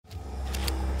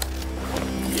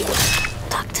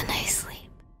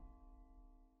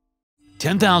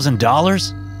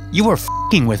$10,000? You were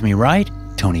f***ing with me, right?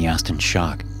 Tony asked in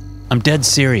shock. I'm dead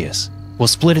serious. We'll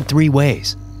split it 3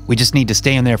 ways. We just need to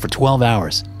stay in there for 12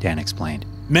 hours, Dan explained.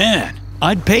 Man,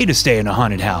 I'd pay to stay in a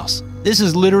haunted house. This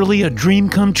is literally a dream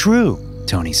come true,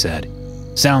 Tony said.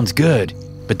 Sounds good,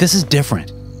 but this is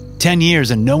different. 10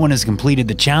 years and no one has completed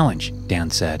the challenge,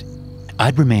 Dan said.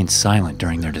 I'd remained silent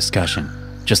during their discussion.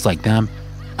 Just like them,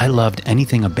 I loved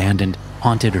anything abandoned,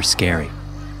 haunted, or scary.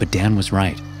 But Dan was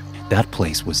right. That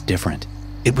place was different.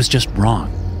 It was just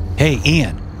wrong. Hey,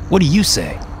 Ian, what do you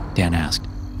say? Dan asked.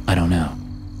 I don't know.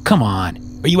 Come on,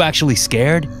 are you actually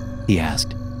scared? He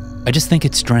asked. I just think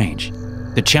it's strange.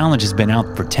 The challenge has been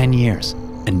out for 10 years,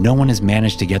 and no one has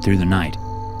managed to get through the night.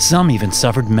 Some even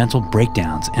suffered mental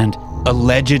breakdowns and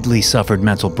allegedly suffered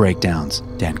mental breakdowns,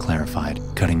 Dan clarified,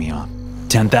 cutting me off.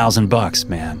 $10,000,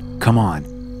 man. Come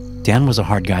on. Dan was a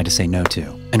hard guy to say no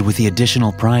to, and with the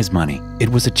additional prize money, it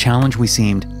was a challenge we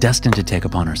seemed destined to take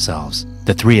upon ourselves.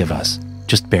 The 3 of us,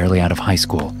 just barely out of high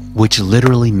school, which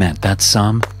literally meant that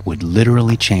sum would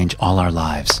literally change all our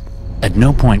lives. At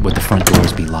no point would the front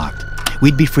doors be locked.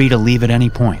 We'd be free to leave at any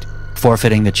point,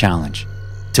 forfeiting the challenge.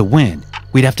 To win,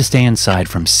 we'd have to stay inside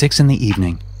from 6 in the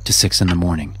evening to 6 in the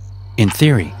morning. In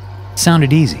theory, it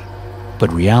sounded easy,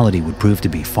 but reality would prove to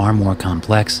be far more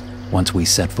complex once we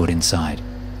set foot inside.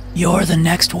 You're the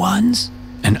next ones?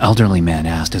 An elderly man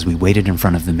asked as we waited in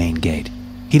front of the main gate.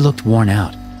 He looked worn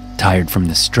out, tired from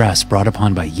the stress brought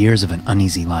upon by years of an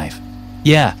uneasy life.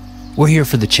 Yeah, we're here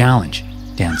for the challenge,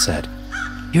 Dan said.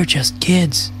 You're just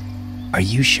kids. Are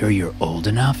you sure you're old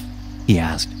enough? He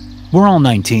asked. We're all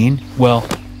 19. Well,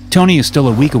 Tony is still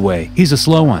a week away. He's a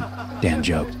slow one, Dan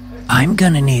joked. I'm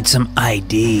gonna need some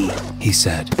ID, he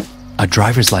said. A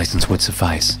driver's license would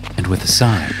suffice, and with a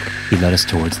sigh, he led us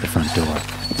towards the front door.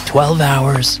 12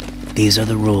 hours. These are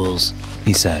the rules,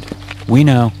 he said. We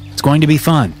know. It's going to be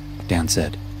fun, Dan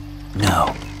said.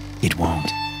 No, it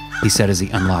won't, he said as he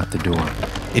unlocked the door.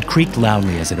 It creaked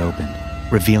loudly as it opened,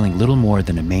 revealing little more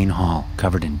than a main hall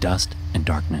covered in dust and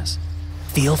darkness.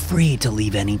 Feel free to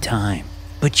leave any time,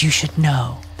 but you should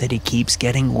know that it keeps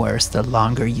getting worse the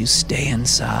longer you stay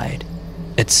inside.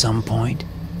 At some point,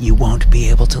 you won't be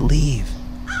able to leave,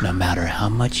 no matter how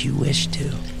much you wish to.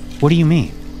 What do you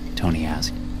mean? Tony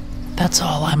asked. That's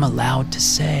all I'm allowed to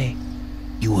say.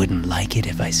 You wouldn't like it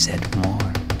if I said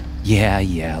more.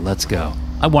 Yeah, let's go.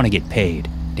 I want to get paid,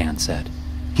 Dan said.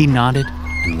 He nodded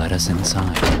and led us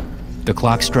inside. The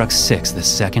clock struck 6 the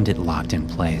second it locked in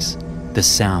place, the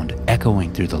sound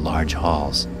echoing through the large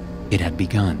halls. It had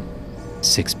begun.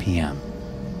 6 p.m.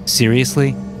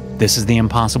 Seriously? This is the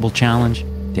impossible challenge?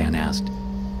 Dan asked.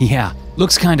 Yeah,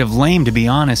 looks kind of lame to be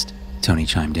honest, Tony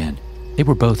chimed in. They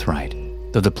were both right.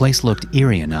 Though the place looked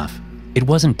eerie enough, it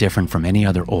wasn't different from any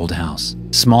other old house.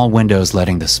 Small windows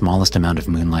letting the smallest amount of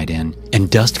moonlight in, and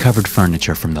dust-covered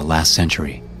furniture from the last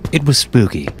century. It was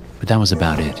spooky, but that was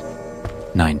about it.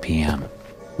 9 p.m.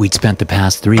 We'd spent the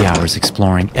past 3 hours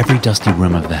exploring every dusty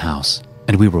room of the house,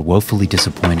 and we were woefully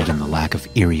disappointed in the lack of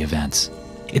eerie events.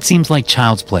 It seems like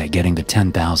child's play getting the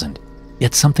 10,000,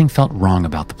 yet something felt wrong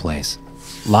about the place.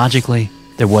 Logically,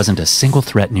 there wasn't a single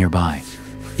threat nearby,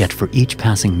 yet for each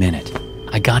passing minute,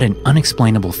 I got an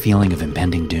unexplainable feeling of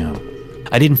impending doom.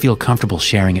 I didn't feel comfortable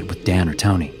sharing it with Dan or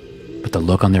Tony, but the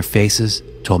look on their faces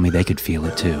told me they could feel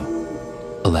it too.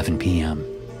 11 p.m.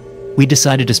 We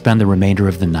decided to spend the remainder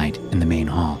of the night in the main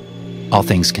hall. All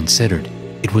things considered,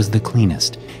 it was the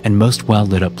cleanest and most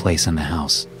well-lit up place in the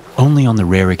house. Only on the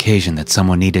rare occasion that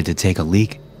someone needed to take a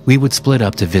leak, we would split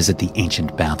up to visit the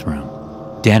ancient bathroom.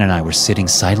 Dan and I were sitting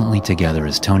silently together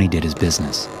as Tony did his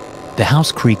business. The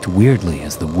house creaked weirdly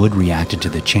as the wood reacted to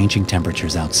the changing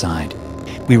temperatures outside.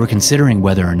 We were considering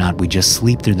whether or not we just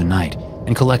sleep through the night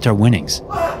and collect our winnings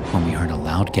when we heard a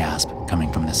loud gasp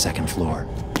coming from the second floor.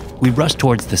 We rushed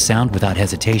towards the sound without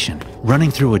hesitation,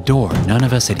 running through a door none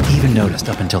of us had even noticed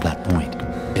up until that point.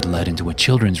 It led into a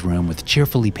children's room with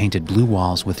cheerfully painted blue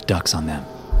walls with ducks on them,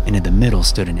 and in the middle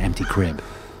stood an empty crib.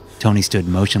 Tony stood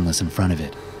motionless in front of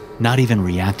it, not even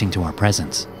reacting to our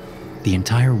presence. The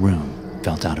entire room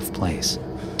felt out of place,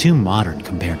 too modern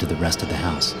compared to the rest of the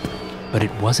house, but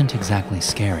it wasn't exactly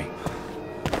scary.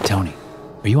 Tony,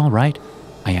 are you all right?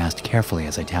 I asked carefully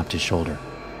as I tapped his shoulder.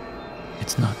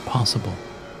 It's not possible,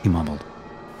 he mumbled.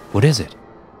 What is it?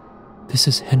 This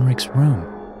is Henrik's room,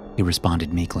 he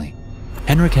responded meekly.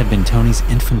 Henrik had been Tony's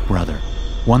infant brother,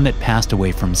 one that passed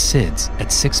away from SIDS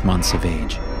at 6 months of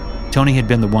age. Tony had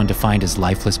been the one to find his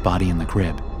lifeless body in the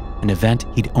crib, an event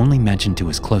he'd only mentioned to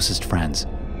his closest friends,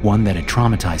 one that had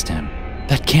traumatized him.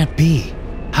 That can't be.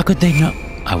 How could they know?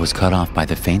 I was cut off by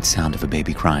the faint sound of a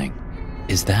baby crying.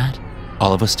 Is that?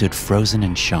 All of us stood frozen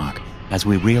in shock, as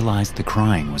we realized the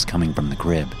crying was coming from the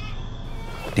crib.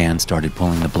 Dan started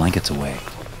pulling the blankets away,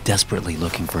 desperately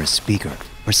looking for a speaker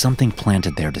or something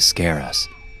planted there to scare us,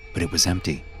 but it was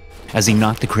empty. As he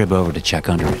knocked the crib over to check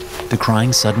under it, the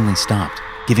crying suddenly stopped,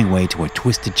 giving way to a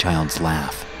twisted child's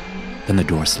laugh. Then the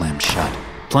door slammed shut,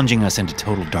 plunging us into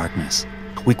total darkness.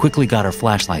 We quickly got our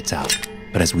flashlights out,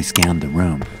 but as we scanned the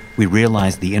room, we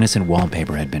realized the innocent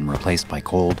wallpaper had been replaced by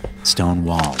cold, stone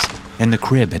walls, and the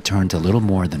crib had turned to little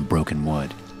more than broken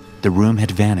wood. The room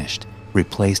had vanished,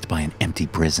 replaced by an empty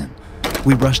prison.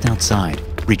 We rushed outside,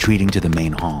 retreating to the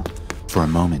main hall. For a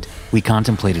moment, we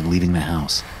contemplated leaving the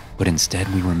house, but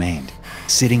instead we remained,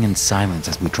 sitting in silence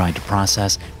as we tried to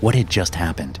process what had just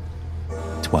happened.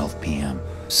 12 p.m.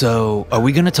 "So, are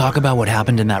we going to talk about what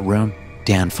happened in that room?"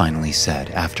 Dan finally said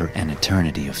after an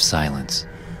eternity of silence.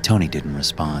 Tony didn't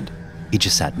respond. He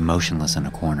just sat motionless in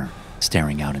a corner,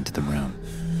 staring out into the room.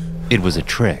 "It was a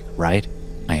trick, right?"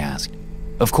 I asked.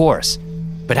 "Of course.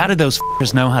 But how did those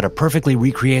f***ers know how to perfectly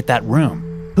recreate that room?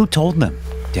 Who told them?"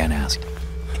 Dan asked.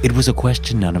 It was a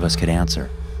question none of us could answer,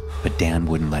 but Dan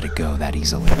wouldn't let it go that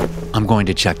easily. "I'm going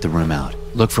to check the room out,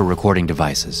 look for recording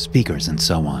devices, speakers, and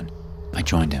so on." I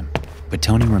joined him, but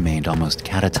Tony remained almost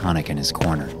catatonic in his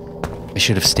corner. I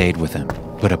should have stayed with him,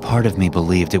 but a part of me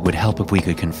believed it would help if we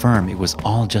could confirm it was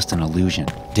all just an illusion.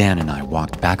 Dan and I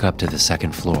walked back up to the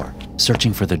second floor,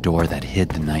 searching for the door that hid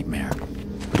the nightmare,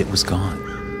 but it was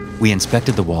gone. We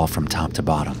inspected the wall from top to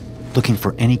bottom, looking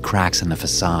for any cracks in the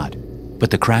facade, but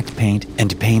the cracked paint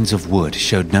and panes of wood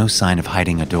showed no sign of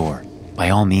hiding a door. By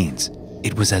all means,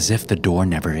 it was as if the door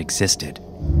never existed.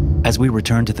 As we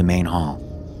returned to the main hall,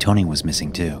 Tony was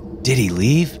missing too. "Did he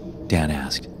leave?" Dan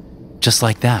asked. "Just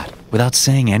like that, without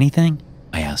saying anything?"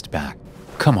 I asked back.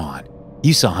 "Come on,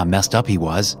 you saw how messed up he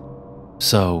was."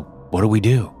 "So, what do we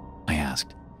do?" I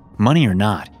asked. "Money or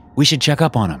not, we should check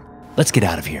up on him. Let's get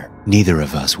out of here." Neither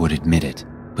of us would admit it,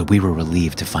 but we were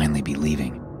relieved to finally be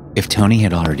leaving. If Tony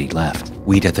had already left,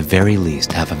 we'd at the very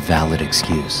least have a valid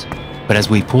excuse. But as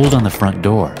we pulled on the front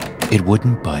door, it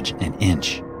wouldn't budge an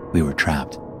inch. We were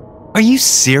trapped. "Are you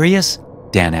serious?"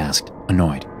 Dan asked,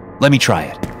 annoyed. "Let me try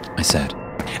it," I said.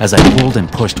 As I pulled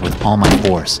and pushed with all my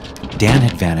force, Dan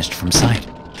had vanished from sight.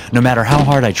 No matter how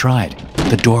hard I tried,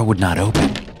 the door would not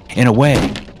open. In a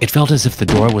way, it felt as if the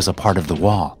door was a part of the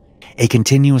wall, a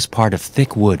continuous part of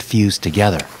thick wood fused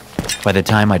together. By the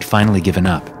time I'd finally given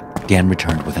up, Dan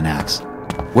returned with an axe.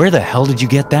 "Where the hell did you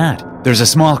get that?" "There's a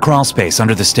small crawl space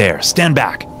under the stairs. Stand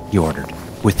back," he ordered.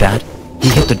 With that, he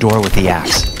hit the door with the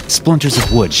axe. Splinters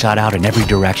of wood shot out in every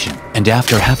direction, and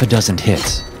after half a dozen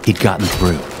hits, he'd gotten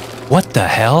through. "What the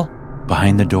hell?"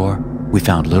 Behind the door, we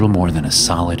found little more than a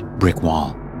solid brick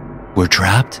wall. "We're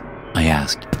trapped?" I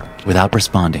asked. Without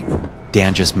responding,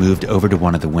 Dan just moved over to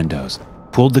one of the windows,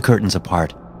 pulled the curtains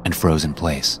apart, and froze in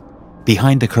place.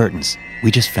 Behind the curtains,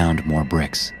 we just found more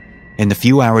bricks. In the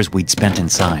few hours we'd spent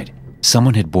inside,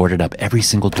 someone had boarded up every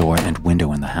single door and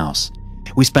window in the house.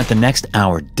 We spent the next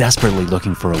hour desperately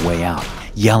looking for a way out,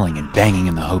 yelling and banging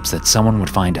in the hopes that someone would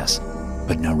find us,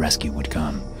 but no rescue would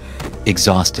come.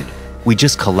 Exhausted, we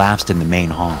just collapsed in the main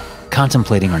hall,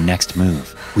 contemplating our next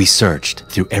move. We searched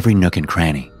through every nook and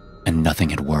cranny, and nothing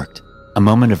had worked. A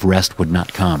moment of rest would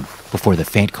not come before the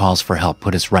faint calls for help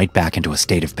put us right back into a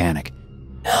state of panic.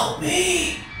 "Help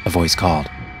me," a voice called.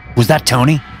 "Was that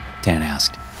Tony?" Dan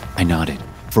asked. I nodded.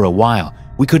 For a while,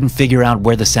 we couldn't figure out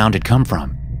where the sound had come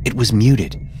from. It was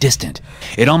muted, distant.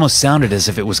 It almost sounded as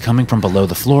if it was coming from below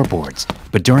the floorboards,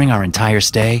 but during our entire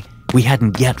stay, we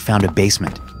hadn't yet found a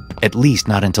basement. At least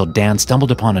not until Dan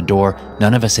stumbled upon a door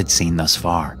none of us had seen thus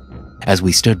far. As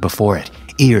we stood before it,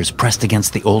 ears pressed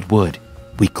against the old wood,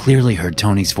 we clearly heard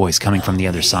Tony's voice coming from the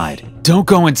other side. "Don't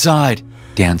go inside,"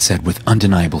 Dan said with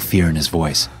undeniable fear in his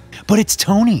voice. "But it's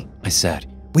Tony," I said.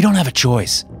 "We don't have a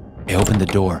choice." I opened the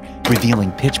door,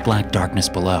 revealing pitch-black darkness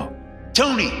below.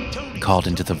 "Tony!" He called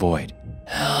into the void.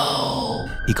 "Help!"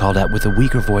 He called out with a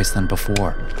weaker voice than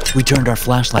before. We turned our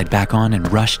flashlight back on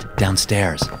and rushed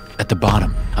downstairs. At the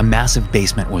bottom, a massive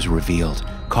basement was revealed,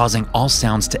 causing all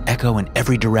sounds to echo in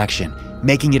every direction,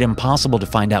 making it impossible to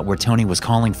find out where Tony was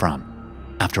calling from.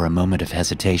 After a moment of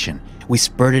hesitation, we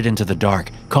spurted into the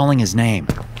dark, calling his name.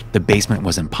 The basement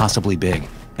was impossibly big,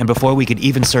 and before we could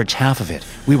even search half of it,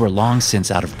 we were long since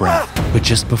out of breath. But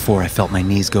just before I felt my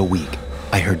knees go weak,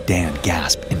 I heard Dan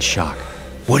gasp in shock.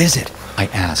 "What is it?" I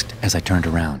asked as I turned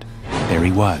around. There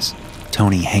he was,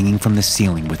 Tony hanging from the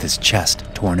ceiling with his chest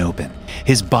torn open.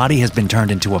 His body has been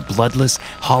turned into a bloodless,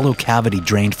 hollow cavity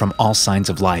drained from all signs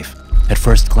of life. At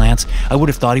first glance, I would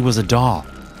have thought he was a doll,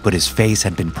 but his face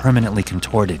had been permanently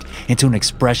contorted into an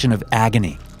expression of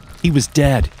agony. He was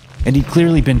dead. and he'd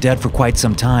clearly been dead for quite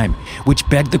some time, which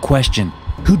begged the question,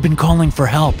 who'd been calling for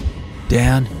help?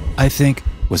 Dan, I think,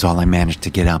 was all I managed to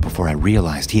get out before I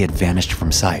realized he had vanished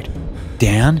from sight.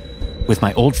 Dan? With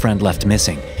my old friend left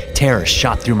missing, terror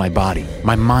shot through my body.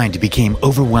 My mind became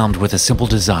overwhelmed with a simple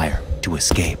desire to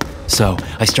escape. So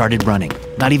I started running,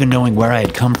 not even knowing where I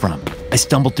had come from. I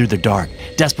stumbled through the dark,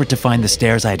 desperate to find the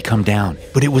stairs I had come down,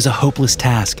 but it was a hopeless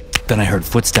task. Then I heard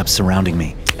footsteps surrounding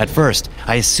me. At first,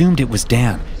 I assumed it was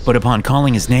Dan, but upon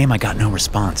calling his name, I got no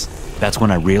response. That's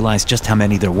when I realized just how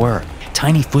many there were.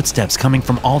 Tiny footsteps coming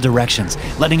from all directions,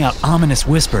 letting out ominous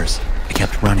whispers. I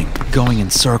kept running, going in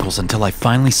circles until I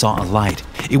finally saw a light.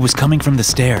 It was coming from the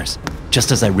stairs.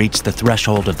 Just as I reached the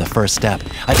threshold of the first step,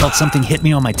 I felt something hit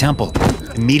me on my temple.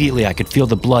 Immediately, I could feel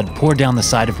the blood pour down the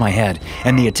side of my head,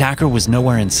 and the attacker was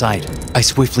nowhere in sight. I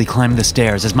swiftly climbed the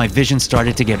stairs as my vision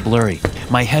started to get blurry.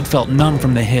 My head felt numb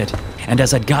from the hit, and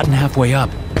as I'd gotten halfway up,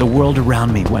 the world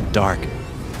around me went dark.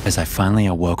 As I finally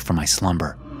awoke from my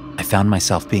slumber, I found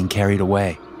myself being carried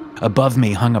away. Above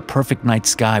me hung a perfect night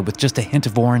sky with just a hint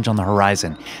of orange on the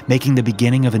horizon, making the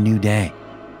beginning of a new day.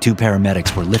 2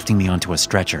 paramedics were lifting me onto a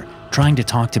stretcher, trying to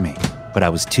talk to me, but I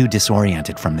was too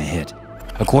disoriented from the hit.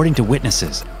 According to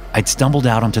witnesses, I'd stumbled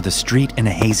out onto the street in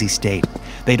a hazy state.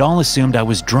 They'd all assumed I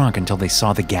was drunk until they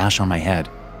saw the gash on my head.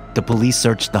 The police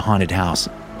searched the haunted house,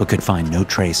 but could find no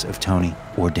trace of Tony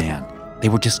or Dan. They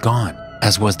were just gone,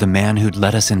 as was the man who'd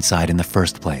let us inside in the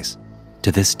first place.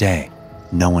 To this day,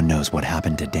 no one knows what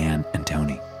happened to Dan and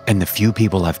Tony. And the few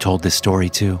people I've told this story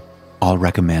to all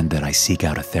recommend that I seek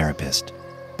out a therapist.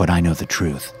 But I know the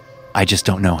truth. I just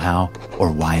don't know how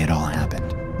or why it all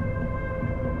happened.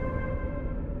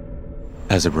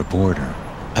 As a reporter,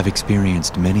 I've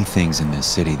experienced many things in this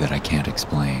city that I can't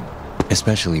explain,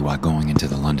 especially while going into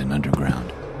the London Underground.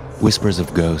 Whispers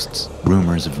of ghosts,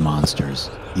 rumors of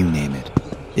monsters, you name it.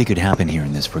 It could happen here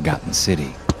in this forgotten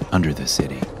city, under the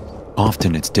city.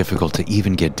 Often it's difficult to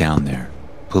even get down there.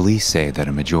 Police say that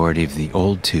a majority of the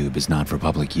old tube is not for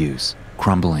public use,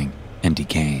 crumbling and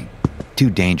decaying. Too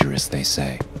dangerous, they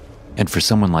say. And for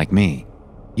someone like me,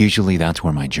 usually that's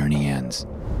where my journey ends.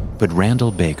 But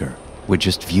Randall Baker would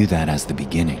just view that as the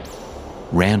beginning.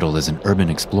 Randall is an urban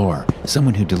explorer,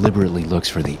 someone who deliberately looks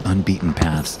for the unbeaten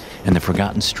paths and the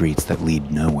forgotten streets that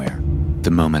lead nowhere.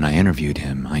 The moment I interviewed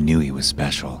him, I knew he was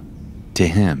special. To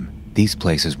him, these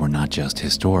places were not just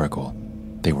historical,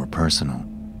 they were personal.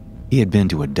 He had been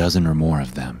to a dozen or more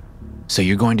of them. "So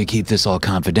you're going to keep this all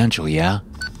confidential, yeah?"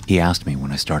 he asked me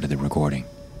when I started the recording.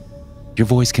 "Your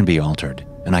voice can be altered,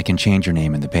 and I can change your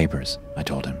name in the papers," I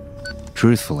told him.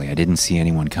 Truthfully, I didn't see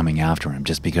anyone coming after him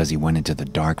just because he went into the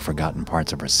dark, forgotten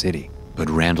parts of our city. But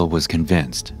Randall was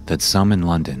convinced that some in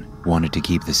London wanted to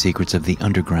keep the secrets of the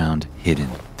underground hidden.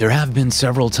 "There have been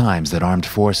several times that armed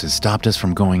forces stopped us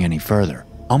from going any further.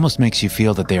 Almost makes you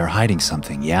feel that they are hiding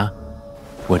something, yeah?"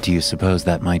 "What do you suppose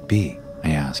that might be?"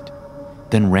 I asked.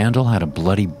 Then Randall had a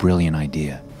bloody brilliant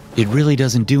idea. "It really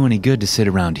doesn't do any good to sit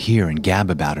around here and gab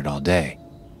about it all day.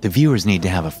 The viewers need to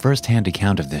have a first-hand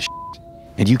account of this shit,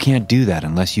 and you can't do that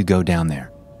unless you go down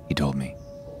there," he told me.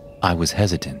 I was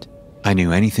hesitant. I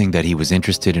knew anything that he was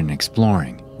interested in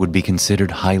exploring would be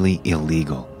considered highly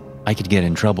illegal. I could get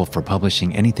in trouble for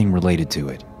publishing anything related to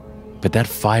it. But that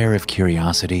fire of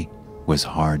curiosity was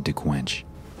hard to quench.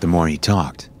 The more he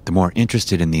talked, the more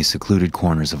interested in these secluded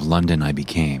corners of London I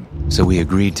became. So we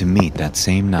agreed to meet that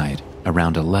same night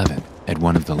around 11 at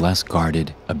one of the less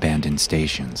guarded, abandoned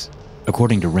stations.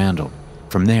 According to Randall,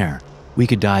 from there, we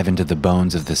could dive into the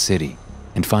bones of the city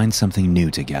and find something new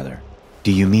together.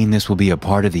 "Do you mean this will be a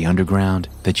part of the underground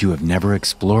that you have never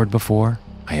explored before?"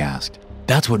 I asked.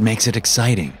 "That's what makes it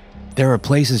exciting. There are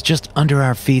places just under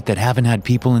our feet that haven't had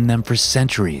people in them for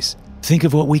centuries. Think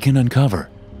of what we can uncover,"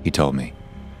 he told me.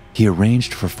 He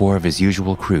arranged for 4 of his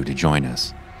usual crew to join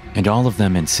us, and all of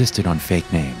them insisted on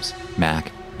fake names,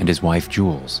 Mac and his wife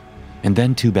Jules, and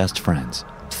then 2 best friends,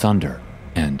 Thunder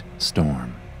and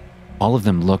Storm. All of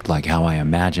them looked like how I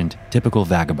imagined typical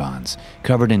vagabonds,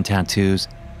 covered in tattoos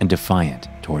and defiant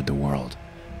toward the world,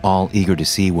 all eager to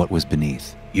see what was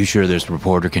beneath. "You sure this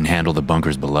reporter can handle the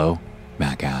bunkers below?"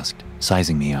 Mac asked,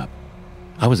 sizing me up.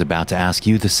 "I was about to ask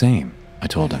you the same," I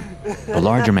told him. The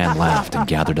larger man laughed and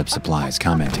gathered up supplies,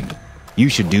 commenting, "You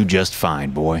should do just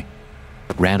fine, boy."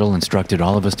 Randall instructed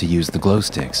all of us to use the glow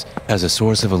sticks as a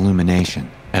source of illumination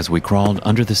as we crawled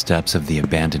under the steps of the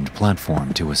abandoned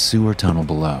platform to a sewer tunnel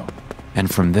below. And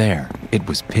from there, it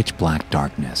was pitch black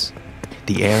darkness.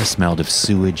 The air smelled of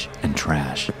sewage and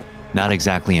trash. Not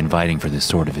exactly inviting for this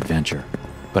sort of adventure,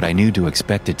 but I knew to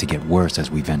expect it to get worse as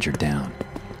we ventured down.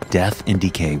 Death and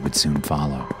decay would soon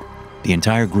follow. The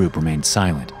entire group remained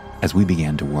silent as we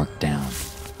began to work down.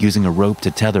 using a rope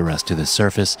to tether us to the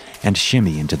surface and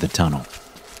shimmy into the tunnel.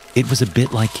 It was a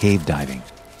bit like cave diving,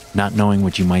 not knowing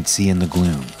what you might see in the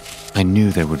gloom. I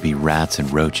knew there would be rats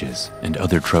and roaches and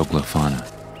other troglofauna.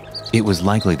 It was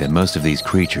likely that most of these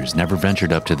creatures never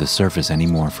ventured up to the surface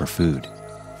anymore for food.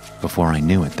 Before I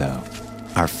knew it, though,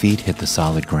 our feet hit the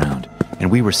solid ground,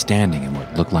 and we were standing in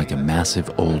what looked like a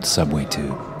massive old subway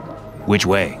tube. "Which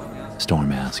way?"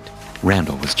 Storm asked.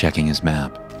 Randall was checking his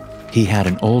map. He had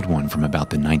an old one from about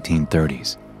the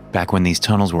 1930s, back when these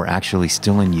tunnels were actually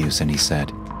still in use, and he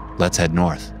said, "Let's head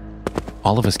north."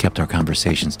 All of us kept our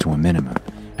conversations to a minimum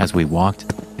as we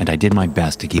walked, and I did my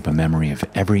best to keep a memory of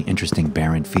every interesting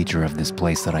barren feature of this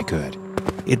place that I could.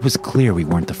 It was clear we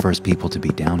weren't the first people to be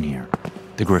down here.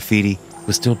 The graffiti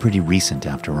was still pretty recent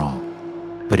after all,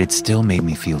 but it still made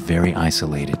me feel very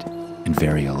isolated and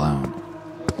very alone.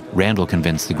 Randall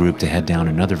convinced the group to head down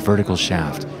another vertical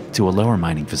shaft to a lower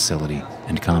mining facility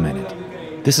and commented,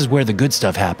 "This is where the good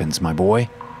stuff happens, my boy."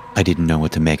 I didn't know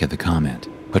what to make of the comment,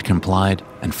 but complied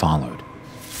and followed.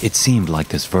 It seemed like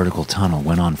this vertical tunnel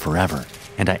went on forever,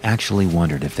 and I actually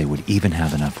wondered if they would even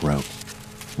have enough rope.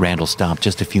 Randall stopped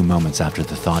just a few moments after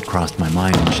the thought crossed my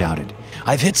mind and shouted,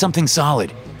 "I've hit something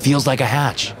solid. Feels like a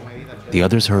hatch." The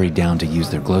others hurried down to use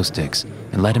their glow sticks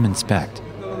and let him inspect.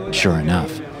 Sure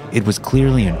enough, it was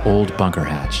clearly an old bunker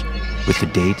hatch with the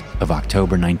date of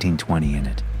October 1920 in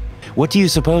it. "What do you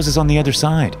suppose is on the other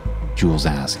side?" Jules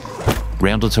asked.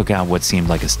 Randall took out what seemed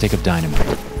like a stick of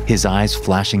dynamite, his eyes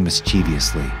flashing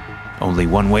mischievously. "Only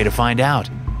one way to find out,"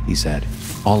 he said.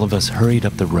 All of us hurried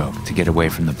up the rope to get away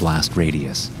from the blast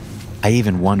radius. I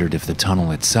even wondered if the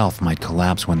tunnel itself might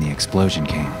collapse when the explosion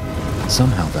came.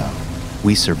 Somehow, though,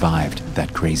 we survived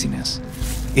that craziness.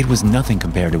 It was nothing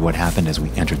compared to what happened as we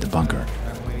entered the bunker.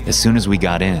 As soon as we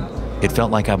got in, it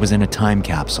felt like I was in a time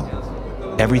capsule.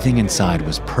 Everything inside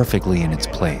was perfectly in its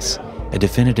place, a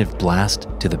definitive blast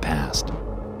to the past.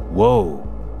 "Whoa,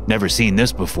 never seen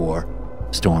this before,"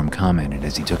 Storm commented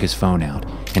as he took his phone out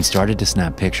and started to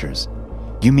snap pictures.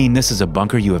 "You mean this is a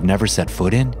bunker you have never set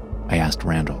foot in?" I asked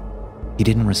Randall. He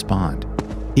didn't respond.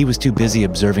 He was too busy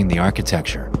observing the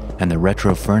architecture and the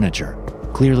retro furniture,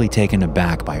 clearly taken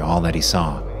aback by all that he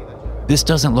saw. "This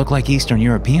doesn't look like Eastern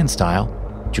European style,"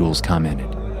 Jules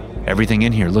commented. "Everything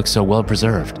in here looks so well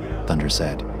preserved," Thunder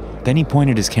said. Then he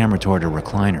pointed his camera toward a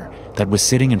recliner that was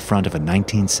sitting in front of a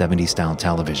 1970s-style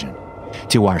television.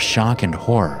 To our shock and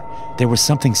horror, there was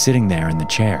something sitting there in the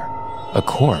chair, a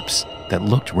corpse that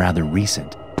looked rather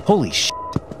recent. "Holy shit,"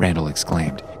 Randall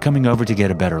exclaimed, coming over to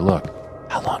get a better look.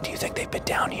 "How long do you think they've been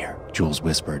down here?" Jules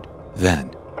whispered.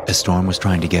 Then, as Storm was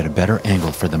trying to get a better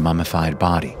angle for the mummified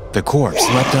body, the corpse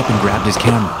leapt up and grabbed his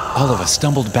camera. All of us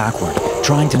stumbled backward,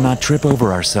 trying to not trip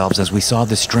over ourselves as we saw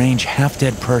the strange,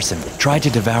 half-dead person try to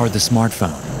devour the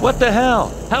smartphone. "What the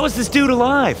hell? How is this dude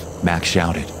alive?" Max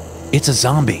shouted. "It's a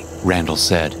zombie," Randall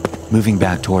said, moving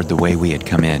back toward the way we had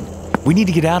come in. "We need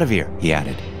to get out of here," he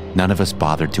added. None of us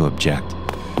bothered to object.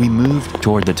 We moved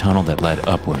toward the tunnel that led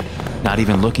upward, not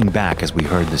even looking back as we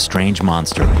heard the strange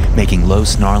monster making low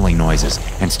snarling noises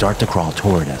and start to crawl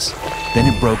toward us. Then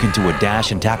it broke into a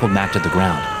dash and tackled Mac to the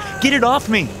ground. "Get it off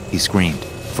me!" he screamed.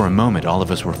 For a moment, all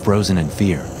of us were frozen in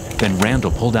fear. Then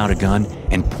Randall pulled out a gun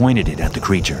and pointed it at the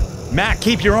creature. "Mac,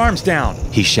 keep your arms down!"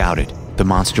 he shouted. The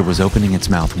monster was opening its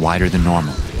mouth wider than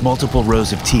normal, multiple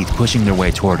rows of teeth pushing their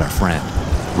way toward our friend.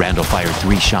 Randall fired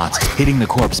 3 shots, hitting the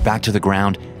corpse back to the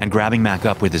ground and grabbing Mac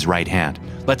up with his right hand.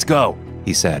 "Let's go,"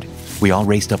 he said. We all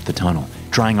raced up the tunnel,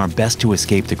 trying our best to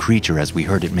escape the creature as we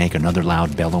heard it make another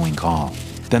loud bellowing call.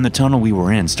 Then the tunnel we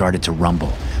were in started to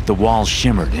rumble. The walls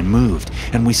shimmered and moved,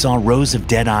 and we saw rows of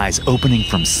dead eyes opening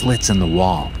from slits in the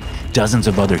wall. Dozens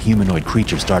of other humanoid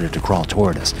creatures started to crawl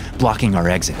toward us, blocking our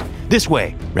exit. "This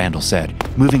way," Randall said,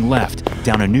 moving left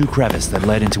down a new crevice that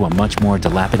led into a much more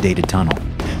dilapidated tunnel.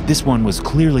 This one was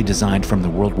clearly designed from the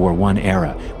World War I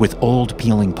era, with old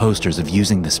peeling posters of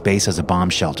using the space as a bomb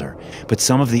shelter, but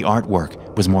some of the artwork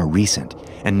was more recent,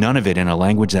 and none of it in a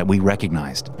language that we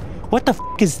recognized. "What the f***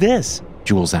 is this?"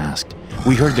 Jules asked.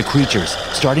 We heard the creatures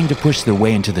starting to push their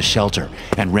way into the shelter,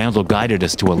 and Randall guided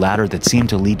us to a ladder that seemed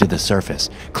to lead to the surface.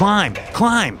 "Climb!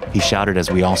 Climb!" he shouted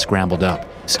as we all scrambled up.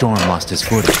 Storm lost his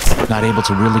footing, not able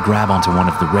to really grab onto one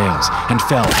of the rails, and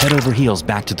fell head over heels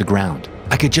back to the ground.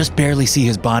 I could just barely see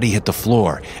his body hit the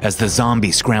floor as the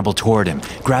zombies scrambled toward him,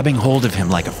 grabbing hold of him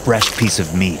like a fresh piece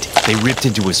of meat. They ripped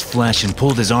into his flesh and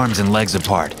pulled his arms and legs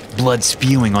apart, blood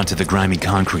spewing onto the grimy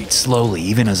concrete slowly,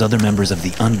 even as other members of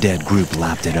the undead group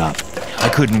lapped it up. I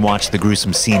couldn't watch the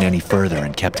gruesome scene any further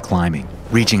and kept climbing,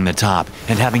 reaching the top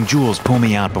and having Jules pull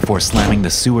me out before slamming the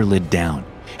sewer lid down.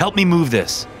 "Help me move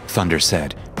this," Thunder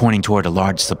said, pointing toward a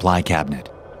large supply cabinet.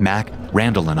 Mac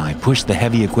Randall and I pushed the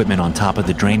heavy equipment on top of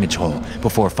the drainage hole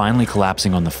before finally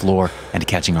collapsing on the floor and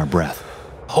catching our breath.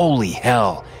 Holy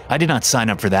hell, I did not sign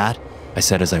up for that, I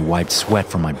said as I wiped sweat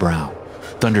from my brow.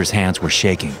 Thunder's hands were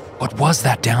shaking. What was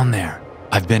that down there?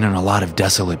 I've been in a lot of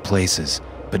desolate places,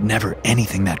 but never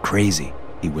anything that crazy,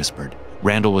 he whispered.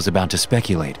 Randall was about to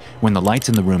speculate when the lights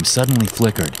in the room suddenly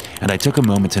flickered, and I took a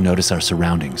moment to notice our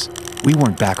surroundings. We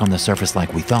weren't back on the surface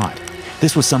like we thought.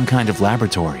 This was some kind of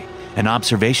laboratory, an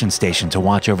observation station to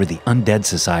watch over the undead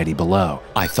society below,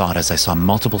 I thought as I saw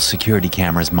multiple security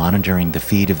cameras monitoring the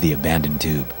feed of the abandoned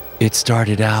tube. It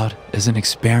started out as an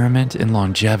experiment in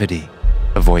longevity,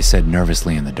 a voice said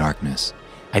nervously in the darkness.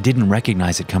 I didn't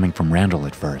recognize it coming from Randall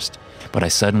at first, but I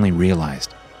suddenly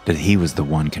realized that he was the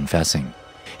one confessing.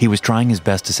 He was trying his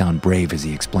best to sound brave as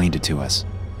he explained it to us.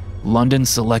 London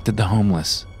selected the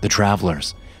homeless, the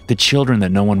travelers, the children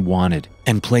that no one wanted,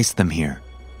 and placed them here,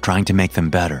 trying to make them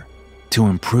better, to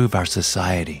improve our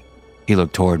society. He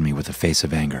looked toward me with a face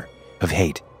of anger, of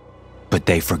hate. But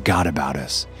they forgot about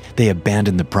us. They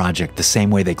abandoned the project the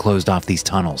same way they closed off these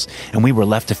tunnels, and we were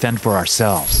left to fend for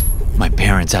ourselves. My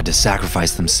parents had to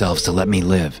sacrifice themselves to let me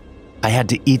live. I had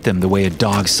to eat them the way a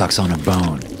dog sucks on a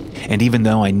bone. And even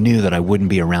though I knew that I wouldn't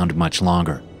be around much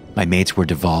longer, my mates were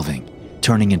devolving,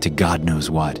 turning into God knows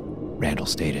what, Randall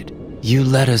stated. You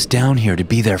let us down here to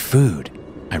be their food,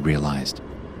 I realized.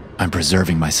 I'm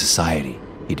preserving my society,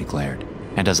 he declared.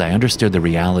 And as I understood the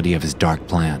reality of his dark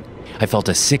plan, I felt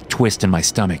a sick twist in my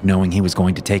stomach knowing he was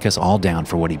going to take us all down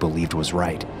for what he believed was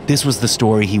right. This was the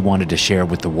story he wanted to share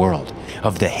with the world,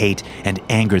 of the hate and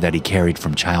anger that he carried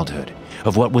from childhood,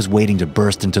 of what was waiting to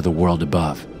burst into the world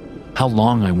above. How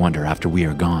long, I wonder, after we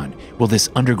are gone, will this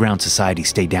underground society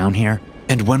stay down here?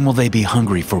 And when will they be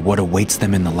hungry for what awaits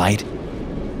them in the light?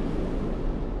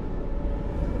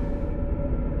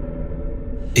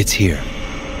 It's here.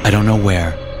 I don't know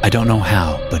where, I don't know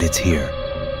how, but it's here.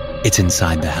 It's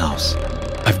inside the house.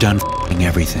 I've done f***ing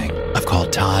everything. I've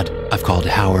called Todd, I've called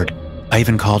Howard, I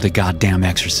even called a goddamn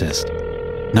exorcist.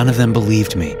 None of them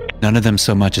believed me. None of them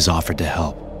so much as offered to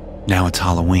help. Now it's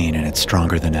Halloween and it's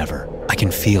stronger than ever. I can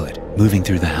feel it, moving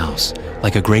through the house,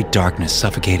 like a great darkness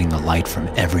suffocating the light from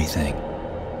everything.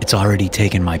 It's already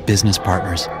taken my business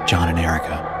partners, John and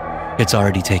Erica. It's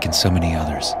already taken so many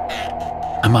others.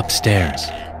 I'm upstairs,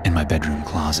 in my bedroom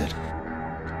closet.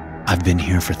 I've been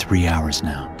here for 3 hours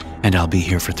now, and I'll be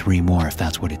here for 3 more if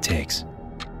that's what it takes.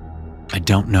 I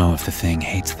don't know if the thing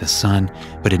hates the sun,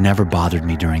 but it never bothered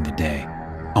me during the day.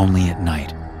 Only at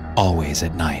night, always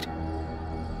at night.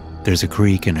 There's a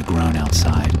creak and a groan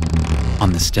outside,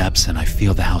 on the steps, and I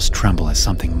feel the house tremble as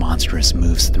something monstrous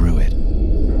moves through it.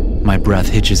 My breath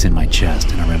hitches in my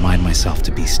chest, and I remind myself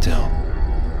to be still,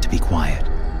 to be quiet.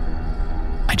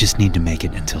 I just need to make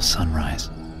it until sunrise,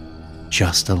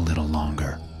 just a little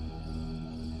longer.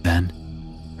 Then,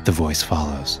 the voice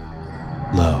follows,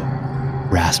 low,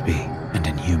 raspy, and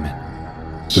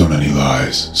inhuman. So many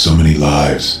lives,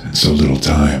 and so little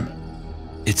time.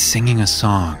 It's singing a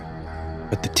song,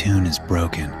 but the tune is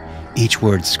broken. Each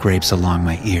word scrapes along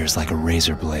my ears like a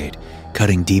razor blade,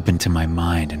 cutting deep into my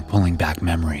mind and pulling back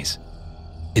memories.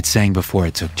 It sang before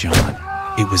it took John.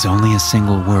 It was only a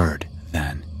single word,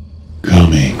 then.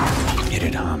 Coming. It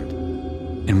had hummed,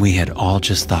 and we had all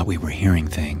just thought we were hearing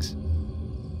things.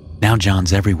 Now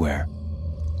John's everywhere.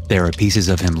 There are pieces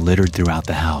of him littered throughout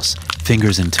the house,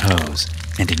 fingers and toes,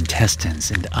 and intestines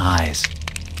and eyes.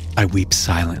 I weep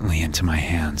silently into my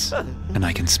hands, and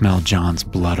I can smell John's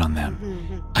blood on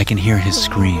them. I can hear his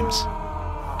screams.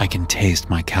 I can taste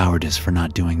my cowardice for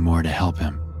not doing more to help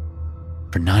him,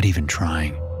 for not even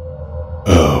trying.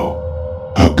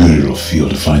 Oh, how good it'll feel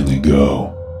to finally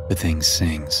go. The thing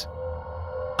sings.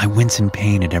 I wince in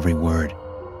pain at every word.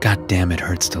 God damn, it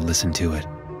hurts to listen to it.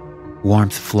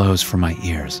 Warmth flows from my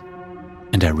ears,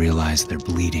 and I realize they're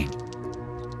bleeding.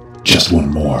 Just one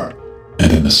more,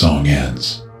 and then the song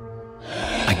ends.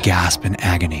 I gasp in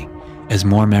agony as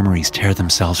more memories tear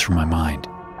themselves from my mind.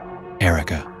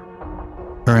 Erica.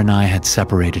 Her and I had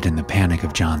separated in the panic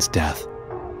of John's death.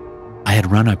 I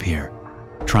had run up here,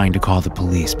 trying to call the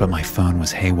police, but my phone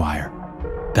was haywire.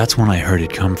 That's when I heard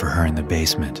it come for her in the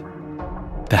basement.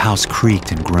 The house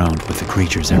creaked and groaned with the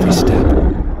creature's every step.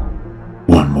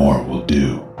 One more will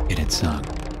do, it had sung,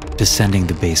 descending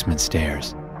the basement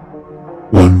stairs.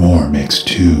 One more makes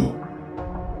 2.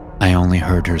 I only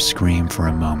heard her scream for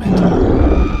a moment,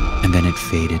 and then it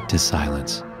faded to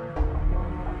silence.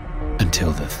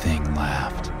 Until the thing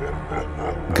laughed,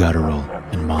 guttural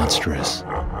and monstrous.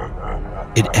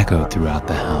 It echoed throughout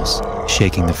the house,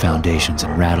 shaking the foundations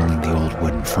and rattling the old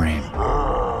wooden frame.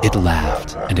 It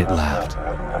laughed and it laughed.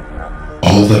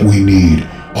 All that we need,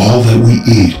 all that we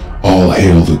eat, All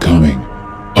hail the coming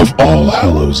of All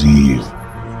Hallows Eve.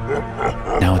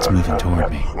 Now it's moving toward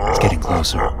me. It's getting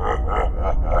closer.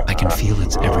 I can feel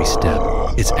its every step,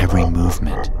 its every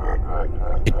movement.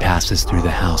 It passes through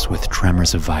the house with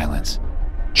tremors of violence.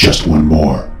 Just one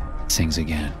more, It sings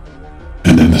again.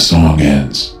 and then the song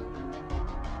ends.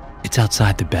 It's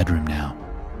outside the bedroom now,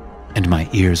 and my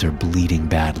ears are bleeding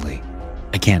badly.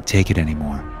 I can't take it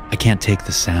anymore. I can't take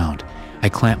the sound. I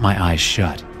clamp my eyes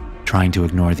shut, trying to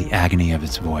ignore the agony of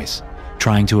its voice,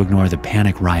 trying to ignore the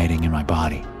panic rioting in my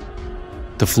body.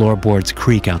 The floorboards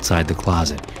creak outside the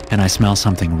closet, and I smell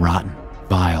something rotten,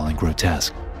 vile, and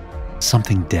grotesque.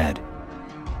 Something dead.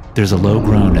 There's a low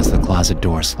groan as the closet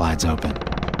door slides open.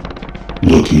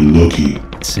 Looky, looky.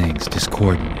 It sings,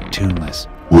 discordant and tuneless.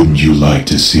 Wouldn't you like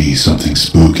to see something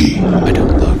spooky? I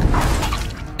don't look.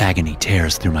 Agony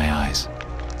tears through my eyes.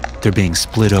 They're being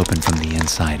split open from the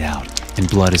inside out, and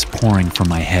blood is pouring from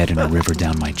my head in a river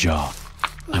down my jaw.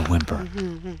 I whimper,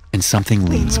 and something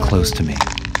leans close to me.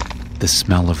 The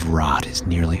smell of rot is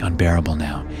nearly unbearable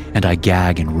now, and I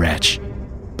gag and retch,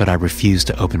 but I refuse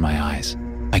to open my eyes.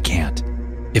 I can't.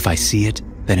 If I see it,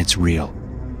 then it's real.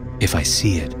 If I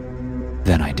see it,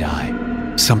 then I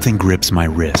die. Something grips my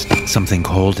wrist, something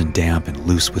cold and damp and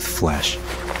loose with flesh.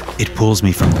 It pulls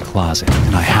me from the closet,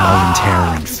 and I howl in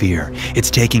terror and fear.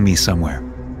 It's taking me somewhere.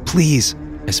 Please,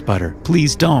 I sputter,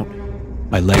 please don't.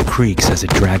 My leg creaks as it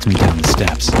drags me down the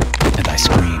steps, and I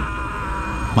scream.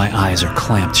 My eyes are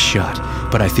clamped shut,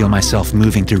 but I feel myself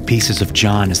moving through pieces of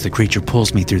John as the creature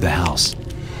pulls me through the house.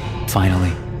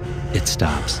 Finally, it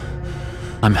stops.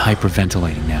 I'm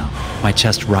hyperventilating now, my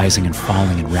chest rising and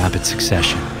falling in rapid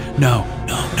succession. No,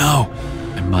 no, no,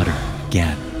 I mutter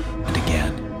again and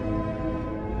again.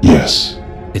 Yes,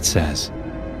 It says,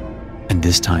 and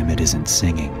this time it isn't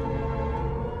singing.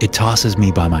 It tosses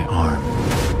me by my arm,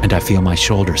 and I feel my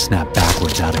shoulder snap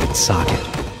backwards out of its socket.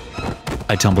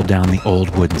 I tumble down the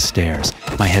old wooden stairs,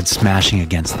 my head smashing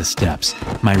against the steps,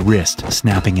 my wrist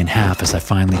snapping in half as I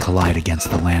finally collide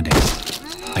against the landing.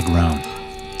 I groan,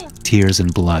 tears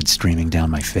and blood streaming down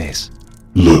my face.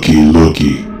 looky,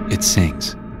 looky. It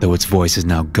sings, though its voice is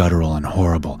now guttural and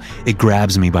horrible. It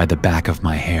grabs me by the back of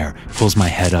my hair, pulls my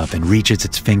head up, and reaches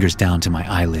its fingers down to my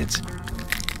eyelids.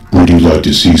 Would you like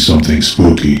to see something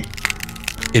spooky?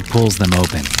 It pulls them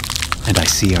open, and I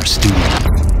see our studio.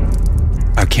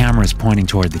 Our camera is pointing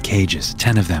toward the cages,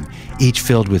 10 of them, each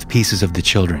filled with pieces of the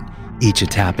children, each a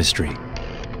tapestry.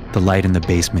 The light in the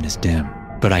basement is dim,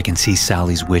 but I can see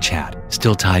Sally's witch hat,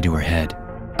 still tied to her head.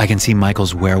 I can see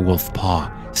Michael's werewolf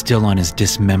paw, still on his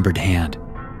dismembered hand.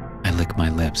 I lick my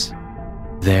lips.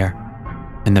 There,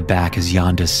 in the back, is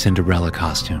Yonda's Cinderella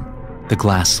costume, the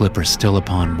glass slipper still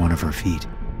upon one of her feet.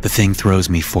 The thing throws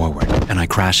me forward, and I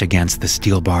crash against the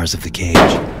steel bars of the cage.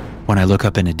 When I look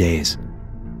up in a daze,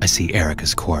 I see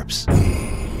Erica's corpse.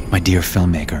 My dear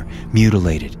filmmaker,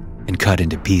 mutilated and cut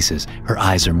into pieces. Her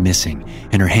eyes are missing,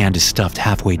 and her hand is stuffed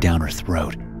halfway down her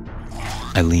throat.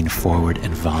 I lean forward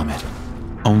and vomit,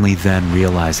 only then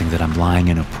realizing that I'm lying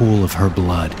in a pool of her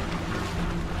blood.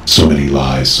 So many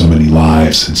lives,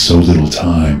 and so little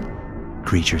time.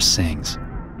 Creature sings.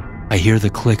 I hear the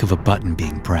click of a button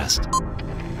being pressed,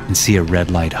 and see a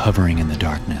red light hovering in the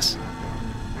darkness.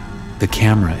 The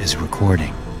camera is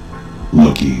recording.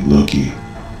 Looky, looky.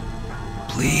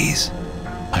 Please,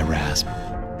 I rasp.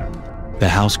 The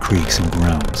house creaks and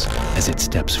groans as it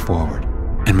steps forward,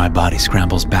 and my body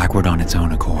scrambles backward on its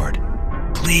own accord.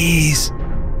 Please.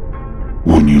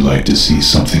 Wouldn't you like to see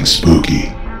something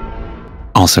spooky?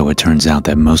 Also, it turns out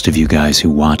that most of you guys who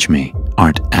watch me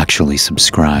aren't actually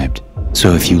subscribed.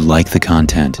 So if you like the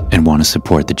content and want to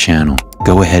support the channel,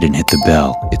 go ahead and hit the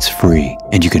bell. It's free,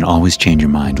 and you can always change your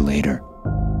mind later.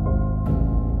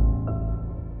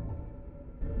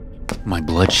 My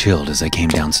blood chilled as I came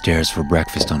downstairs for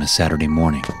breakfast on a Saturday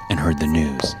morning and heard the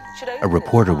news. A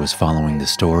reporter was following the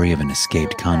story of an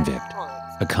escaped convict,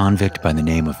 a convict by the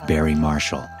name of Barry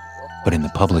Marshall. But in the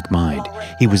public mind,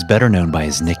 he was better known by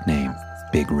his nickname,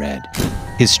 Big Red.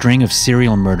 His string of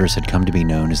serial murders had come to be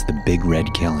known as the Big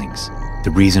Red Killings.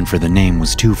 The reason for the name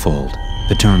was twofold.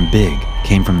 The term big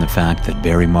came from the fact that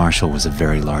Barry Marshall was a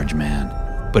very large man,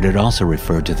 but it also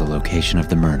referred to the location of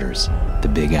the murders,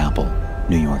 the Big Apple,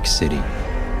 New York City.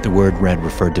 The word red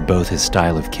referred to both his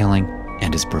style of killing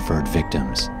and his preferred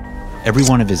victims. Every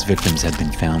one of his victims had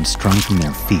been found strung from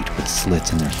their feet with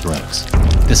slits in their throats.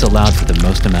 This allowed for the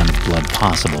most amount of blood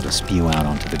possible to spew out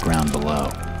onto the ground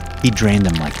below. He drained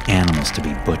them like animals to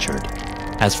be butchered.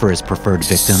 As for his preferred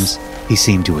victims, he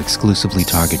seemed to exclusively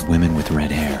target women with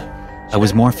red hair. I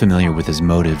was more familiar with his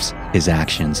motives, his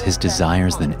actions, his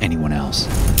desires than anyone else.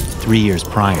 3 years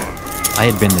prior, I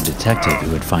had been the detective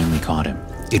who had finally caught him.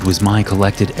 It was my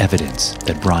collected evidence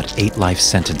that brought 8 life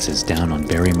sentences down on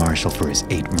Barry Marshall for his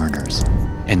 8 murders.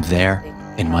 And there,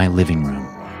 in my living room,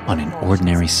 on an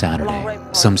ordinary Saturday,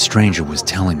 some stranger was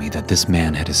telling me that this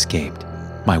man had escaped.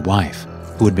 My wife,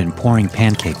 who had been pouring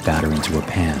pancake batter into a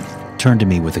pan, turned to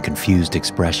me with a confused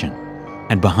expression,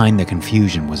 and behind the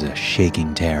confusion was a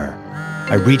shaking terror.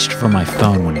 I reached for my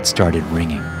phone when it started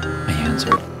ringing. I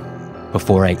answered.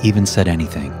 Before I even said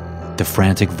anything, the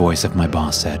frantic voice of my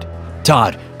boss said,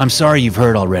 "Todd, I'm sorry you've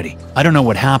heard already. I don't know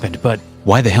what happened, but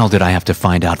why the hell did I have to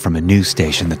find out from a news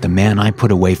station that the man I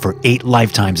put away for 8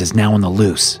 lifetimes is now on the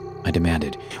loose?" I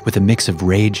demanded, with a mix of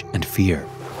rage and fear.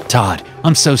 "Todd,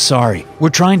 I'm so sorry. We're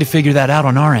trying to figure that out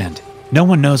on our end. No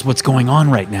one knows what's going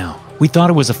on right now. We thought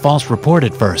it was a false report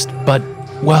at first, but,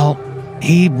 well,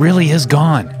 he really is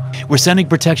gone. We're sending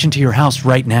protection to your house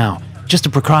right now. Just a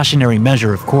precautionary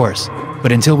measure, of course.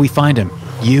 But until we find him,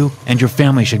 you and your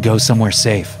family should go somewhere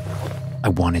safe." I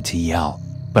wanted to yell,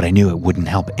 but I knew it wouldn't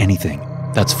help anything.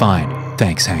 "That's fine.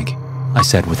 Thanks, Hank," I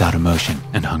said without emotion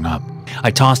and hung up.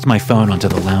 I tossed my phone onto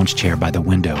the lounge chair by the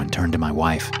window and turned to my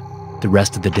wife. The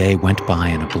rest of the day went by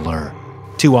in a blur.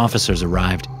 2 officers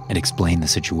arrived and explained the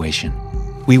situation.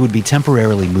 We would be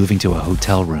temporarily moving to a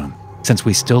hotel room, since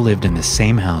we still lived in the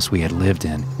same house we had lived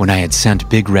in when I had sent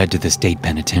Big Red to the state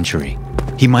penitentiary.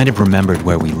 He might have remembered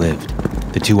where we lived.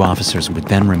 The 2 officers would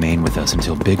then remain with us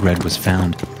until Big Red was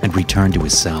found and returned to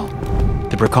his cell.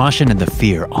 The precaution and the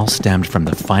fear all stemmed from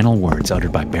the final words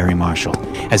uttered by Barry Marshall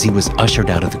as he was ushered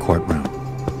out of the courtroom.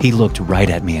 He looked right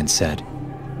at me and said,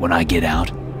 "When I get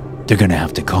out, they're gonna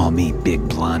have to call me Big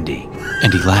Blondie."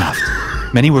 And he laughed.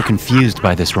 Many were confused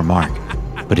by this remark,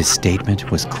 but his statement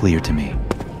was clear to me.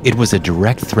 It was a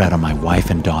direct threat on my wife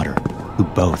and daughter, who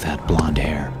both had blonde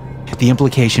hair. The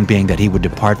implication being that he would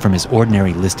depart from his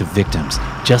ordinary list of victims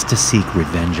just to seek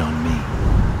revenge on me.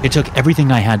 It took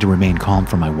everything I had to remain calm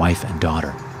for my wife and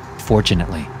daughter.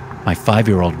 Fortunately, my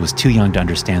 5-year-old was too young to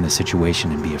understand the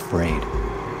situation and be afraid.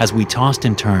 As we tossed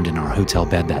and turned in our hotel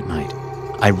bed that night,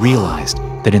 I realized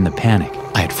that in the panic,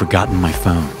 I had forgotten my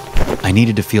phone. I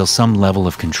needed to feel some level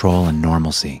of control and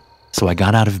normalcy, so I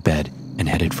got out of bed and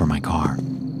headed for my car.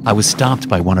 I was stopped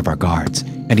by one of our guards,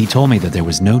 and he told me that there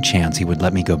was no chance he would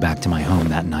let me go back to my home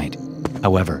that night.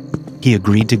 However, he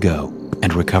agreed to go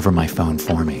and recover my phone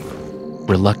for me.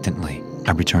 Reluctantly,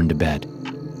 I returned to bed.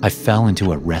 I fell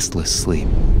into a restless sleep.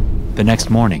 The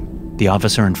next morning, the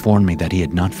officer informed me that he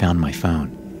had not found my phone,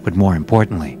 but more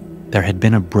importantly, there had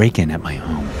been a break-in at my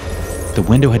home. The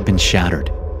window had been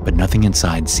shattered, but nothing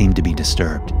inside seemed to be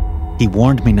disturbed. He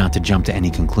warned me not to jump to any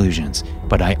conclusions,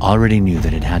 but I already knew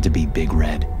that it had to be Big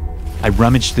Red. I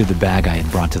rummaged through the bag I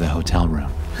had brought to the hotel room.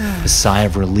 A sigh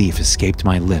of relief escaped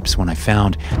my lips when I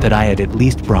found that I had at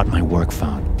least brought my work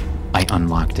phone. I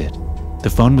unlocked it. The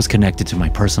phone was connected to my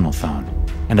personal phone,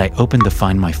 and I opened the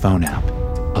Find My Phone app.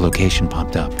 A location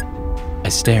popped up. I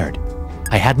stared.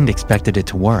 I hadn't expected it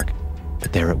to work,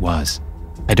 but there it was.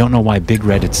 I don't know why Big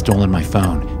Red had stolen my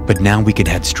phone, but now we could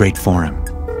head straight for him.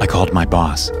 I called my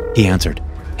boss. He answered,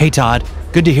 "Hey Todd,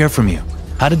 good to hear from you.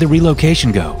 How did the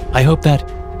relocation go? I hope that—"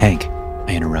 "Hank,"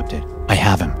 I interrupted. "I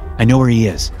have him. I know where he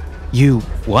is." "You,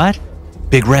 what?"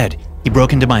 "Big Red. He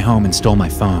broke into my home and stole my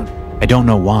phone. I don't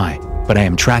know why, but I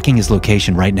am tracking his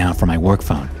location right now from my work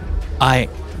phone."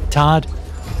 Todd,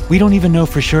 we don't even know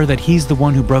for sure that he's the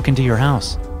one who broke into your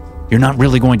house. You're not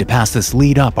really going to pass this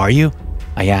lead up, are you?"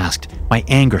 I asked, my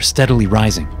anger steadily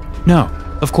rising. "No,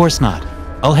 of course not.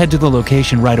 I'll head to the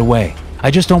location right away.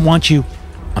 I just don't want you—"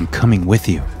 "I'm coming with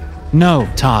you." "No,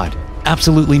 Todd,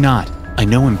 absolutely not. I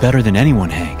know him better than anyone,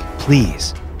 Hank.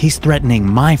 Please. He's threatening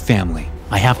my family.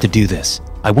 I have to do this.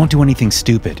 I won't do anything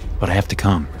stupid, but I have to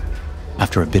come."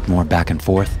 After a bit more back and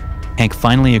forth, Hank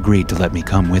finally agreed to let me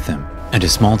come with him, and a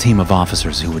small team of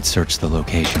officers who would search the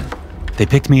location. They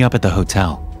picked me up at the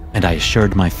hotel, and I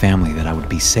assured my family that I would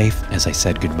be safe as I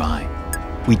said goodbye.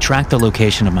 We tracked the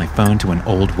location of my phone to an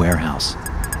old warehouse,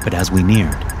 but as we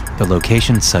neared, the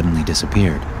location suddenly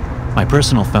disappeared. My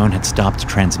personal phone had stopped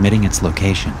transmitting its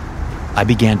location. I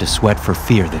began to sweat for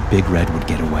fear that Big Red would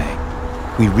get away.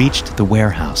 We reached the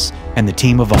warehouse, and the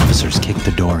team of officers kicked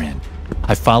the door in.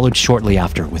 I followed shortly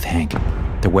after with Hank.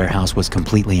 The warehouse was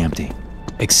completely empty,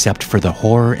 except for the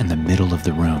horror in the middle of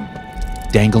the room.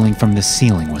 Dangling from the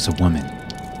ceiling was a woman.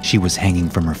 She was hanging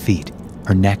from her feet.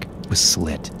 Her neck was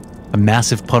slit. A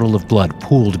massive puddle of blood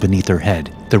pooled beneath her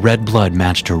head. The red blood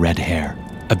matched her red hair.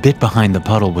 A bit behind the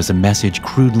puddle was a message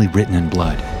crudely written in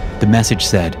blood. The message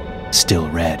said, "Still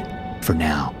red, for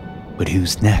now. But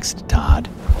who's next, Todd?"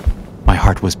 My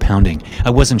heart was pounding. I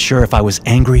wasn't sure if I was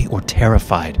angry or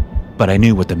terrified, but I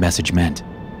knew what the message meant,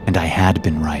 and I had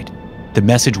been right. The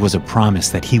message was a promise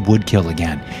that he would kill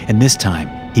again, and this time,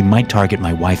 he might target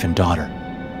my wife and daughter.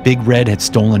 Big Red had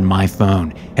stolen my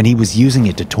phone, and he was using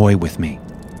it to toy with me.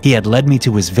 He had led me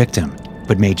to his victim,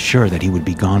 but made sure that he would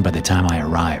be gone by the time I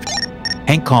arrived.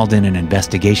 Hank called in an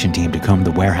investigation team to comb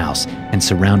the warehouse and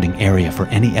surrounding area for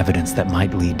any evidence that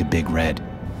might lead to Big Red.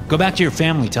 "Go back to your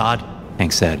family, Todd,"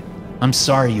 Hank said. "I'm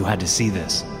sorry you had to see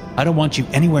this. I don't want you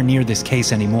anywhere near this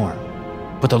case anymore."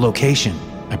 "But the location,"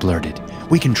 I blurted.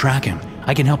 "We can track him.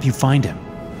 I can help you find him."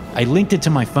 "I linked it to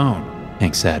my phone,"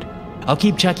 Hank said. "I'll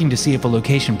keep checking to see if a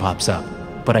location pops up,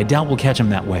 but I doubt we'll catch him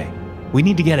that way. We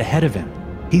need to get ahead of him.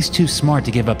 He's too smart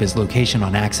to give up his location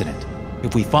on accident.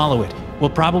 If we follow it, we'll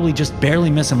probably just barely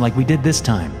miss him like we did this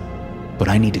time." "But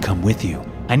I need to come with you.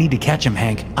 I need to catch him,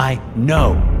 Hank.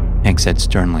 No," Hank said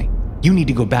sternly. "You need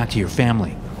to go back to your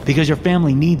family, because your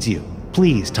family needs you.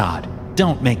 Please, Todd,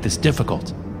 don't make this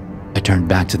difficult." I turned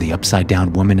back to the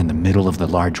upside-down woman in the middle of the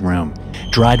large room.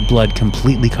 Dried blood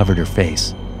completely covered her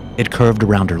face. It curved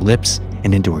around her lips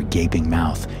and into her gaping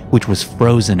mouth, which was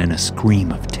frozen in a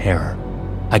scream of terror.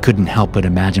 I couldn't help but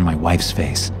imagine my wife's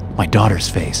face, my daughter's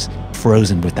face,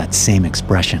 frozen with that same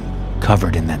expression,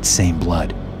 covered in that same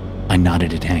blood. I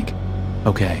nodded at Hank.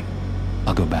 "Okay,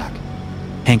 I'll go back."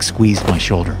 Hank squeezed my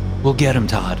shoulder. "We'll get him,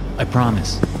 Todd, I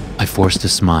promise." I forced a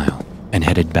smile and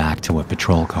headed back to a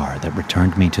patrol car that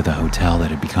returned me to the hotel that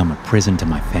had become a prison to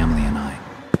my family and I.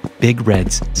 Big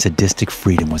Red's sadistic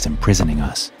freedom was imprisoning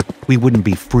us. We wouldn't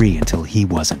be free until he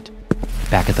wasn't.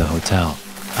 Back at the hotel,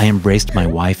 I embraced my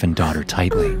wife and daughter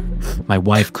tightly. My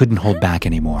wife couldn't hold back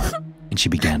anymore, and she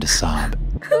began to sob.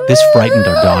 This frightened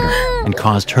our daughter and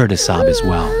caused her to sob as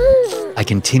well. I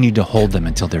continued to hold them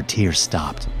until their tears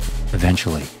stopped.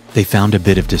 Eventually, they found a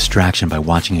bit of distraction by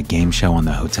watching a game show on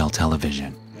the hotel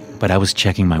television. But I was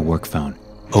checking my work phone,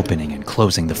 opening and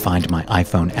closing the Find My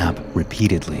iPhone app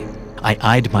repeatedly. I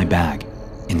eyed my bag.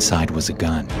 Inside was a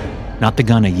gun. Not the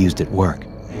gun I used at work.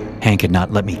 Hank had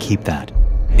not let me keep that.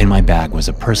 In my bag was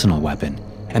a personal weapon,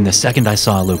 and the second I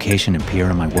saw a location appear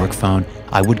on my work phone,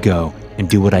 I would go and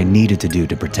do what I needed to do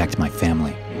to protect my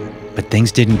family. But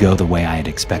things didn't go the way I had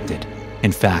expected.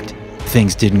 In fact,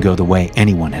 things didn't go the way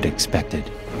anyone had expected.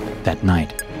 That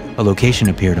night, a location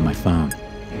appeared on my phone.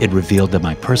 It revealed that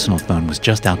my personal phone was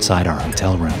just outside our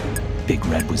hotel room. Big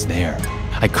Red was there.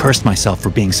 I cursed myself for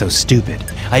being so stupid.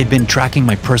 I had been tracking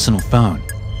my personal phone,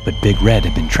 but Big Red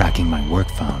had been tracking my work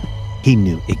phone. He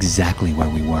knew exactly where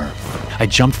we were. I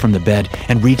jumped from the bed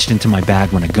and reached into my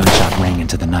bag when a gunshot rang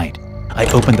into the night. I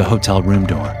opened the hotel room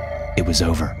door. It was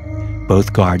over.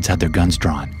 Both guards had their guns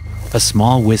drawn. A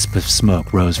small wisp of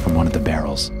smoke rose from one of the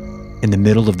barrels. In the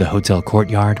middle of the hotel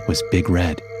courtyard was Big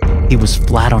Red. He was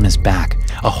flat on his back,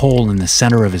 a hole in the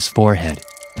center of his forehead.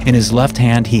 In his left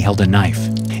hand, he held a knife.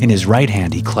 In his right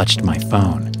hand, he clutched my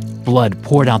phone. Blood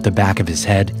poured out the back of his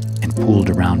head and pooled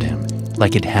around him,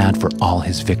 like it had for all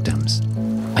his victims.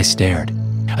 I stared.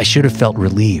 I should have felt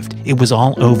relieved. It was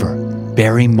all over.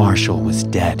 Barry Marshall was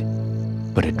dead.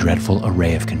 But a dreadful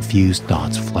array of confused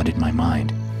thoughts flooded my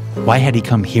mind. Why had he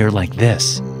come here like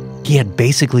this? He had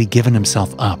basically given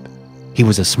himself up. He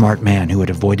was a smart man who had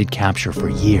avoided capture for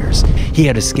years. He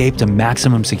had escaped a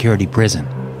maximum security prison.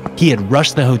 He had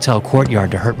rushed the hotel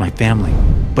courtyard to hurt my family,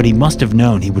 but he must have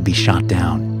known he would be shot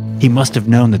down. He must have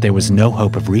known that there was no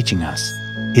hope of reaching us.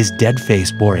 His dead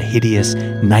face bore a hideous,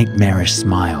 nightmarish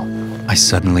smile. I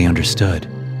suddenly understood.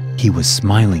 He was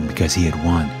smiling because he had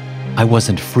won. I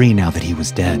wasn't free now that he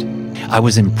was dead. I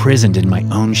was imprisoned in my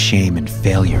own shame and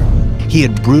failure. He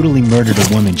had brutally murdered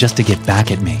a woman just to get back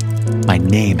at me. My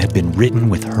name had been written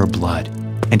with her blood,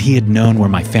 and he had known where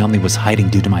my family was hiding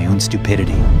due to my own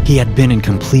stupidity. He had been in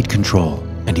complete control,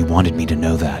 and he wanted me to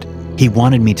know that. He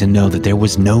wanted me to know that there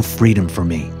was no freedom for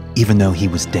me, even though he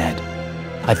was dead.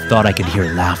 I thought I could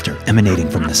hear laughter emanating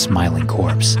from the smiling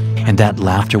corpse, and that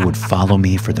laughter would follow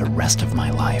me for the rest of my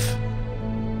life.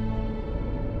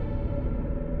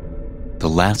 The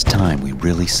last time we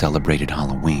really celebrated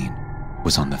Halloween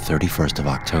was on the 31st of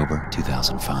October,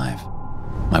 2005.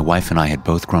 My wife and I had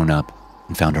both grown up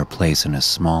and found our place in a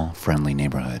small, friendly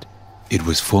neighborhood. It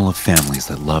was full of families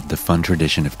that loved the fun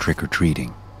tradition of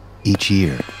trick-or-treating. Each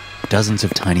year, dozens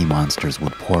of tiny monsters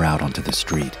would pour out onto the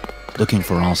street, looking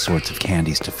for all sorts of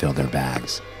candies to fill their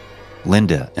bags.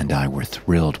 Linda and I were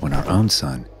thrilled when our own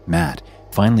son, Matt,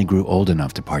 finally grew old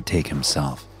enough to partake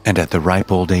himself. And at the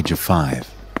ripe old age of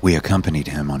 5, we accompanied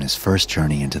him on his first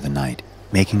journey into the night,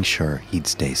 making sure he'd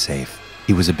stay safe.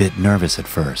 He was a bit nervous at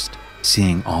first,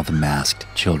 seeing all the masked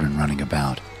children running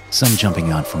about, some jumping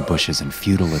out from bushes in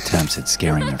futile attempts at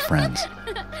scaring their friends.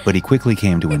 But he quickly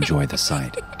came to enjoy the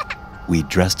sight. We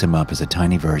dressed him up as a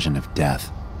tiny version of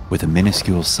Death, with a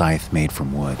minuscule scythe made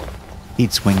from wood.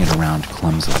 He'd swing it around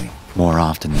clumsily, more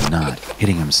often than not,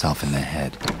 hitting himself in the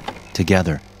head.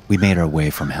 Together, we made our way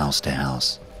from house to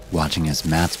house, watching as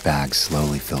Matt's bag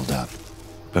slowly filled up.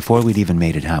 Before we'd even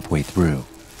made it halfway through,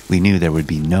 we knew there would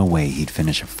be no way he'd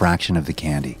finish a fraction of the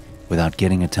candy without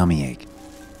getting a tummy ache,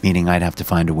 meaning I'd have to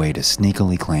find a way to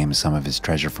sneakily claim some of his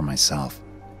treasure for myself.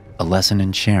 A lesson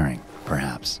in sharing,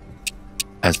 perhaps.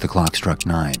 As the clock struck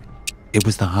 9, it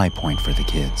was the high point for the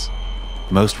kids.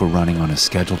 Most were running on a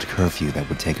scheduled curfew that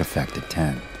would take effect at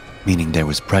 10, meaning there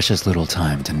was precious little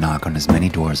time to knock on as many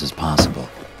doors as possible.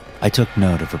 I took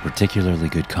note of a particularly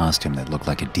good costume that looked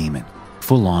like a demon,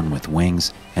 full on with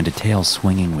wings and a tail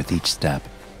swinging with each step.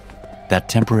 That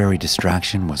temporary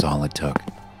distraction was all it took.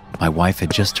 My wife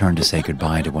had just turned to say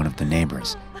goodbye to one of the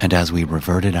neighbors, and as we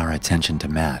reverted our attention to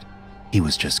Matt, he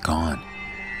was just gone.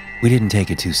 We didn't take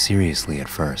it too seriously at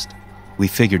first. We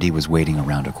figured he was waiting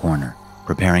around a corner,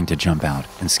 preparing to jump out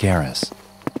and scare us.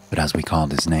 But as we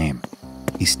called his name,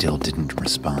 he still didn't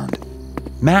respond.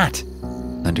 "Matt!"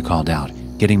 Linda called out,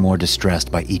 getting more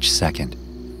distressed by each second.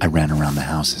 I ran around the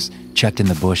houses, checked in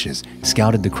the bushes,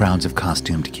 scouted the crowds of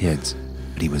costumed kids,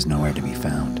 but he was nowhere to be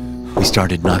found. We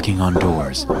started knocking on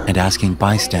doors and asking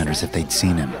bystanders if they'd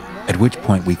seen him, at which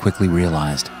point we quickly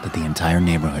realized that the entire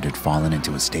neighborhood had fallen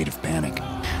into a state of panic.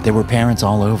 There were parents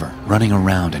all over, running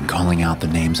around and calling out the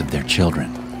names of their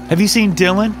children. "Have you seen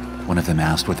Dylan?" one of them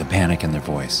asked with a panic in their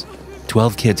voice.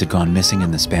 12 kids had gone missing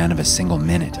in the span of a single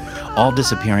minute, all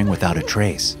disappearing without a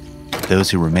trace. Those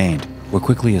who remained were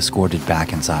quickly escorted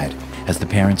back inside as the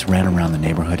parents ran around the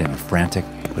neighborhood in a frantic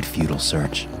but futile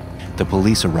search. The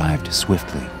police arrived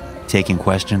swiftly, taking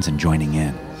questions and joining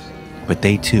in. But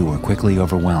they too were quickly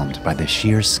overwhelmed by the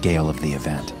sheer scale of the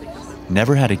event.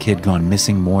 Never had a kid gone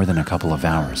missing more than a couple of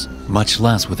hours, much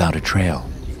less without a trail.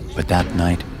 But that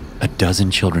night, a dozen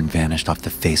children vanished off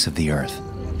the face of the earth,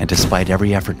 and despite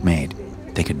every effort made,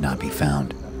 they could not be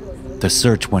found. The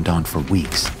search went on for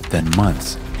weeks, then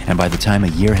months, and by the time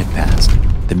a year had passed,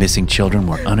 the missing children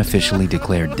were unofficially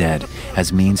declared dead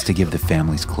as means to give the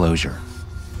families closure.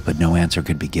 But no answer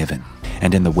could be given,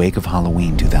 and in the wake of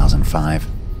Halloween 2005,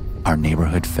 our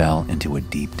neighborhood fell into a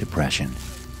deep depression.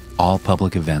 All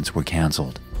public events were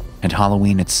canceled, and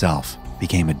Halloween itself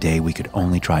became a day we could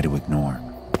only try to ignore.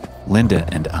 Linda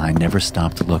and I never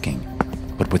stopped looking,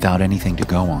 but without anything to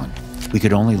go on, we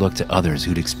could only look to others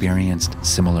who'd experienced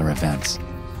similar events.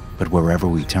 But wherever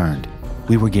we turned,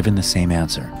 we were given the same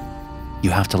answer.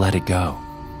 You have to let it go.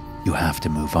 You have to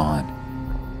move on.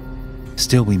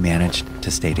 Still, we managed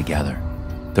to stay together.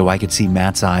 Though I could see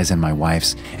Matt's eyes in my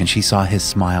wife's, and she saw his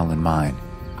smile in mine,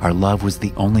 our love was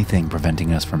the only thing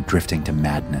preventing us from drifting to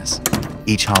madness.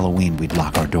 Each Halloween, we'd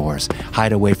lock our doors,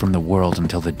 hide away from the world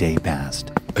until the day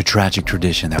passed. A tragic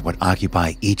tradition that would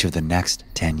occupy each of the next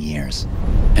 10 years.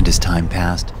 And as time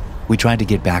passed, we tried to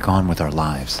get back on with our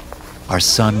lives. Our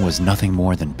son was nothing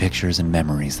more than pictures and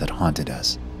memories that haunted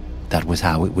us. That was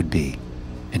how it would be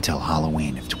until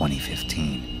Halloween of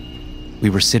 2015. We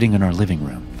were sitting in our living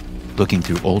room, looking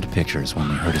through old pictures when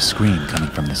we heard a scream coming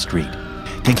from the street.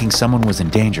 Thinking someone was in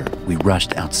danger, we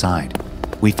rushed outside.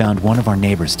 We found one of our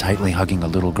neighbors tightly hugging a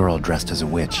little girl dressed as a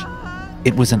witch.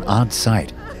 It was an odd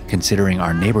sight, considering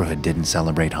our neighborhood didn't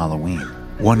celebrate Halloween.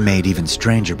 One made even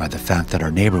stranger by the fact that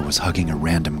our neighbor was hugging a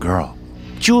random girl.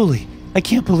 "Julie, I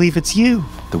can't believe it's you,"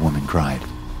 the woman cried.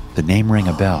 The name rang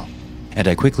a bell, and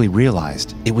I quickly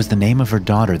realized it was the name of her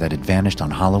daughter that had vanished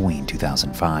on Halloween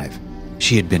 2005.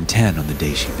 She had been 10 on the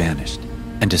day she vanished,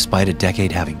 and despite a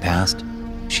decade having passed,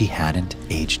 she hadn't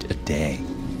aged a day.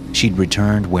 She'd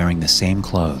returned wearing the same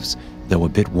clothes, though a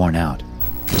bit worn out.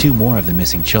 2 more of the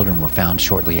missing children were found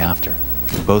shortly after,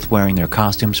 both wearing their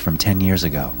costumes from 10 years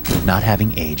ago, not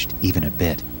having aged even a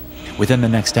bit. Within the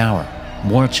next hour,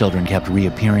 more children kept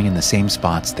reappearing in the same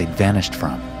spots they'd vanished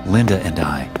from. Linda and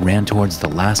I ran towards the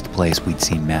last place we'd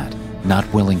seen Matt,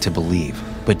 not willing to believe,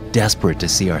 but desperate to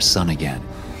see our son again.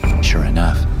 Sure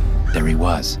enough, there he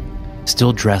was,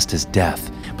 still dressed as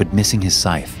Death, but missing his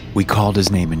scythe. We called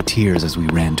his name in tears as we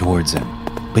ran towards him,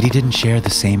 but he didn't share the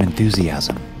same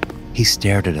enthusiasm. He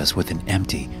stared at us with an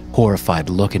empty, horrified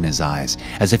look in his eyes,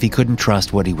 as if he couldn't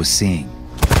trust what he was seeing.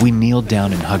 We kneeled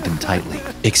down and hugged him tightly,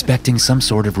 expecting some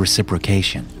sort of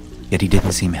reciprocation, yet he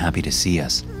didn't seem happy to see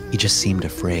us. He just seemed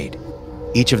afraid.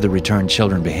 Each of the returned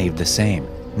children behaved the same,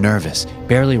 nervous,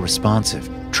 barely responsive,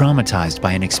 traumatized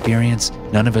by an experience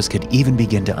none of us could even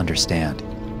begin to understand.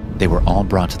 They were all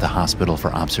brought to the hospital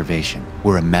for observation,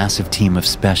 where a massive team of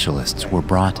specialists were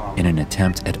brought in an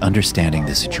attempt at understanding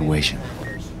the situation,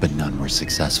 but none were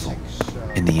successful.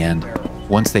 In the end,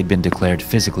 once they'd been declared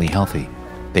physically healthy,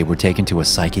 they were taken to a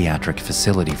psychiatric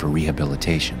facility for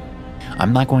rehabilitation.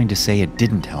 I'm not going to say it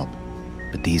didn't help,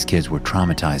 but these kids were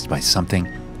traumatized by something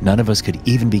none of us could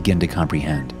even begin to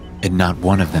comprehend, and not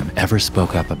one of them ever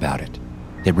spoke up about it.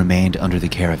 They remained under the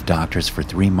care of doctors for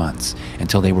 3 months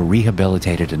until they were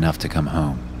rehabilitated enough to come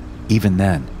home. Even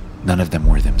then, none of them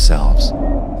were themselves.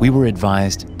 We were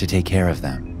advised to take care of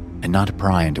them and not to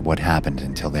pry into what happened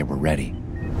until they were ready.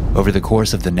 Over the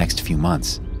course of the next few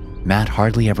months, Matt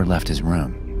hardly ever left his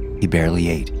room. He barely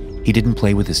ate. He didn't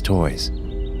play with his toys.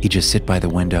 He'd just sit by the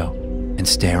window and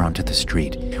stare onto the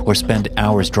street, or spend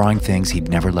hours drawing things he'd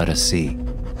never let us see.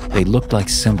 They looked like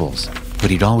symbols, but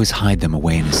he'd always hide them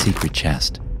away in a secret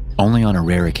chest. Only on a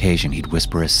rare occasion he'd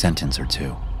whisper a sentence or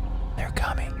two. "They're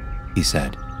coming," he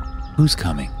said. "Who's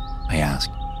coming?" I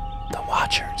asked. "The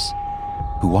Watchers."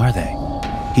 "Who are they?"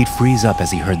 He'd freeze up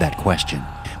as he heard that question,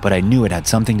 but I knew it had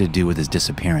something to do with his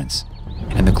disappearance.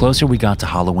 And the closer we got to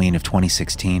Halloween of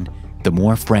 2016, the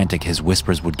more frantic his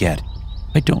whispers would get.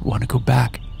 "I don't want to go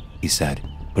back," he said,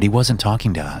 but he wasn't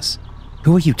talking to us.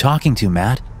 "Who are you talking to,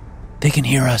 Matt?" "They can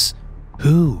hear us."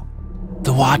 "Who?"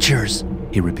 "The Watchers,"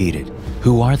 he repeated.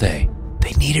 "Who are they?"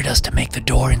 "They needed us to make the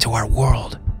door into our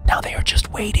world. Now they are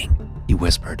just waiting," he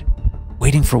whispered.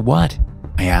 "Waiting for what?"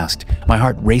 I asked, my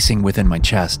heart racing within my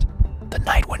chest. "The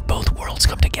night when both worlds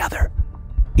come together."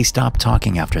 He stopped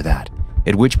talking after that,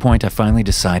 at which point I finally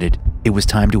decided it was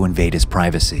time to invade his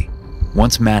privacy.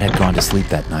 Once Matt had gone to sleep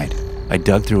that night, I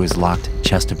dug through his locked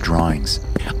chest of drawings.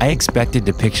 I expected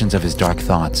depictions of his dark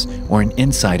thoughts or an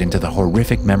insight into the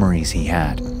horrific memories he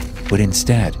had. But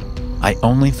instead, I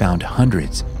only found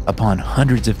hundreds upon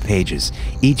hundreds of pages,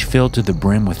 each filled to the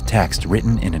brim with text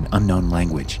written in an unknown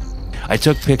language. I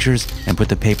took pictures and put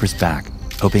the papers back,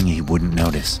 hoping he wouldn't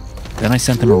notice. Then I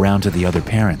sent them around to the other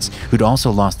parents who'd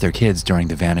also lost their kids during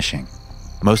the vanishing.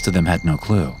 Most of them had no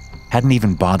clue, hadn't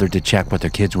even bothered to check what their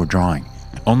kids were drawing.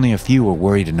 Only a few were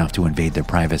worried enough to invade their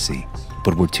privacy,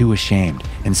 but were too ashamed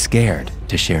and scared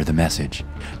to share the message.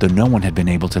 Though no one had been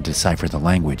able to decipher the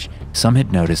language, some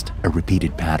had noticed a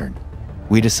repeated pattern.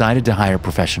 We decided to hire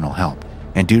professional help,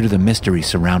 and due to the mystery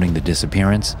surrounding the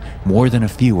disappearance, more than a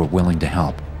few were willing to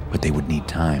help, but they would need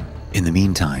time. In the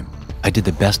meantime, I did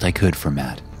the best I could for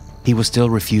Matt. He was still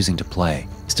refusing to play,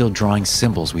 still drawing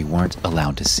symbols we weren't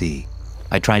allowed to see.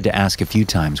 I tried to ask a few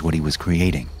times what he was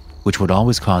creating, which would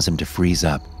always cause him to freeze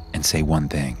up and say one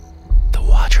thing: "The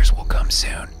Watchers will come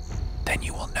soon, then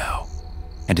you will know."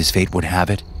 And as fate would have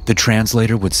it, the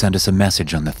translator would send us a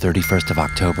message on the 31st of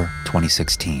October,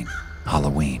 2016,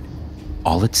 Halloween.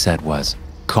 All it said was,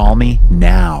 "Call me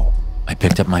now." I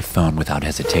picked up my phone without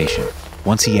hesitation.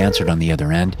 Once he answered on the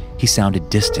other end, he sounded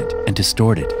distant and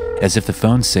distorted, as if the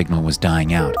phone signal was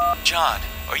dying out. "John,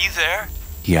 are you there?"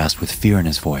 he asked with fear in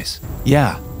his voice.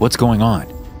 "Yeah, what's going on?"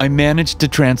 "I managed to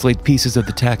translate pieces of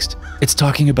the text. It's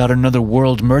talking about another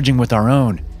world merging with our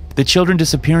own. The children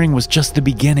disappearing was just the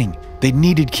beginning. They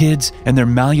needed kids and their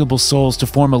malleable souls to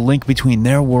form a link between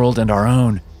their world and our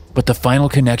own. But the final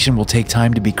connection will take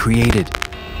time to be created."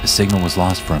 The signal was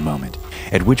lost for a moment,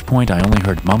 at which point I only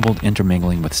heard mumbled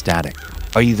intermingling with static.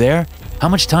 "Are you there? How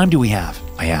much time do we have?"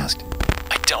 I asked.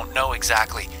 "I don't know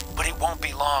exactly, but it won't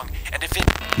be long, and if it..."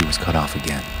 He was cut off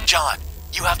again. "John,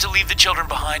 you have to leave the children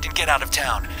behind and get out of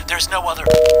town. There's no other..."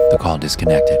 The call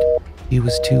disconnected. "It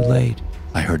was too late,"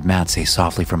 I heard Matt say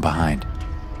softly from behind.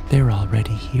 "They're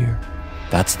already here."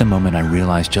 That's the moment I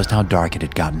realized just how dark it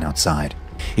had gotten outside.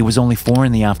 It was only 4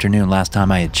 in the afternoon last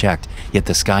time I had checked, yet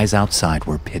the skies outside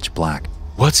were pitch black.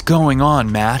 "What's going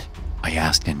on, Matt?" I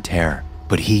asked in terror,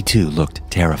 but he too looked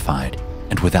terrified.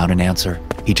 And without an answer,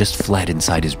 he just fled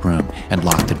inside his room and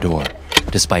locked the door.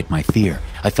 Despite my fear,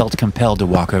 I felt compelled to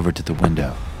walk over to the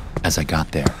window. As I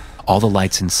got there, all the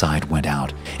lights inside went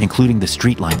out, including the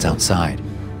street lights outside.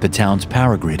 The town's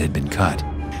power grid had been cut.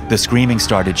 The screaming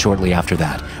started shortly after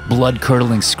that,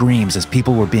 blood-curdling screams as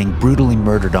people were being brutally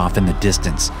murdered off in the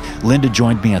distance. Linda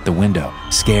joined me at the window,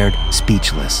 scared,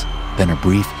 speechless. Then a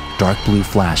brief, dark blue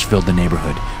flash filled the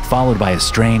neighborhood, followed by a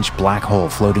strange black hole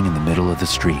floating in the middle of the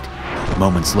street.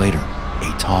 Moments later,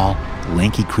 a tall,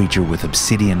 lanky creature with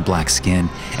obsidian black skin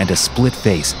and a split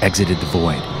face exited the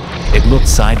void. It looked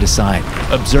side to side,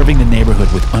 observing the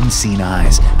neighborhood with unseen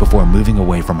eyes before moving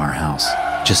away from our house.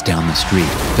 Just down the street,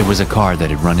 there was a car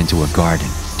that had run into a garden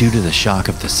due to the shock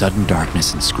of the sudden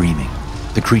darkness and screaming.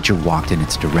 The creature walked in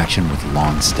its direction with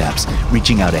long steps,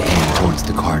 reaching out a hand towards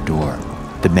the car door.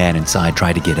 The man inside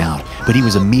tried to get out, but he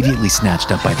was immediately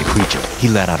snatched up by the creature. He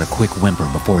let out a quick whimper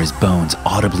before his bones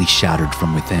audibly shattered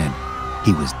from within.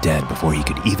 He was dead before he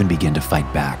could even begin to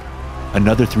fight back.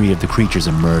 Another 3 of the creatures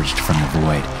emerged from the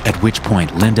void, at which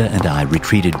point Linda and I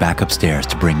retreated back upstairs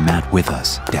to bring Matt with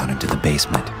us down into the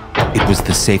basement. It was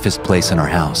the safest place in our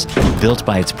house, built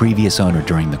by its previous owner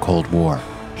during the Cold War,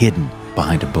 hidden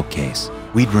behind a bookcase.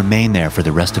 We'd remain there for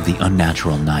the rest of the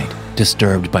unnatural night,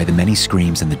 disturbed by the many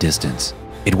screams in the distance.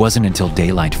 It wasn't until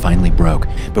daylight finally broke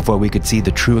before we could see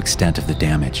the true extent of the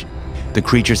damage. The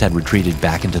creatures had retreated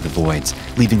back into the voids,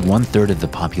 leaving 1/3 of the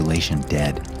population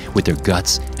dead, with their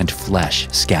guts and flesh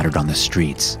scattered on the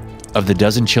streets. Of the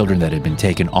dozen children that had been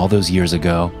taken all those years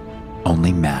ago,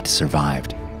 only Matt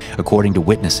survived. According to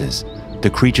witnesses, the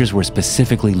creatures were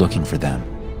specifically looking for them,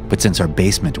 but since our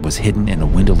basement was hidden in a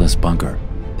windowless bunker,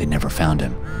 they never found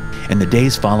him. In the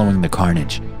days following the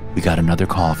carnage, we got another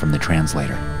call from the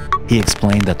translator. He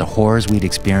explained that the horrors we'd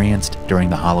experienced during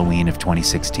the Halloween of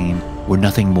 2016 were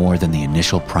nothing more than the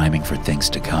initial priming for things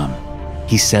to come.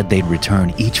 He said they'd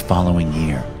return each following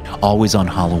year, always on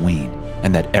Halloween,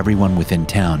 and that everyone within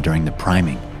town during the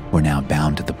priming were now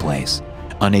bound to the place,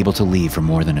 unable to leave for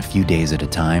more than a few days at a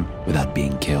time without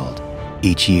being killed.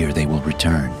 Each year they will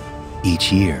return.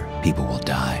 Each year people will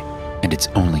die, and it's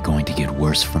only going to get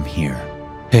worse from here.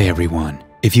 Hey everyone.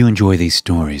 If you enjoy these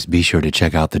stories, be sure to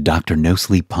check out the Dr.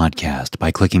 NoSleep podcast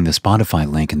by clicking the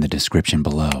Spotify link in the description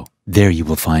below. There you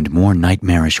will find more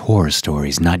nightmarish horror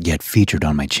stories not yet featured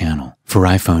on my channel. For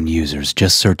iPhone users,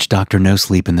 just search Dr.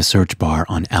 NoSleep in the search bar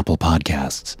on Apple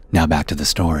Podcasts. Now back to the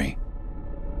story.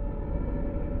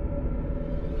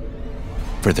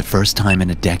 For the first time in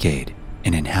a decade,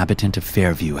 an inhabitant of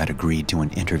Fairview had agreed to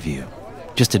an interview.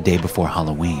 Just a day before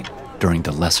Halloween, during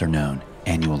the lesser-known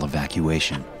annual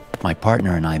evacuation, my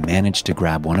partner and I managed to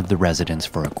grab one of the residents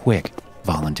for a quick,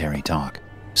 voluntary talk.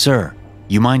 "Sir,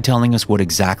 you mind telling us what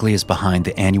exactly is behind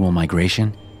the annual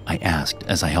migration?" I asked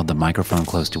as I held the microphone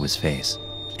close to his face.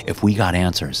 If we got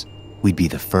answers, we'd be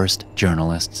the first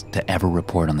journalists to ever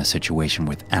report on the situation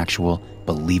with actual,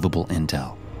 believable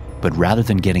intel. But rather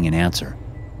than getting an answer,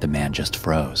 the man just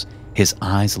froze. His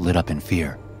eyes lit up in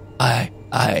fear. I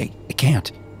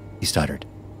can't," he stuttered.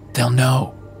 "They'll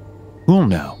know." "Who'll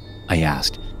know?" I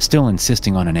asked, still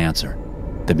insisting on an answer.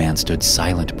 The man stood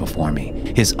silent before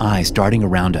me, his eyes darting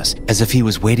around us as if he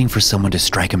was waiting for someone to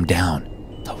strike him down.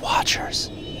 "The Watchers,"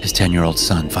 his 10-year-old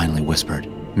son finally whispered.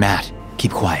 "Matt,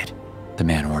 keep quiet," the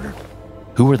man ordered.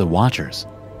 "Who are the Watchers?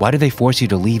 Why do they force you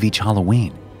to leave each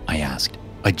Halloween?" I asked.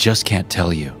 "I just can't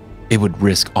tell you. It would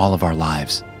risk all of our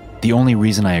lives. The only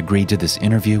reason I agreed to this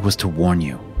interview was to warn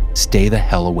you. Stay the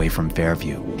hell away from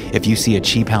Fairview. If you see a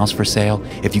cheap house for sale,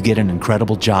 if you get an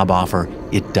incredible job offer,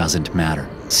 it doesn't matter.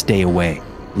 Stay away.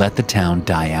 Let the town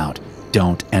die out.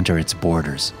 Don't enter its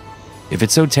borders." "If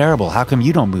it's so terrible, how come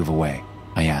you don't move away?"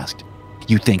 I asked.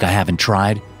 "You think I haven't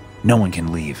tried? No one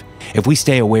can leave. If we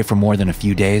stay away for more than a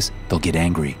few days, they'll get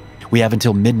angry. We have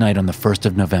until midnight on the 1st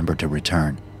of November to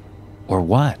return." "Or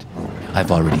what?"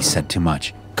 "I've already said too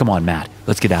much. Come on, Matt,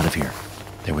 let's get out of here."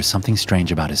 There was something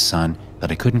strange about his son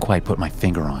that I couldn't quite put my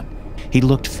finger on. He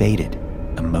looked faded,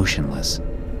 emotionless.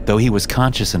 Though he was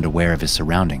conscious and aware of his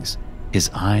surroundings, his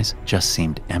eyes just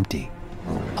seemed empty.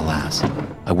 Alas,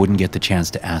 I wouldn't get the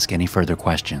chance to ask any further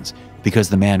questions because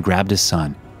the man grabbed his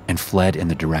son and fled in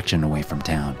the direction away from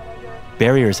town.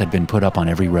 Barriers had been put up on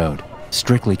every road,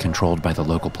 strictly controlled by the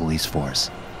local police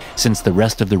force. Since the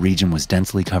rest of the region was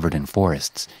densely covered in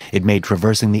forests, it made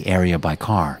traversing the area by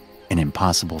car an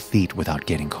impossible feat without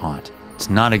getting caught. "It's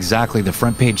not exactly the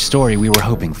front-page story we were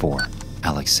hoping for,"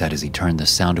 Alex said as he turned the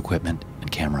sound equipment and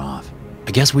camera off.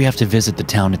 "I guess we have to visit the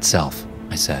town itself,"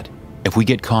 I said. "If we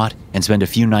get caught and spend a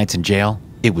few nights in jail,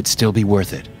 it would still be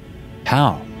worth it."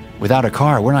 "How? Without a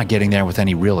car, we're not getting there with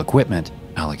any real equipment,"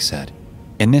 Alex said.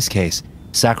 "In this case,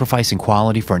 sacrificing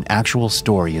quality for an actual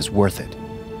story is worth it."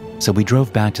 So we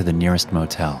drove back to the nearest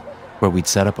motel, where we'd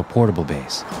set up a portable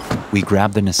base. We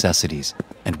grabbed the necessities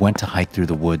and went to hike through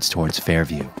the woods towards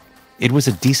Fairview. It was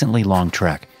a decently long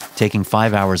trek, taking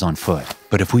 5 hours on foot,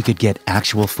 but if we could get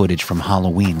actual footage from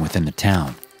Halloween within the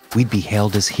town, we'd be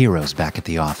hailed as heroes back at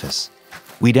the office.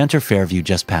 We'd enter Fairview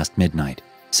just past midnight,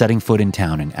 setting foot in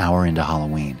town an hour into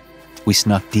Halloween. We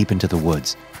snuck deep into the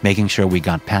woods, making sure we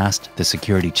got past the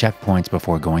security checkpoints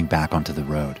before going back onto the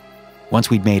road. Once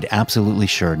we'd made absolutely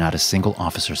sure not a single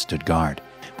officer stood guard,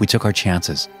 we took our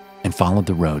chances and followed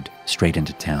the road straight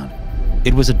into town.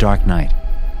 It was a dark night,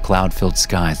 cloud-filled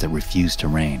skies that refused to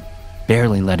rain,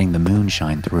 barely letting the moon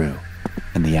shine through.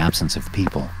 In the absence of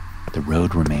people, the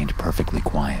road remained perfectly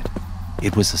quiet.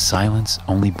 It was a silence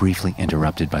only briefly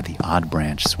interrupted by the odd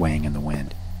branch swaying in the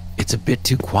wind. "It's a bit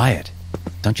too quiet,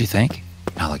 don't you think?"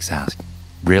 Alex asked.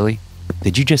 "Really?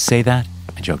 Did you just say that?"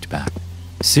 I joked back.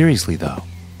 "Seriously though,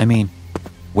 I mean,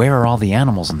 where are all the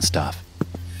animals and stuff?"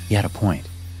 He had a point.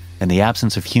 In the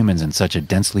absence of humans in such a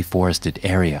densely forested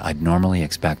area, I'd normally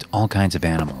expect all kinds of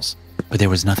animals, but there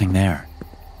was nothing there.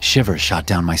 Shivers shot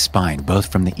down my spine, both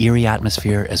from the eerie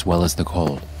atmosphere as well as the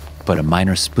cold. but a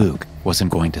minor spook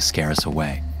wasn't going to scare us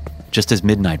away. Just as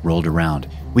midnight rolled around,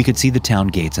 we could see the town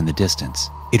gates in the distance.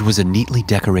 It was a neatly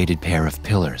decorated pair of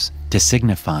pillars to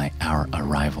signify our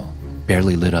arrival,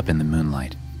 barely lit up in the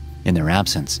moonlight. In their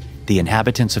absence, the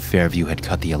inhabitants of Fairview had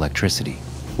cut the electricity,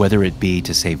 whether it be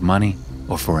to save money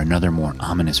or for another more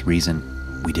ominous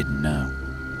reason, we didn't know.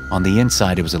 On the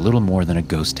inside, it was a little more than a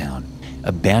ghost town,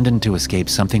 abandoned to escape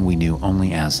something we knew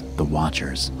only as the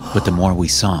Watchers. But the more we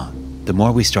saw, the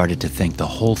more we started to think the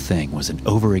whole thing was an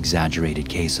over-exaggerated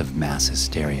case of mass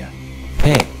hysteria.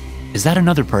 "Hey, is that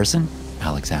another person?"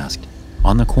 Alex asked.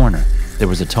 On the corner, there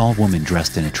was a tall woman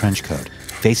dressed in a trench coat,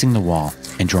 facing the wall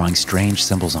and drawing strange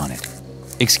symbols on it.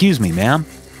 "Excuse me, ma'am?"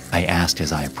 I asked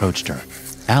as I approached her.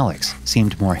 Alex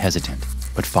seemed more hesitant,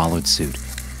 but followed suit.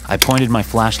 I pointed my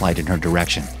flashlight in her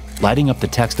direction, lighting up the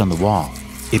text on the wall.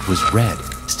 It was red,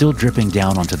 still dripping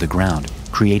down onto the ground,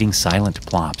 creating silent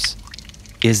plops.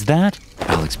 "Is that?"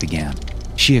 Alex began.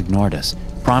 She ignored us,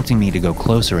 prompting me to go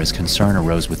closer as concern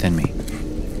arose within me.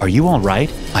 "Are you all right?"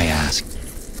 I asked.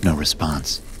 No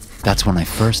response. That's when I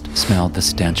first smelled the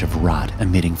stench of rot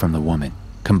emitting from the woman,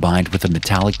 combined with a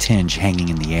metallic tinge hanging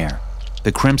in the air.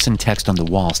 The crimson text on the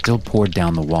wall still poured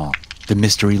down the wall, the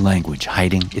mystery language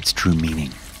hiding its true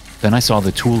meaning. Then I saw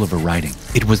the tool of her writing.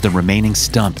 It was the remaining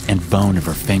stump and bone of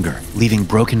her finger, leaving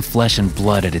broken flesh and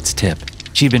blood at its tip.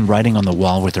 She'd been writing on the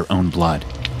wall with her own blood.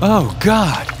 "Oh,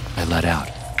 God!" I let out.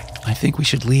 "I think we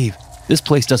should leave. This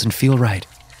place doesn't feel right,"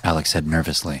 Alex said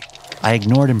nervously. I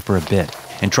ignored him for a bit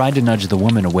and tried to nudge the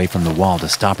woman away from the wall to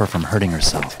stop her from hurting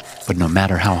herself. But no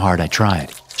matter how hard I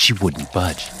tried, she wouldn't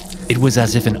budge. It was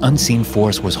as if an unseen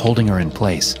force was holding her in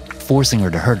place, forcing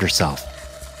her to hurt herself.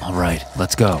 "All right,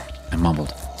 let's go," I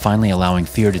mumbled, finally allowing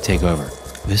fear to take over.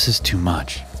 "This is too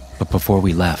much." But before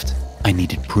we left, I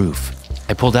needed proof.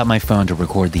 I pulled out my phone to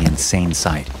record the insane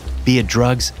sight. Be it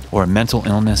drugs, or a mental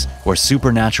illness, or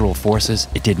supernatural forces,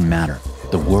 it didn't matter.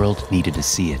 The world needed to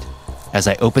see it. As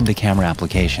I opened the camera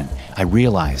application, I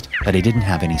realized that I didn't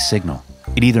have any signal.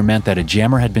 It either meant that a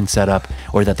jammer had been set up,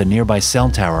 or that the nearby cell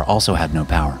tower also had no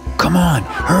power. "Come on,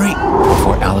 hurry!"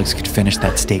 Before Alex could finish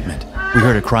that statement, we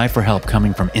heard a cry for help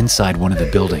coming from inside one of the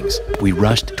buildings. We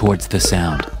rushed towards the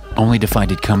sound, only to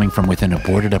find it coming from within a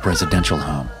boarded-up residential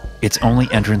home. Its only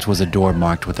entrance was a door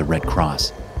marked with a red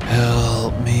cross.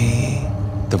 "Help me,"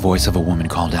 the voice of a woman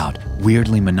called out,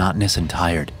 weirdly monotonous and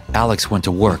tired. Alex went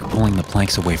to work pulling the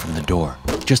planks away from the door,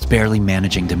 just barely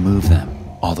managing to move them.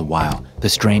 All the while, the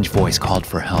strange voice called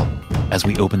for help. As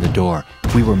we opened the door,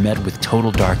 we were met with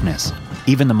total darkness.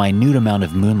 Even the minute amount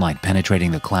of moonlight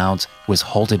penetrating the clouds was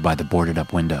halted by the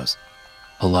boarded-up windows.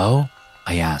 "Hello?"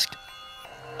 I asked.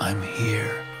 "I'm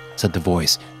here," said the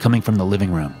voice, coming from the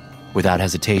living room. Without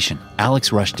hesitation,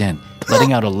 Alex rushed in,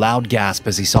 letting out a loud gasp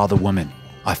as he saw the woman.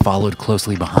 I followed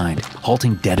closely behind,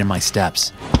 halting dead in my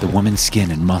steps. The woman's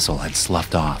skin and muscle had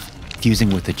sloughed off, fusing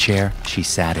with the chair she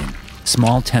sat in.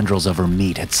 Small tendrils of her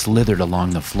meat had slithered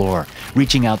along the floor,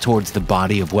 reaching out towards the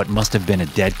body of what must have been a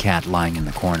dead cat lying in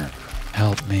the corner.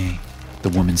 "Help me," the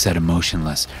woman said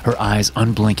emotionless, her eyes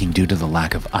unblinking due to the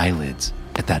lack of eyelids.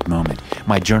 At that moment,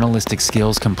 my journalistic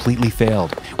skills completely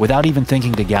failed. Without even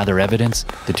thinking to gather evidence,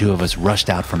 the two of us rushed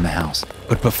out from the house.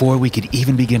 But before we could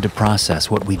even begin to process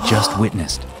what we just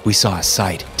witnessed, we saw a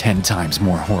sight 10 times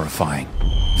more horrifying.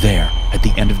 There, at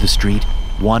the end of the street,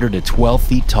 wandered a 12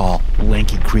 feet tall,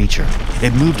 lanky creature.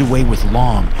 It moved away with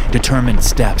long, determined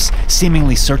steps,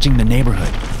 seemingly searching the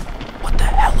neighborhood. "What the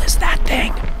hell is that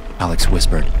thing?" Alex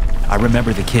whispered. I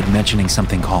remember the kid mentioning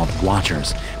something called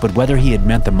Watchers, but whether he had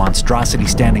meant the monstrosity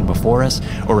standing before us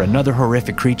or another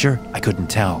horrific creature, I couldn't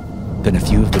tell. Then a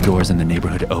few of the doors in the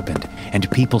neighborhood opened,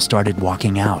 and people started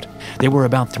walking out. There were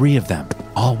about 3 of them,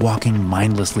 all walking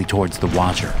mindlessly towards the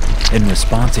Watcher. In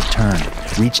response, it turned,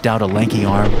 reached out a lanky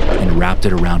arm, and wrapped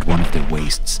it around one of their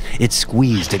waists. It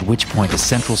squeezed, at which point a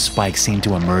central spike seemed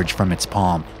to emerge from its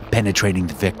palm, penetrating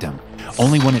the victim.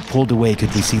 Only when it pulled away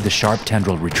could we see the sharp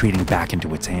tendril retreating back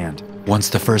into its hand. Once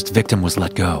the first victim was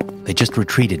let go, they just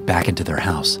retreated back into their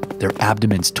house, their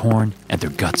abdomens torn and their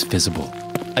guts visible.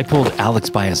 I pulled Alex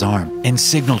by his arm and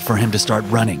signaled for him to start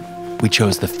running. We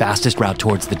chose the fastest route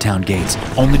towards the town gates,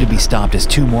 only to be stopped as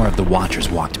 2 more of the Watchers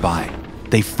walked by.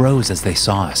 They froze as they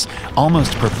saw us,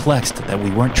 almost perplexed that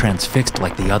we weren't transfixed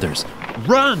like the others.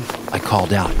 "Run!" I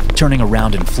called out, turning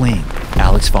around and fleeing.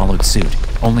 Alex followed suit,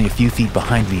 only a few feet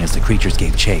behind me as the creatures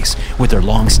gave chase. With their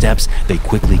long steps, they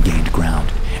quickly gained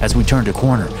ground. As we turned a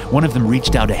corner, one of them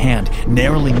reached out a hand,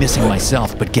 narrowly missing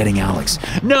myself but getting Alex.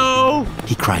 "No!"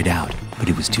 he cried out, but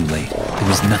it was too late. There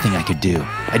was nothing I could do.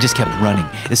 I just kept running,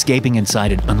 escaping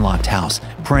inside an unlocked house,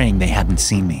 praying they hadn't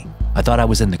seen me. I thought I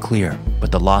was in the clear,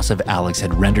 but the loss of Alex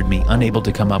had rendered me unable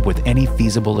to come up with any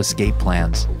feasible escape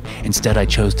plans. Instead, I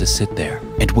chose to sit there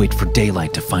and wait for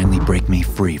daylight to finally break me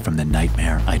free from the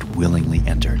nightmare I'd willingly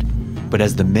entered. But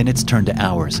as the minutes turned to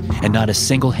hours and not a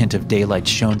single hint of daylight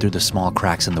shone through the small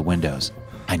cracks in the windows,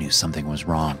 I knew something was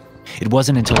wrong. It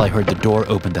wasn't until I heard the door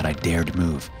open that I dared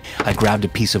move. I grabbed a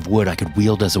piece of wood I could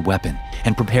wield as a weapon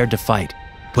and prepared to fight.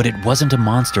 But it wasn't a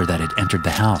monster that had entered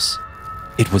the house.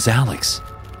 It was Alex.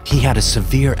 He had a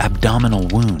severe abdominal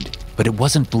wound, but it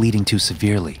wasn't bleeding too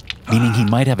severely, meaning he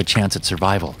might have a chance at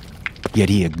survival. Yet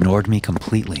he ignored me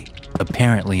completely,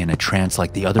 apparently in a trance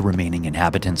like the other remaining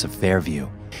inhabitants of Fairview.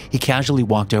 He casually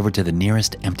walked over to the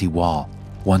nearest empty wall.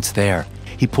 Once there,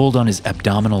 he pulled on his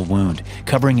abdominal wound,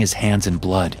 covering his hands in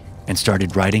blood, and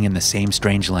started writing in the same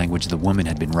strange language the woman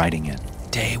had been writing in.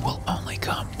 "Day will only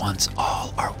come once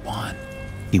all are one,"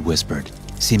 he whispered,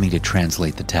 seeming to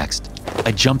translate the text.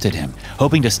 I jumped at him,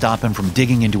 hoping to stop him from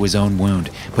digging into his own wound,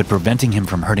 but preventing him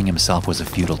from hurting himself was a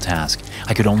futile task.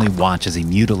 I could only watch as he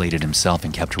mutilated himself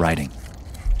and kept writing.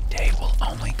 "Day will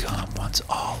only come once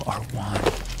all are one,"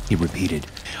 he repeated.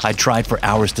 I tried for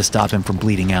hours to stop him from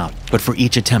bleeding out, but for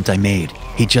each attempt I made,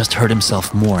 he just hurt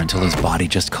himself more until his body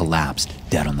just collapsed,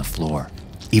 dead on the floor.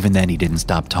 Even then, he didn't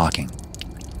stop talking.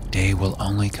 "Day will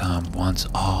only come once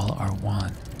all are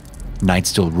one." Night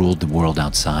still ruled the world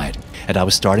outside, and I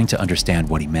was starting to understand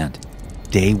what he meant.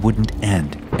 Day wouldn't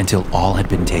end until all had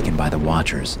been taken by the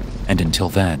Watchers, and until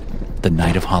then, the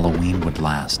night of Halloween would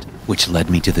last, which led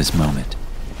me to this moment.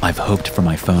 I've hoped for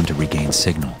my phone to regain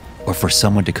signal, or for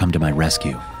someone to come to my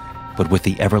rescue. But with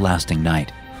the everlasting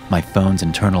night, my phone's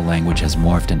internal language has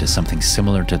morphed into something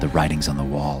similar to the writings on the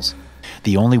walls.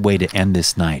 The only way to end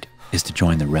this night is to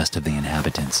join the rest of the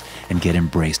inhabitants and get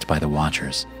embraced by the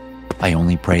Watchers. I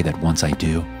only pray that once I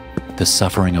do, the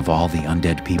suffering of all the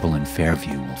undead people in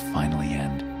Fairview will finally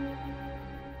end.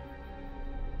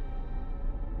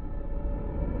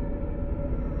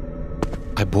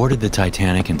 I boarded the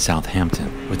Titanic in Southampton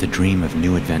with a dream of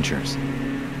new adventures.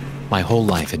 My whole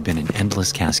life had been an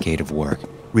endless cascade of work,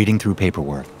 reading through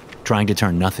paperwork, trying to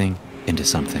turn nothing into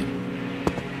something.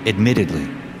 Admittedly,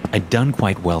 I'd done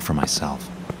quite well for myself,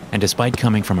 and despite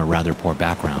coming from a rather poor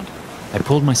background, I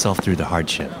pulled myself through the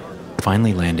hardship,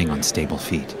 finally landing on stable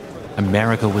feet.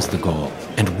 America was the goal,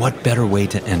 and what better way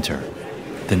to enter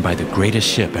than by the greatest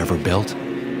ship ever built?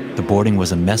 The boarding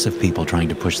was a mess of people trying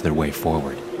to push their way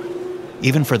forward.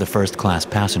 Even for the first-class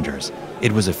passengers,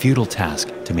 it was a futile task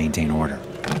to maintain order.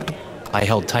 I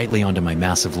held tightly onto my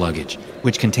massive luggage,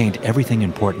 which contained everything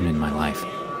important in my life.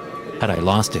 Had I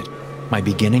lost it, my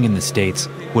beginning in the States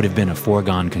would have been a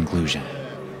foregone conclusion.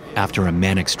 After a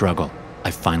manic struggle, I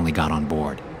finally got on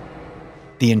board.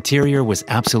 The interior was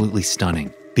absolutely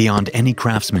stunning, beyond any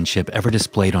craftsmanship ever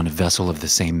displayed on a vessel of the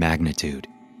same magnitude.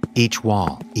 Each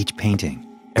wall, each painting,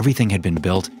 everything had been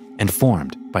built and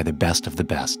formed by the best of the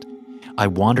best. I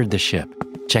wandered the ship,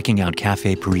 checking out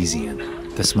Café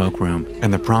Parisien, the smoke room,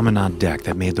 and the promenade deck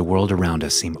that made the world around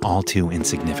us seem all too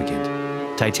insignificant.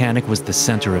 Titanic was the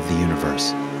center of the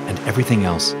universe, and everything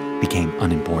else became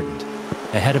unimportant.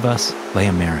 Ahead of us lay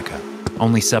America,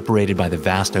 only separated by the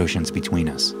vast oceans between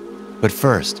us. But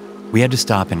first, we had to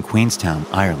stop in Queenstown,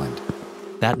 Ireland.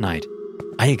 That night,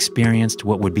 I experienced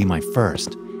what would be my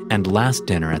first and last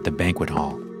dinner at the banquet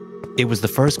hall. It was the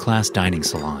first-class dining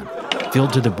salon,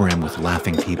 filled to the brim with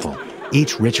laughing people,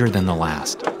 each richer than the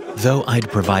last. Though I'd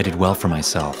provided well for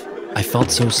myself, I felt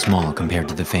so small compared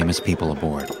to the famous people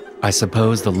aboard. I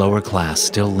suppose the lower class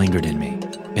still lingered in me.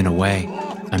 In a way,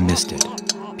 I missed it.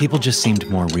 People just seemed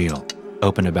more real,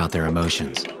 open about their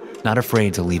emotions, not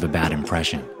afraid to leave a bad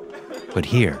impression. But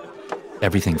here,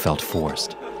 everything felt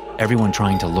forced. Everyone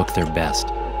trying to look their best,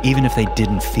 even if they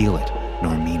didn't feel it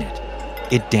nor mean it.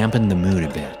 It dampened the mood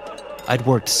a bit. I'd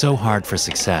worked so hard for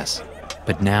success,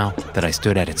 but now that I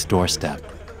stood at its doorstep,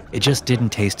 it just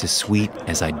didn't taste as sweet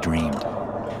as I'd dreamed.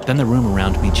 Then the room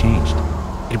around me changed.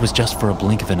 It was just for a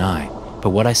blink of an eye,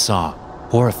 but what I saw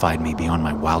horrified me beyond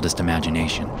my wildest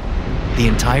imagination. The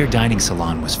entire dining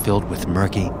salon was filled with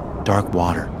murky, dark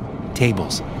water.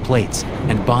 Tables, plates,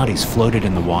 and bodies floated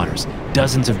in the waters,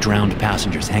 dozens of drowned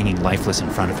passengers hanging lifeless in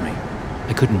front of me.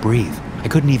 I couldn't breathe. I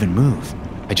couldn't even move.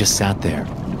 I just sat there,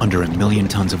 under 1,000,000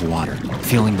 tons of water,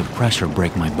 feeling the pressure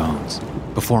break my bones.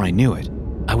 Before I knew it,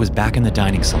 I was back in the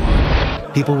dining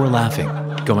salon. People were laughing,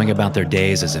 going about their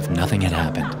days as if nothing had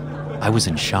happened. I was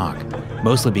in shock,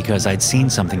 mostly because I'd seen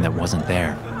something that wasn't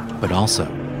there, but also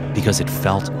because it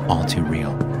felt all too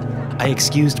real. I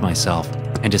excused myself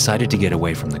and decided to get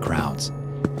away from the crowds.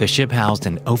 The ship housed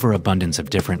an overabundance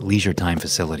of different leisure time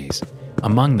facilities.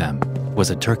 Among them was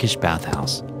a Turkish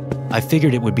bathhouse. I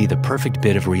figured it would be the perfect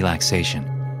bit of relaxation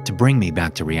to bring me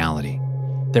back to reality.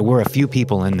 There were a few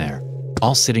people in there,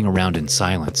 all sitting around in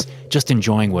silence, just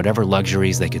enjoying whatever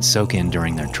luxuries they could soak in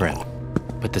during their trip.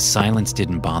 But the silence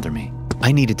didn't bother me.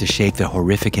 I needed to shake the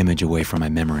horrific image away from my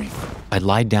memory. I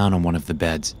lied down on one of the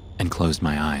beds and closed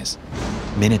my eyes.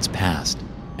 Minutes passed,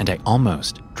 and I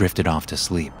almost drifted off to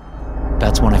sleep.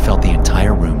 That's when I felt the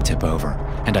entire room tip over,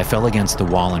 and I fell against the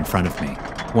wall in front of me.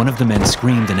 One of the men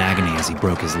screamed in agony as he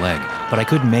broke his leg, but I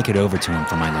couldn't make it over to him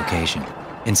from my location.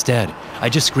 Instead, I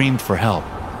just screamed for help,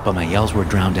 but my yells were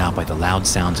drowned out by the loud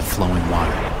sounds of flowing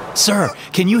water. "Sir,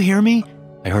 can you hear me?"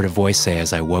 I heard a voice say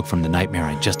as I woke from the nightmare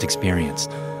I'd just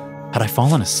experienced. Had I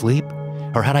fallen asleep?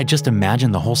 Or had I just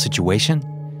imagined the whole situation?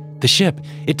 "The ship,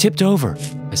 it tipped over,"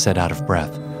 I said out of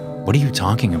breath. "What are you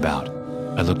talking about?"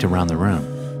 I looked around the room.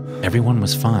 Everyone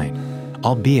was fine,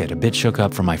 albeit a bit shook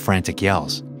up from my frantic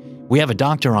yells. "We have a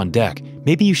doctor on deck.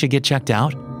 Maybe you should get checked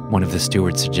out?" one of the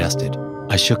stewards suggested.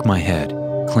 I shook my head,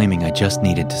 claiming I just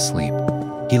needed to sleep.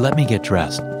 He let me get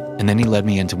dressed, and then he led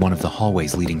me into one of the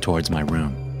hallways leading towards my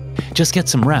room. "Just get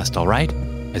some rest, all right?"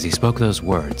 As he spoke those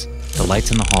words, the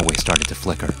lights in the hallway started to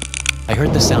flicker. I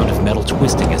heard the sound of metal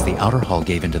twisting as the outer hull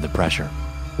gave into the pressure.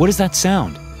 "What is that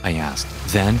sound?" I asked.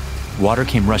 Then, water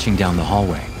came rushing down the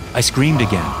hallway. I screamed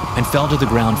again and fell to the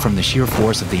ground from the sheer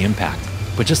force of the impact.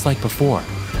 But just like before,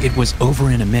 it was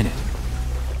over in a minute.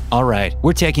 "All right,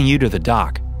 we're taking you to the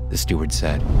dock," the steward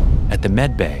said. At the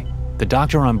med bay, the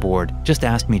doctor on board just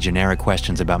asked me generic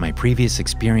questions about my previous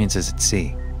experiences at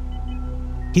sea.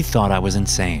 He thought I was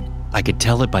insane. I could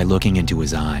tell it by looking into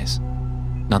his eyes.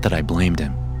 Not that I blamed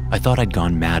him. I thought I'd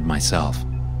gone mad myself.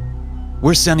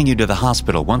 "We're sending you to the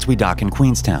hospital once we dock in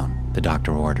Queenstown," the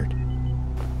doctor ordered.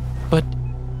 But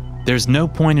there's no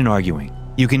point in arguing.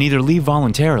 You can either leave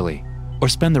voluntarily or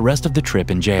spend the rest of the trip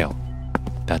in jail.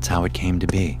 That's how it came to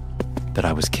be, that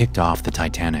I was kicked off the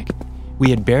Titanic. We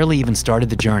had barely even started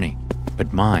the journey,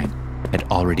 but mine had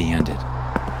already ended.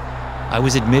 I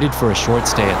was admitted for a short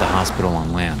stay at the hospital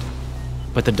on land,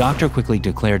 but the doctor quickly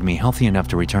declared me healthy enough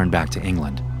to return back to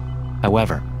England.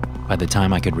 However, by the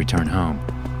time I could return home,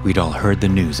 we'd all heard the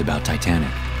news about Titanic.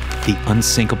 The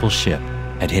unsinkable ship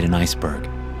had hit an iceberg,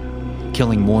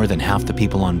 killing more than half the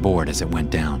people on board as it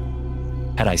went down.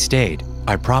 Had I stayed,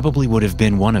 I probably would have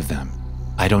been one of them.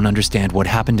 I don't understand what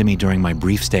happened to me during my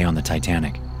brief stay on the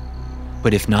Titanic.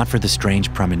 But if not for the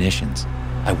strange premonitions,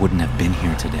 I wouldn't have been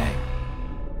here today.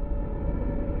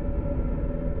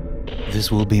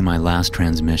 This will be my last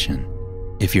transmission.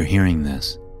 If you're hearing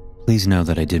this, please know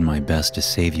that I did my best to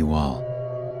save you all.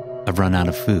 I've run out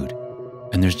of food,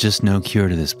 and there's just no cure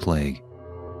to this plague.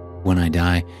 When I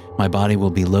die, my body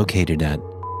will be located at...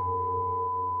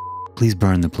 Please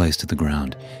burn the place to the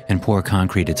ground and pour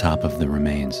concrete atop of the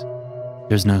remains.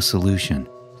 There's no solution.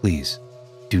 Please,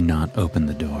 do not open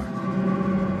the door.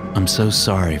 I'm so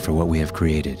sorry for what we have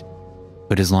created,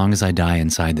 but as long as I die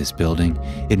inside this building,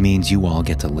 it means you all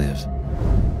get to live.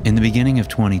 In the beginning of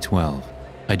 2012,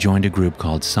 I joined a group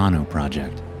called Sano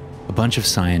Project, a bunch of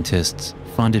scientists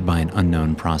funded by an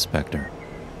unknown prospector.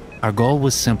 Our goal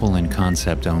was simple in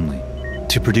concept only,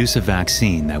 to produce a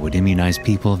vaccine that would immunize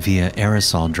people via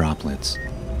aerosol droplets.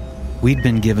 We'd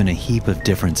been given a heap of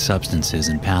different substances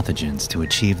and pathogens to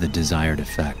achieve the desired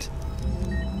effect.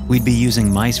 We'd be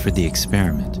using mice for the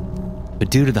experiment, but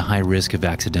due to the high risk of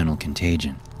accidental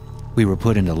contagion, we were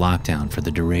put into lockdown for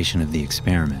the duration of the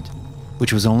experiment,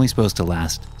 which was only supposed to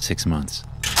last 6 months.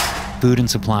 Food and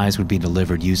supplies would be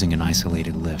delivered using an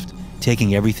isolated lift,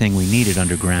 taking everything we needed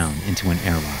underground into an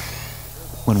airlock.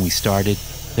 When we started,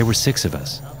 there were 6 of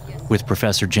us, with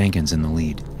Professor Jenkins in the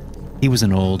lead. He was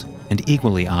an old and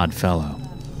equally odd fellow,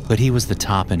 but he was the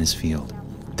top in his field.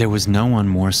 There was no one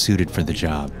more suited for the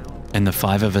job, and the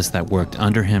 5 of us that worked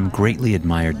under him greatly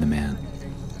admired the man.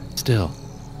 Still,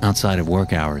 outside of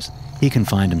work hours, he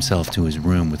confined himself to his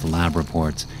room with lab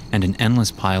reports and an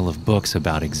endless pile of books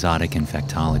about exotic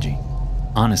infectology.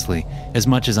 Honestly, as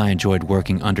much as I enjoyed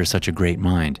working under such a great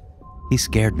mind, he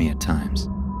scared me at times.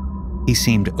 He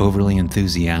seemed overly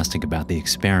enthusiastic about the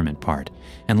experiment part,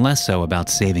 and less so about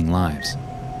saving lives.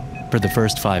 For the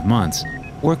first 5 months,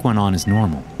 work went on as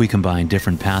normal. We combined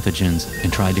different pathogens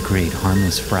and tried to create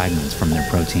harmless fragments from their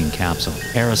protein capsule,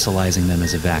 aerosolizing them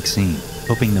as a vaccine,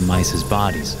 hoping the mice's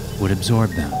bodies would absorb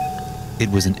them.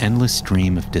 It was an endless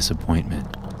stream of disappointment,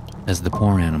 as the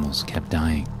poor animals kept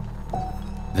dying.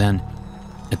 Then,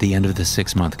 at the end of the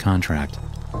 6-month contract,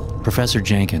 Professor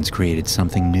Jenkins created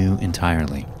something new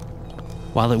entirely.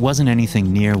 While it wasn't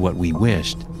anything near what we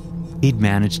wished, he'd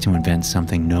managed to invent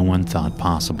something no one thought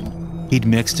possible. He'd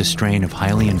mixed a strain of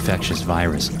highly infectious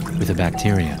virus with a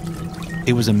bacteria,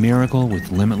 It was a miracle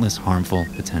with limitless harmful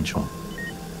potential,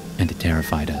 and it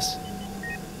terrified us.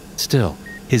 Still,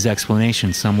 his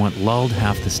explanation somewhat lulled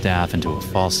half the staff into a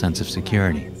false sense of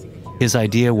security. His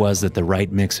idea was that the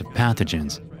right mix of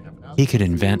pathogens, he could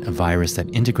invent a virus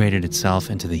that integrated itself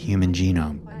into the human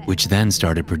genome, which then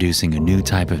started producing a new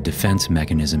type of defense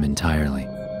mechanism entirely,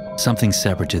 something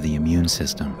separate to the immune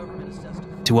system.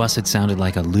 To us, it sounded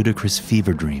like a ludicrous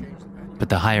fever dream, but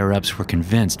the higher-ups were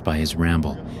convinced by his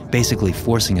ramble, basically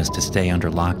forcing us to stay under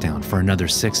lockdown for another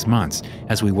 6 months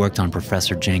as we worked on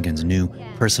Professor Jenkins' new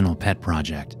personal pet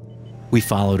project. We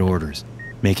followed orders,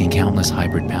 making countless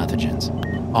hybrid pathogens,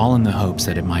 all in the hopes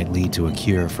that it might lead to a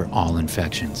cure for all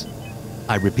infections.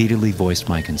 I repeatedly voiced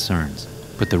my concerns,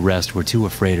 but the rest were too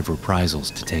afraid of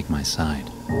reprisals to take my side.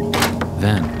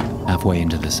 Then, halfway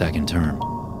into the second term,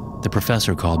 the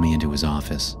professor called me into his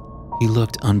office. He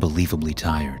looked unbelievably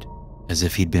tired, as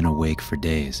if he'd been awake for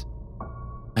days.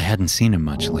 I hadn't seen him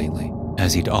much lately,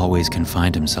 as he'd always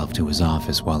confined himself to his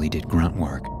office while he did grunt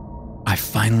work. "I've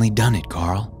finally done it,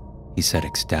 Carl," he said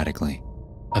ecstatically.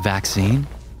 "A vaccine?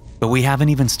 But we haven't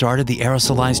even started the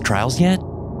aerosolized trials yet?"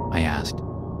 I asked,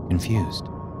 confused.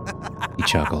 He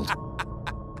chuckled.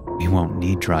 "We won't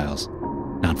need trials.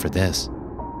 Not for this."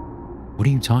 "What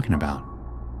are you talking about?"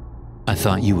 "I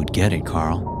thought you would get it,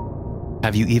 Carl.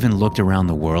 Have you even looked around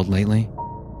the world lately?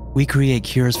 We create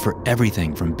cures for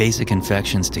everything from basic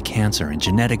infections to cancer and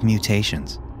genetic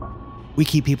mutations. We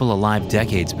keep people alive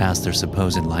decades past their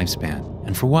supposed lifespan.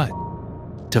 And for what?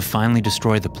 To finally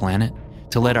destroy the planet?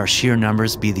 To let our sheer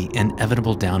numbers be the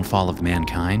inevitable downfall of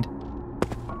mankind?"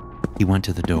 He went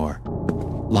to the door,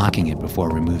 locking it before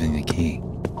removing the key.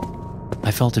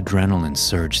 I felt adrenaline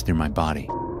surge through my body,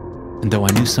 and though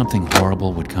I knew something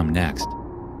horrible would come next,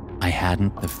 I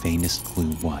hadn't the faintest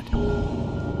clue what.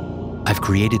 "I've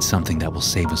created something that will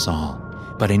save us all,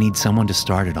 but I need someone to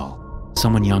start it all,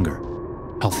 someone younger,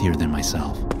 healthier than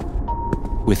myself."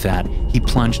 With that, he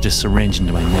plunged a syringe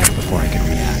into my neck before I could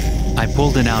react. I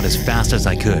pulled it out as fast as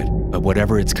I could, but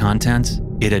whatever its contents,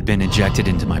 it had been injected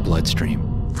into my bloodstream.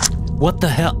 "What the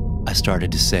hell?" I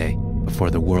started to say before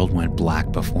the world went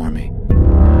black before me.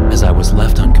 As I was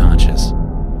left unconscious,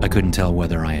 I couldn't tell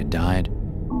whether I had died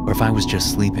or if I was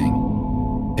just sleeping.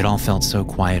 It all felt so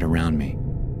quiet around me,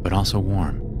 but also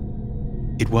warm.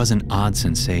 It was an odd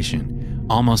sensation,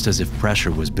 almost as if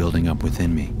pressure was building up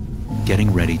within me,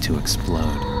 getting ready to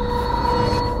explode.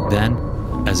 Then,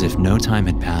 as if no time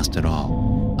had passed at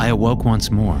all, I awoke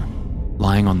once more,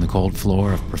 lying on the cold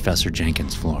floor of Professor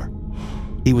Jenkins' floor.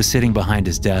 He was sitting behind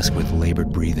his desk with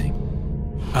labored breathing.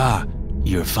 "Ah,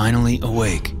 you're finally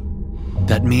awake.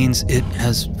 That means it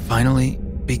has finally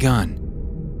begun."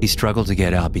 He struggled to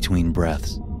get out between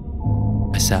breaths.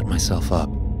 I sat myself up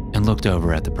and looked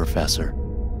over at the professor.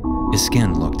 His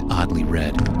skin looked oddly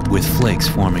red, with flakes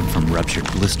forming from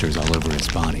ruptured blisters all over his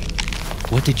body.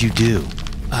 "What did you do?"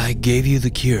 "I gave you the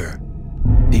cure.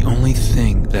 The only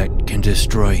thing that can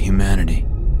destroy humanity.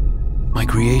 My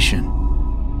creation.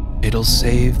 It'll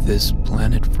save this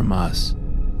planet from us."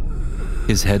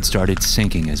 His head started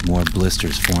sinking as more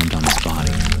blisters formed on his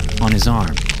body. On his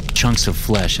arm, chunks of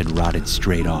flesh had rotted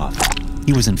straight off.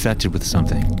 He was infected with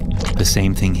something, the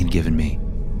same thing he'd given me.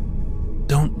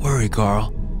 "Don't worry,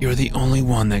 Carl. You're the only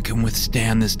one that can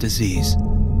withstand this disease.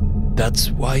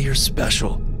 That's why you're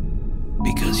special.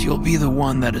 Because you'll be the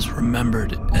one that is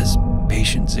remembered as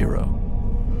Patient Zero."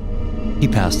 He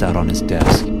passed out on his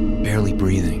desk, barely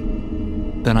breathing.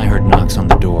 Then I heard knocks on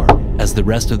the door, as the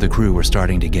rest of the crew were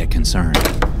starting to get concerned.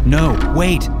 "No,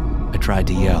 wait!" I tried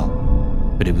to yell,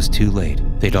 but it was too late.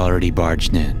 They'd already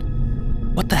barged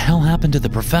in. "What the hell happened to the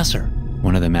professor?"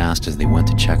 one of them asked as they went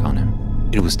to check on him.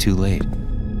 It was too late.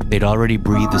 They'd already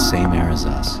breathed the same air as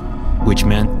us, which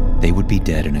meant they would be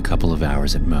dead in a couple of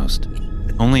hours at most.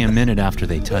 Only a minute after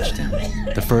they touched him,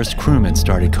 the first crewman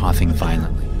started coughing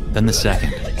violently, then the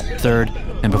second, third,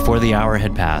 and before the hour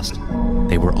had passed,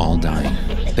 they were all dying.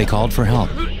 They called for help.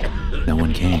 No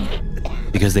one came,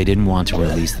 because they didn't want to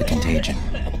release the contagion.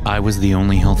 I was the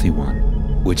only healthy one,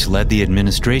 which led the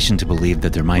administration to believe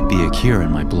that there might be a cure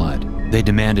in my blood. They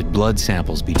demanded blood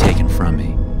samples be taken from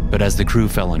me, but as the crew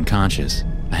fell unconscious,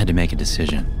 I had to make a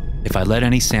decision. If I let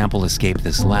any sample escape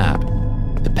this lab,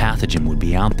 the pathogen would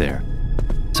be out there.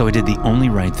 So I did the only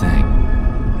right thing.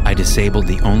 I disabled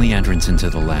the only entrance into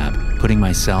the lab, putting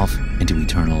myself into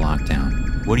eternal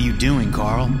lockdown. "What are you doing,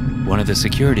 Carl?" one of the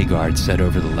security guards said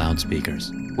over the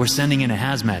loudspeakers. "We're sending in a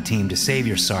hazmat team to save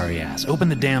your sorry ass. Open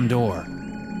the damn door."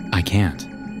 "I can't."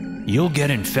 "You'll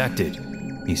get infected,"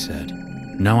 he said.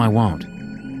 "No, I won't.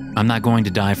 I'm not going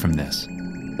to die from this,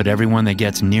 but everyone that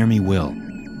gets near me will.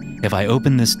 If I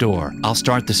open this door, I'll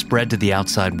start the spread to the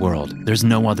outside world. There's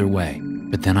no other way.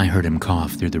 But then I heard him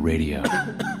cough through the radio,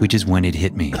 which is when it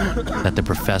hit me that the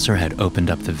professor had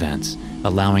opened up the vents,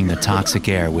 allowing the toxic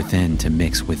air within to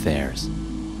mix with theirs.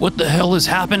 "What the hell is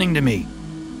happening to me?"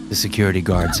 the security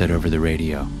guard said over the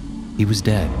radio. He was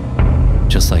dead,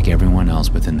 just like everyone else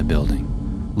within the building.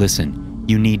 "Listen,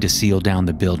 you need to seal down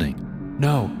the building."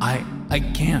 "No, I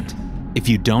can't." "If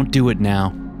you don't do it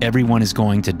now, everyone is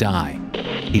going to die."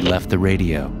 He left the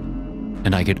radio,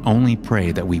 and I could only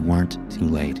pray that we weren't too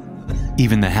late.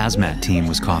 Even the hazmat team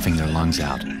was coughing their lungs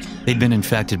out. They'd been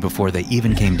infected before they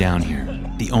even came down here.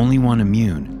 The only one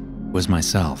immune was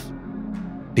myself,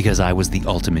 because I was the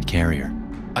ultimate carrier.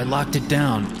 "I locked it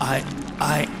down.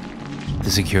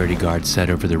 The security guard said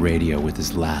over the radio with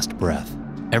his last breath.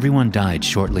 Everyone died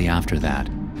shortly after that.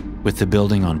 With the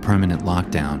building on permanent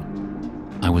lockdown,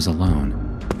 I was alone.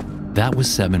 That was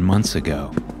 7 months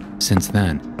ago. Since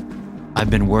then,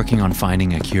 I've been working on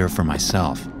finding a cure for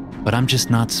myself, but I'm just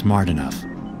not smart enough.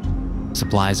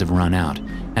 Supplies have run out,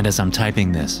 and as I'm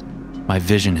typing this, my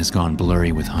vision has gone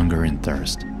blurry with hunger and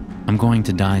thirst. I'm going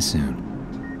to die soon.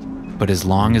 But as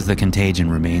long as the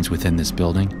contagion remains within this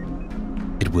building,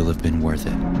 it will have been worth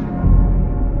it.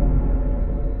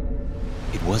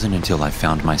 It wasn't until I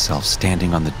found myself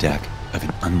standing on the deck of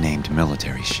an unnamed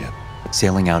military ship,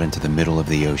 sailing out into the middle of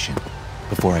the ocean,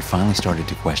 before I finally started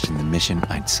to question the mission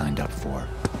I'd signed up for.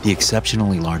 The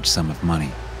exceptionally large sum of money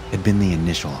had been the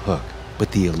initial hook,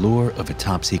 but the allure of a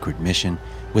top-secret mission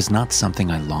was not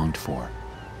something I longed for.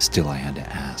 Still, I had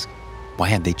to ask, why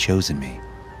had they chosen me?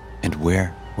 And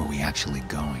where were we actually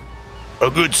going? "A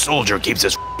good soldier keeps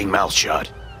his f***ing mouth shut."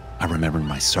 I remembered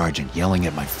my sergeant yelling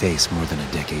at my face more than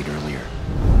a decade earlier.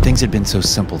 Things had been so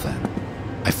simple then.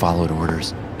 I followed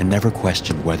orders and never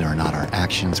questioned whether or not our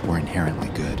actions were inherently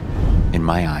good. In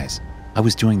my eyes, I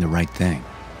was doing the right thing,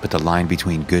 but the line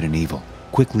between good and evil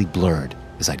quickly blurred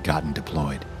as I'd gotten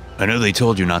deployed. "I know they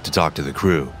told you not to talk to the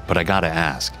crew, but I gotta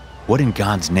ask, what in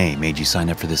God's name made you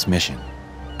sign up for this mission?"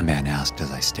 a man asked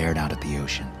as I stared out at the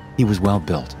ocean. He was well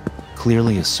built,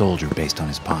 clearly a soldier based on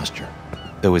his posture,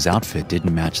 though his outfit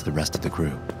didn't match the rest of the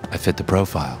crew. "I fit the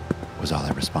profile," was all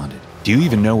I responded. "Do you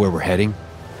even know where we're heading?"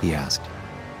 he asked.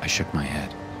 I shook my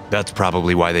head. "That's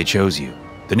probably why they chose you.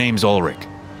 The name's Ulrich.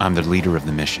 I'm the leader of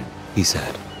the mission," he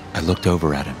said. I looked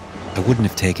over at him. I wouldn't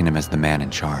have taken him as the man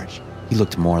in charge. He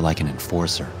looked more like an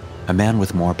enforcer, a man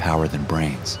with more power than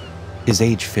brains. His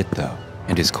age fit though,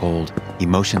 and his cold,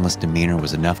 emotionless demeanor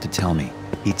was enough to tell me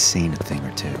he'd seen a thing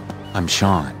or two. "I'm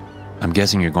Sean. I'm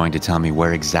guessing you're going to tell me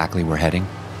where exactly we're heading?"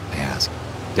 I asked.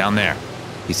 "Down there,"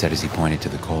 he said as he pointed to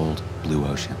the cold, blue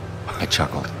ocean. I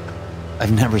chuckled.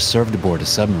 "I've never served aboard a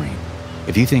submarine.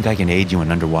 If you think I can aid you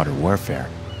in underwater warfare,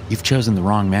 you've chosen the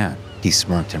wrong man," he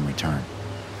smirked in return.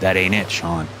 "That ain't it,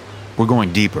 Sean. We're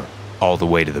going deeper, all the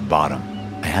way to the bottom."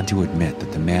 I had to admit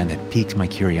that the man had piqued my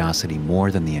curiosity more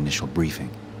than the initial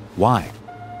briefing. "Why?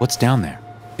 What's down there?"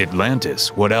 "Atlantis,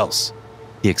 what else?"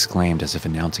 he exclaimed as if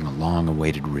announcing a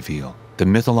long-awaited reveal. "The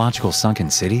mythological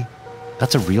sunken city?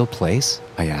 That's a real place?"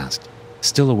 I asked,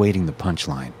 still awaiting the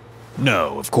punchline.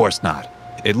 "No, of course not.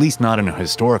 At least not in a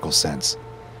historical sense.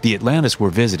 The Atlantis we're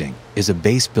visiting is a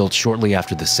base built shortly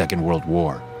after the Second World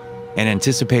War. In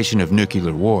anticipation of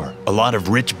nuclear war, a lot of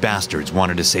rich bastards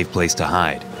wanted a safe place to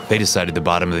hide. They decided the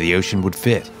bottom of the ocean would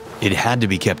fit. It had to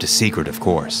be kept a secret, of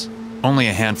course. Only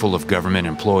a handful of government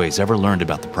employees ever learned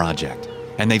about the project,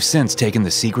 and they've since taken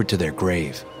the secret to their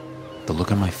grave." The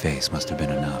look on my face must have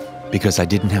been enough, because I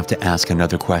didn't have to ask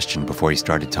another question before he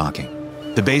started talking.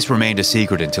 "The base remained a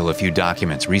secret until a few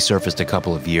documents resurfaced a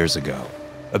couple of years ago.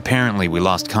 Apparently, we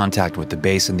lost contact with the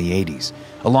base in the 80s,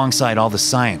 alongside all the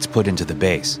science put into the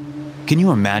base. Can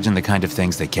you imagine the kind of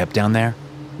things they kept down there?"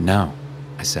 "No,"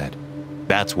 I said.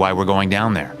 "That's why we're going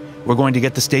down there. We're going to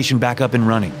get the station back up and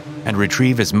running and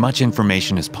retrieve as much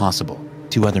information as possible."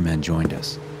 2 other men joined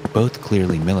us, both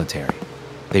clearly military.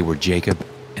 They were Jacob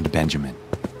and Benjamin,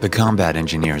 the combat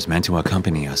engineers meant to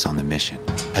accompany us on the mission.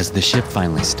 As the ship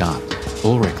finally stopped,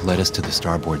 Ulrich led us to the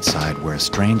starboard side where a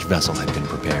strange vessel had been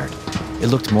prepared. It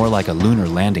looked more like a lunar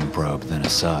landing probe than a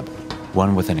sub,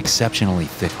 one with an exceptionally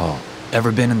thick hull.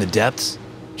 "Ever been in the depths?"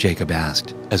 Jacob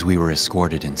asked as we were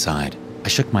escorted inside. I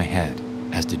shook my head,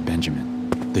 as did Benjamin.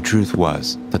 The truth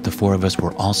was that the 4 of us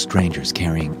were all strangers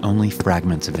carrying only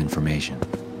fragments of information.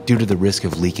 Due to the risk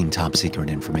of leaking top-secret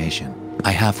information,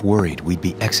 I half worried we'd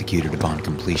be executed upon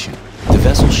completion. The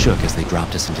vessel shook as they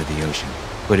dropped us into the ocean,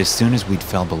 but as soon as we'd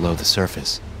fell below the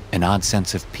surface, an odd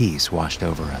sense of peace washed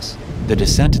over us. The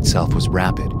descent itself was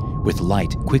rapid, with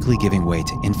light quickly giving way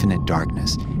to infinite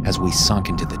darkness as we sunk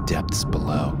into the depths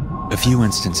below. A few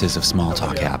instances of small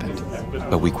talk happened,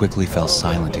 but we quickly fell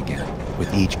silent again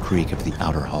with each creak of the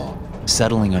outer hull,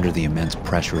 settling under the immense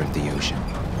pressure of the ocean.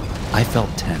 I felt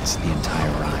tense the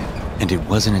entire ride, and it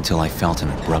wasn't until I felt an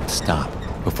abrupt stop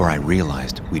before I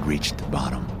realized we'd reached the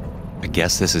bottom. I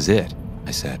guess this is it,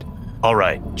 I said. All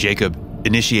right, Jacob,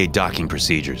 initiate docking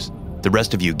procedures. The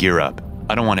rest of you gear up.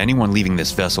 I don't want anyone leaving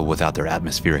this vessel without their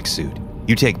atmospheric suit.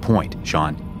 You take point,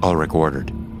 Sean, Ulrich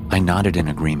ordered. I nodded in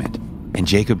agreement, and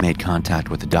Jacob made contact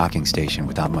with the docking station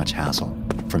without much hassle.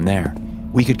 From there,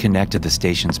 we could connect to the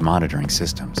station's monitoring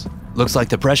systems. Looks like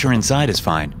the pressure inside is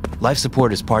fine. Life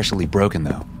support is partially broken,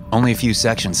 though. Only a few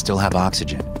sections still have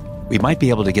oxygen. We might be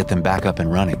able to get them back up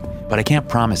and running, but I can't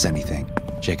promise anything,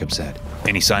 Jacob said.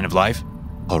 Any sign of life?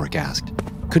 Ulrich asked.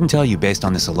 Couldn't tell you based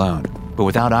on this alone, but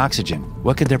without oxygen,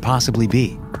 what could there possibly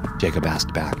be? Jacob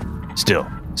asked back. Still,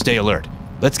 stay alert.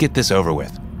 Let's get this over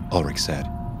with, Ulrich said.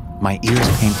 My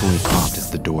ears painfully popped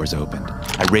as the doors opened.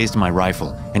 I raised my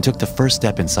rifle and took the first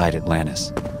step inside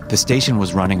Atlantis. The station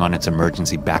was running on its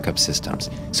emergency backup systems,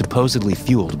 supposedly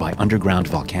fueled by underground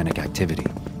volcanic activity,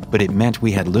 but it meant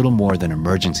we had little more than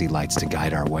emergency lights to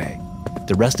guide our way.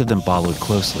 The rest of them followed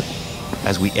closely.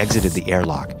 As we exited the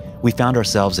airlock, we found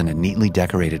ourselves in a neatly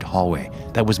decorated hallway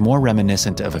that was more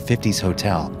reminiscent of a 50s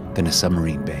hotel than a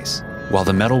submarine base. While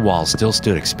the metal walls still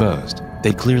stood exposed,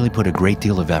 they'd clearly put a great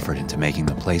deal of effort into making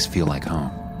the place feel like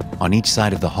home. On each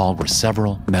side of the hall were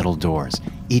several metal doors,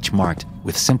 each marked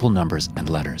with simple numbers and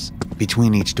letters.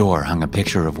 Between each door hung a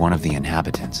picture of one of the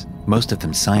inhabitants, most of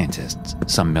them scientists,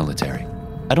 some military.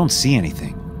 I don't see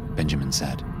anything, Benjamin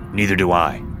said. Neither do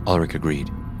I, Ulrich agreed.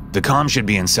 The comm should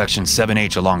be in section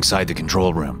 7H alongside the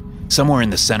control room, somewhere in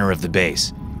the center of the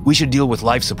base. We should deal with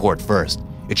life support first.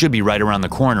 It should be right around the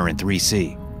corner in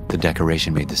 3C. The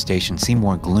decoration made the station seem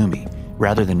more gloomy,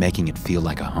 rather than making it feel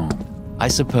like a home. I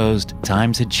supposed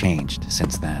times had changed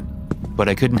since then, but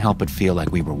I couldn't help but feel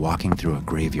like we were walking through a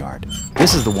graveyard.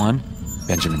 This is the one,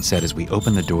 Benjamin said as we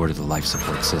opened the door to the life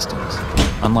support systems.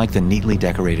 Unlike the neatly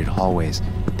decorated hallways,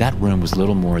 that room was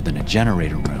little more than a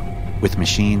generator room, with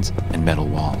machines and metal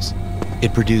walls.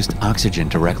 It produced oxygen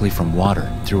directly from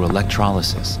water through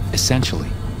electrolysis, essentially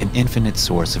an infinite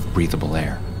source of breathable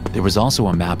air. There was also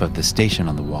a map of the station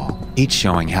on the wall, each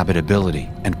showing habitability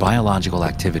and biological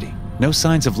activity. No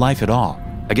signs of life at all.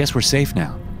 I guess we're safe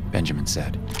now, Benjamin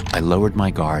said. I lowered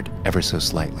my guard ever so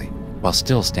slightly, while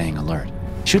still staying alert.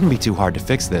 Shouldn't be too hard to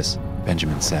fix this,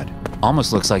 Benjamin said.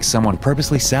 Almost looks like someone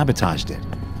purposely sabotaged it,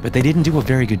 but they didn't do a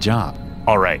very good job.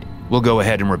 All right, we'll go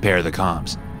ahead and repair the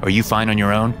comms. Are you fine on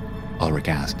your own? Ulrich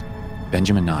asked.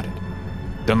 Benjamin nodded.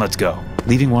 Then let's go.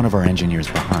 Leaving one of our engineers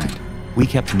behind, we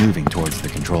kept moving towards the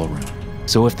control room.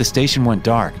 So if the station went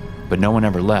dark, but no one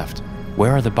ever left,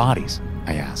 where are the bodies?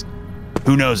 I asked.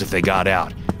 Who knows if they got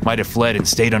out? Might have fled and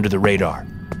stayed under the radar,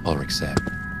 Ulrich said.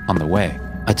 On the way,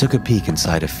 I took a peek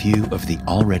inside a few of the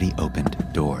already opened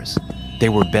doors. They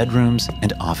were bedrooms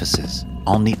and offices,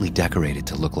 all neatly decorated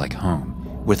to look like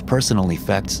home, with personal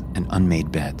effects and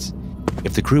unmade beds.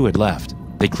 If the crew had left,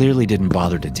 they clearly didn't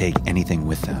bother to take anything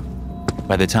with them.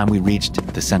 By the time we reached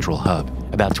the central hub,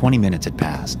 about 20 minutes had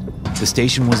passed. The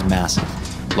station was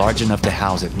massive, large enough to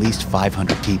house at least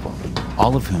 500 people,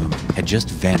 all of whom had just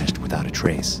vanished without a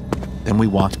trace. Then we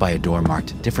walked by a door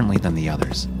marked differently than the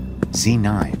others.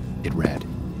 C9, it read.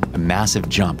 A massive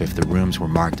jump if the rooms were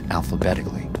marked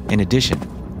alphabetically. In addition,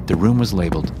 the room was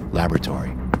labeled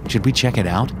laboratory. Should we check it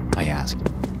out? I asked.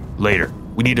 Later.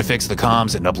 We need to fix the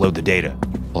comms and upload the data,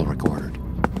 Ulrich ordered.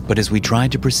 But as we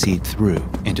tried to proceed through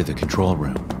into the control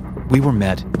room, we were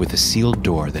met with a sealed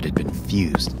door that had been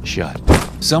fused shut.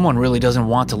 Someone really doesn't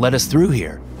want to let us through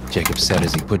here, Jacob said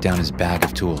as he put down his bag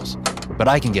of tools. But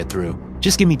I can get through.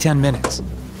 Just give me 10 minutes.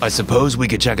 I suppose we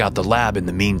could check out the lab in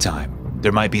the meantime.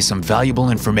 There might be some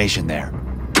valuable information there,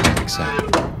 Ulrich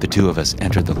said. The two of us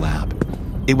entered the lab.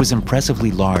 It was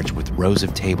impressively large with rows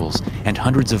of tables and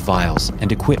hundreds of vials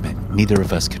and equipment neither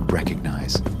of us could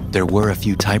recognize. There were a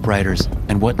few typewriters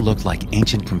and what looked like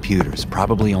ancient computers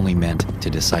probably only meant to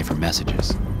decipher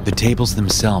messages. The tables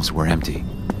themselves were empty,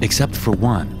 except for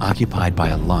one occupied by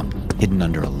a lump hidden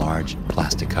under a large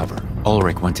plastic cover.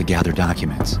 Ulrich went to gather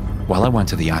documents, while I went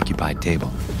to the occupied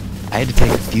table. I had to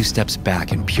take a few steps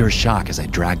back in pure shock as I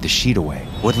dragged the sheet away.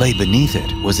 What lay beneath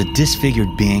it was a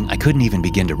disfigured being I couldn't even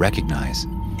begin to recognize.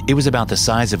 It was about the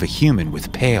size of a human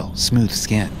with pale, smooth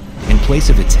skin. In place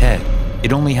of its head,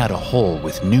 it only had a hole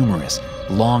with numerous,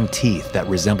 long teeth that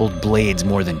resembled blades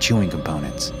more than chewing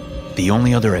components. The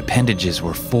only other appendages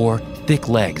were 4 thick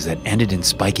legs that ended in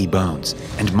spiky bones,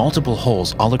 and multiple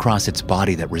holes all across its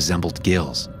body that resembled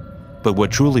gills. But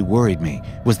what truly worried me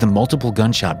was the multiple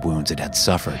gunshot wounds it had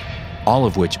suffered. all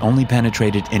of which only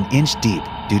penetrated an inch deep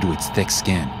due to its thick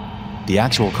skin. The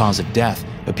actual cause of death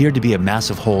appeared to be a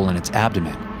massive hole in its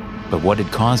abdomen, but what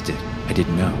had caused it, I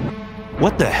didn't know.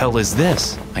 "What the hell is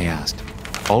this?" I asked.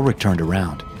 Ulrich turned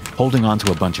around, holding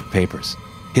onto a bunch of papers.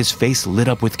 His face lit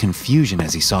up with confusion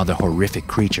as he saw the horrific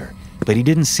creature, but he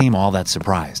didn't seem all that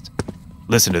surprised.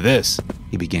 "Listen to this,"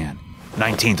 he began.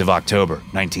 19th of October,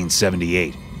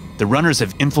 1978. The runners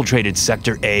have infiltrated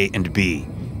Sector A and B.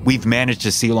 We've managed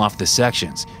to seal off the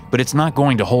sections, but it's not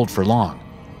going to hold for long.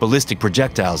 Ballistic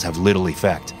projectiles have little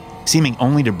effect, seeming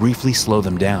only to briefly slow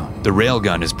them down. The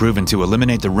railgun is proven to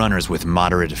eliminate the runners with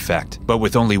moderate effect, but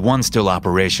with only one still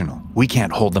operational, we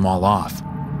can't hold them all off.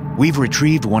 We've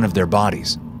retrieved one of their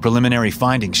bodies. Preliminary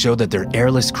findings show that they're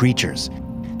airless creatures.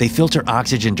 They filter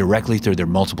oxygen directly through their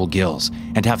multiple gills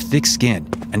and have thick skin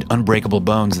and unbreakable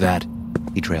bones that..."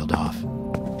 He trailed off.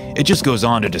 It just goes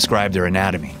on to describe their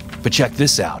anatomy, but check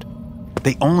this out.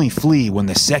 They only flee when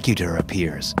the Secutor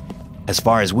appears. As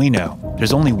far as we know,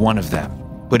 there's only one of them,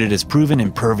 but it is proven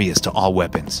impervious to all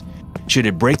weapons. Should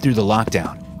it break through the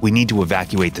lockdown, we need to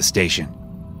evacuate the station.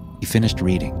 He finished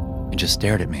reading and just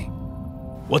stared at me.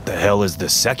 "What the hell is the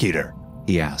Secutor?"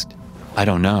 he asked. "I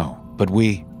don't know, but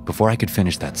Before I could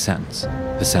finish that sentence,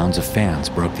 the sounds of fans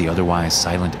broke the otherwise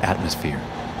silent atmosphere,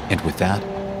 and with that,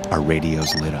 our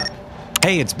radios lit up.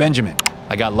 "Hey, it's Benjamin.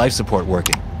 I got life support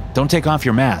working. Don't take off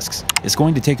your masks. It's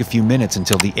going to take a few minutes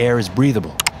until the air is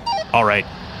breathable." "All right,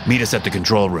 meet us at the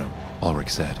control room," Ulrich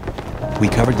said. We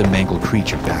covered the mangled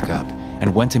creature back up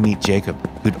and went to meet Jacob,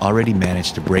 who'd already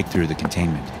managed to break through the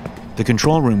containment. The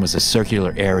control room was a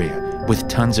circular area with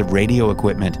tons of radio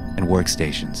equipment and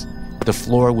workstations. The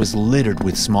floor was littered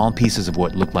with small pieces of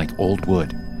what looked like old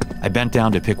wood. I bent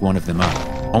down to pick one of them up,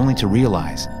 only to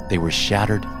realize they were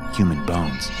shattered human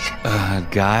bones.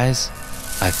 Guys,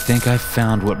 I think I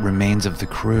found what remains of the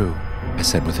crew," I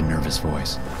said with a nervous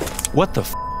voice. "What the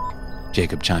f***?"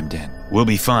 Jacob chimed in. "We'll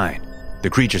be fine. The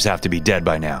creatures have to be dead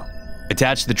by now.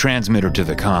 Attach the transmitter to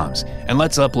the comms, and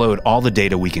let's upload all the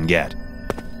data we can get."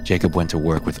 Jacob went to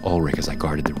work with Ulrich as I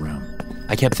guarded the room.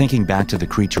 I kept thinking back to the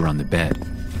creature on the bed.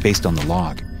 Based on the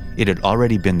log, it had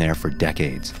already been there for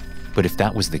decades. But if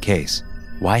that was the case,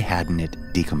 why hadn't it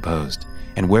decomposed?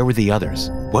 And where were the others?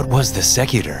 What was the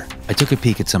Secutor? I took a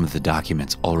peek at some of the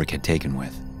documents Ulrich had taken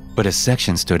with, but a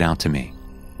section stood out to me.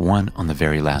 One on the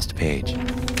very last page.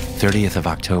 30th of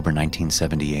October,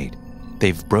 1978.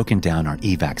 They've broken down our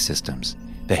evac systems.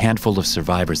 The handful of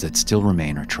survivors that still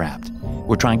remain are trapped.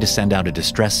 We're trying to send out a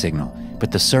distress signal, but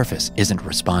the surface isn't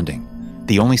responding.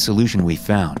 The only solution we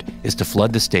found is to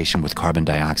flood the station with carbon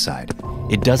dioxide.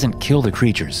 It doesn't kill the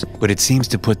creatures, but it seems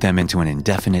to put them into an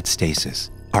indefinite stasis.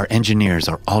 Our engineers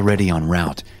are already en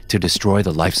route to destroy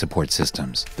the life support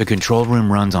systems. The control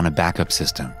room runs on a backup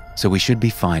system, so we should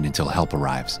be fine until help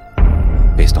arrives.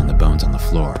 Based on the bones on the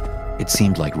floor, it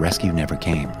seemed like rescue never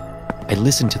came. I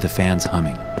listened to the fans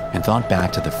humming and thought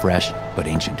back to the fresh but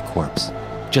ancient corpse.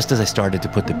 Just as I started to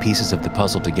put the pieces of the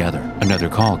puzzle together, another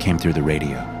call came through the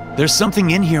radio. "There's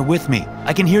something in here with me.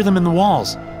 I can hear them in the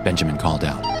walls," Benjamin called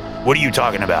out. "What are you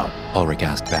talking about?" Ulrich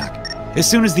asked back. "As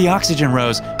soon as the oxygen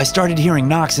rose, I started hearing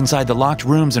knocks inside the locked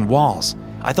rooms and walls.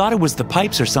 I thought it was the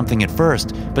pipes or something at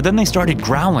first, but then they started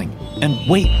growling. And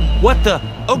wait, what the?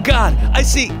 Oh God, I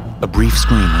see!" A brief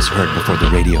scream was heard before the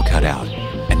radio cut out,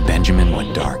 and Benjamin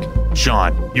went dark.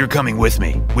 "Sean, you're coming with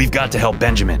me. We've got to help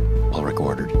Benjamin," Ulrich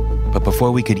ordered. But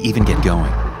before we could even get going,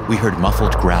 we heard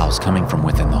muffled growls coming from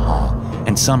within the hall,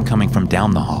 and some coming from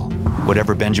down the hall.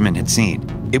 Whatever Benjamin had seen,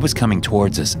 it was coming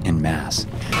towards us en masse.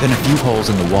 Then a few holes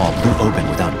in the wall blew open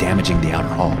without damaging the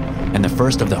outer hull, and the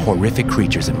first of the horrific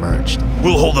creatures emerged.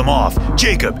 "We'll hold them off!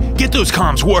 Jacob, get those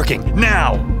comms working,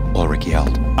 now!" Ulrich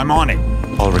yelled. "I'm on it!"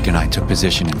 Ulrich and I took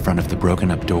position in front of the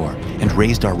broken-up door and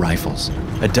raised our rifles.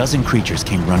 A dozen creatures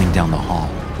came running down the hall,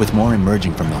 with more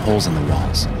emerging from the holes in the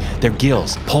walls. Their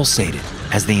gills pulsated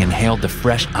as they inhaled the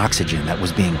fresh oxygen that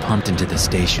was being pumped into the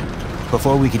station.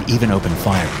 Before we could even open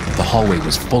fire, the hallway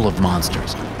was full of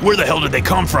monsters. "Where the hell did they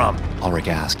come from?" Ulrich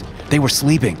asked. "They were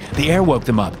sleeping. The air woke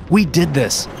them up. We did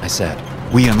this," I said.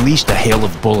 We unleashed a hail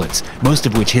of bullets, most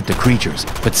of which hit the creatures,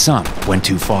 but some went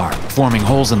too far, forming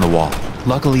holes in the wall.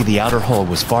 Luckily, the outer hull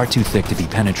was far too thick to be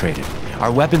penetrated.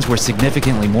 Our weapons were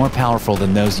significantly more powerful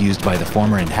than those used by the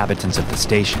former inhabitants of the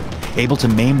station, able to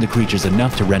maim the creatures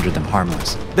enough to render them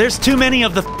harmless. "There's too many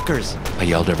of the f***ers!" I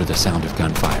yelled over the sound of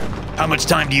gunfire. "How much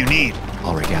time do you need?"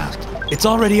 Ulrich asked. "It's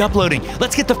already uploading.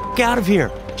 Let's get the f*** out of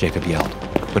here!" Jacob yelled.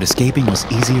 But escaping was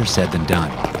easier said than done,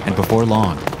 and before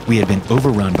long, we had been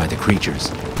overrun by the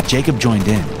creatures. Jacob joined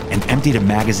in and emptied a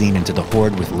magazine into the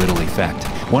horde with little effect.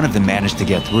 One of them managed to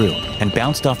get through and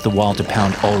bounced off the wall to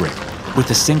pound Ulrich, With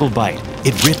a single bite,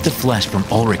 it ripped the flesh from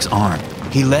Ulrich's arm.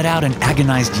 He let out an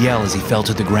agonized yell as he fell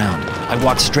to the ground. I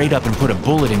walked straight up and put a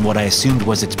bullet in what I assumed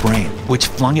was its brain, which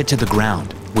flung it to the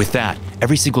ground. With that,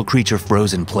 every single creature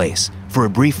froze in place. For a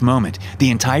brief moment,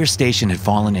 the entire station had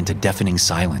fallen into deafening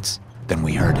silence. Then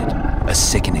we heard it, a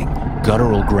sickening,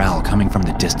 guttural growl coming from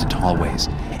the distant hallways.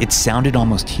 It sounded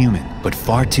almost human, but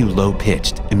far too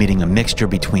low-pitched, emitting a mixture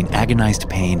between agonized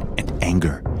pain and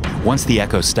anger. Once the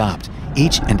echo stopped,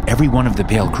 each and every one of the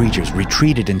pale creatures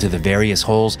retreated into the various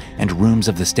holes and rooms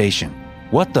of the station.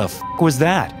 "What the f*** was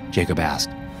that?" Jacob asked.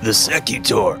 The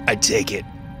Secutor, I take it.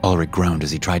 Ulrich groaned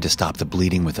as he tried to stop the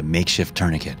bleeding with a makeshift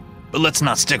tourniquet. But let's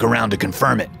not stick around to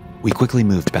confirm it. We quickly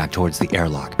moved back towards the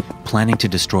airlock, planning to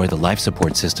destroy the life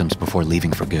support systems before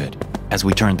leaving for good. As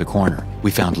we turned the corner,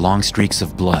 we found long streaks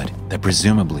of blood that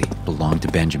presumably belonged to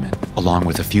Benjamin, along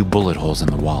with a few bullet holes in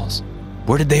the walls.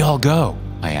 "Where did they all go?"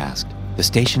 I asked. The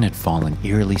station had fallen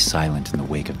eerily silent in the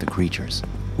wake of the creatures.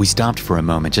 We stopped for a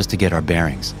moment just to get our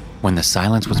bearings, when the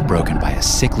silence was broken by a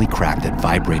sickly crack that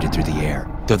vibrated through the air.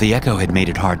 Though the echo had made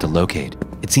it hard to locate,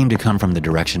 it seemed to come from the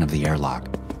direction of the airlock.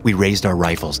 We raised our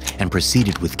rifles and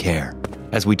proceeded with care.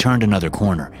 As we turned another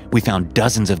corner, we found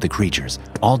dozens of the creatures,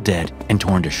 all dead and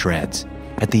torn to shreds.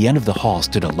 At the end of the hall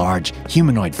stood a large,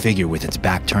 humanoid figure with its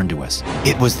back turned to us.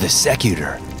 It was the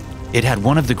Secutor. It had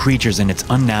one of the creatures in its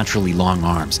unnaturally long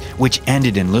arms, which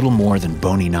ended in little more than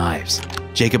bony knives.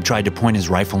 Jacob tried to point his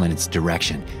rifle in its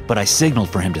direction, but I signaled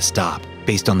for him to stop.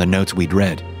 Based on the notes we'd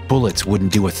read, bullets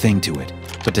wouldn't do a thing to it.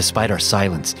 But despite our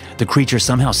silence, the creature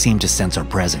somehow seemed to sense our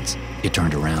presence. It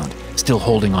turned around, still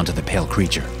holding onto the pale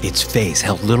creature. Its face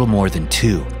held little more than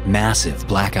two massive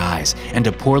black eyes and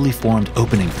a poorly formed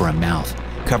opening for a mouth.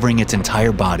 Covering its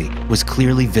entire body was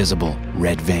clearly visible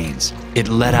red veins. It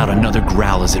let out another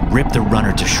growl as it ripped the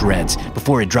runner to shreds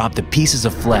before it dropped the pieces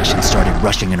of flesh and started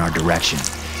rushing in our direction.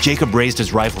 Jacob raised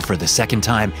his rifle for the second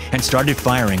time and started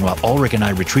firing while Ulrich and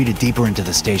I retreated deeper into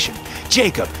the station.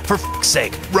 Jacob, for f***'s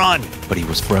sake, run! But he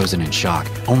was frozen in shock,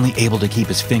 only able to keep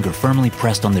his finger firmly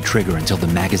pressed on the trigger until the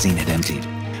magazine had emptied.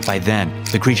 By then,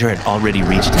 the creature had already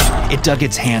reached him. It dug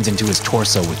its hands into his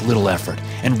torso with little effort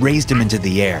and raised him into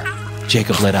the air.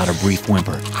 Jacob let out a brief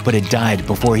whimper, but it died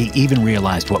before he even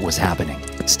realized what was happening.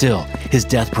 Still, his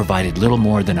death provided little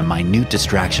more than a minute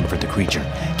distraction for the creature,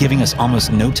 giving us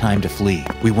almost no time to flee.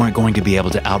 We weren't going to be able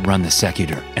to outrun the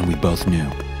Secutor, and we both knew.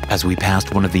 As we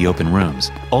passed one of the open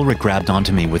rooms, Ulrich grabbed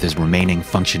onto me with his remaining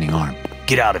functioning arm.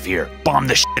 Get out of here. Bomb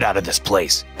the shit out of this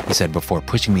place, he said before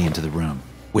pushing me into the room.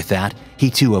 With that, he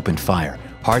too opened fire,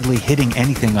 hardly hitting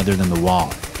anything other than the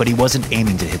wall, but he wasn't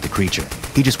aiming to hit the creature.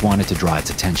 He just wanted to draw its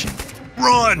attention.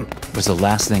 Run! Was the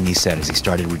last thing he said as he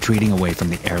started retreating away from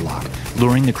the airlock,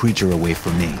 luring the creature away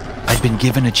from me. I'd been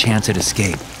given a chance at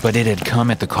escape, but it had come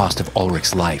at the cost of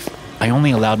Ulrich's life. I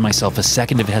only allowed myself a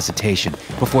second of hesitation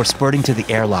before spurting to the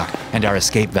airlock and our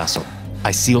escape vessel.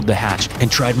 I sealed the hatch and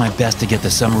tried my best to get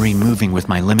the submarine moving with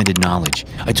my limited knowledge.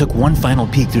 I took one final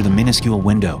peek through the minuscule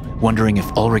window, wondering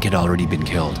if Ulrich had already been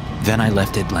killed. Then I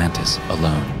left Atlantis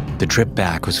alone. The trip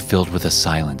back was filled with a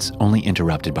silence, only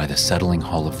interrupted by the settling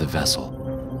hull of the vessel.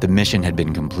 The mission had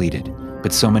been completed,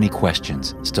 but so many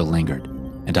questions still lingered,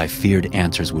 and I feared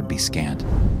answers would be scant.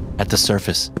 At the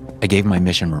surface, I gave my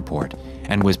mission report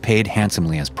and was paid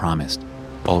handsomely as promised.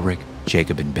 Ulrich,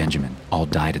 Jacob, and Benjamin all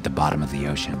died at the bottom of the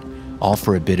ocean, all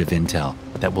for a bit of intel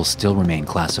that will still remain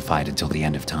classified until the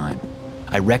end of time.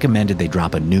 I recommended they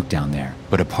drop a nuke down there,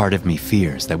 but a part of me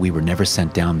fears that we were never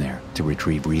sent down there to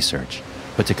retrieve research,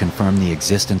 but to confirm the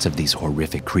existence of these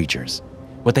horrific creatures.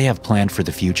 What they have planned for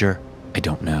the future, I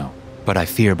don't know. But I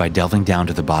fear by delving down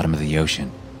to the bottom of the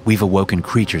ocean, we've awoken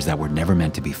creatures that were never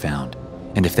meant to be found.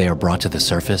 And if they are brought to the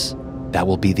surface, that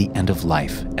will be the end of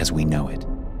life as we know it.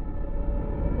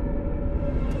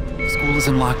 School is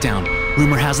in lockdown.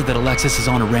 Rumor has it that Alexis is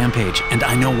on a rampage, and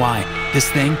I know why.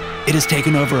 This thing, it has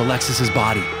taken over Alexis's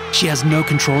body. She has no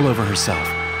control over herself.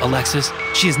 Alexis,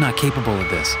 she is not capable of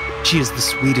this. She is the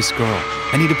sweetest girl.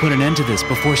 I need to put an end to this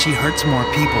before she hurts more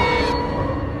people.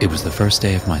 It was the first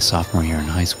day of my sophomore year in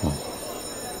high school.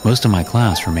 Most of my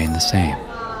class remained the same,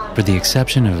 for the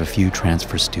exception of a few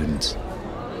transfer students.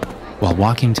 While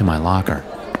walking to my locker,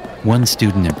 one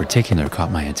student in particular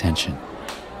caught my attention.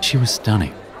 She was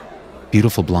stunning.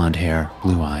 Beautiful blonde hair,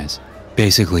 blue eyes,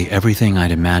 basically everything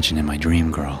I'd imagine in my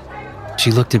dream girl.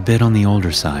 She looked a bit on the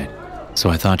older side, so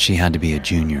I thought she had to be a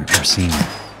junior or senior.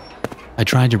 I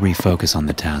tried to refocus on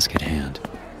the task at hand.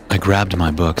 I grabbed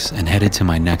my books and headed to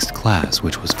my next class,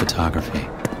 which was photography.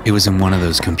 It was in one of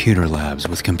those computer labs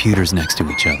with computers next to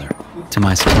each other. To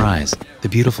my surprise, the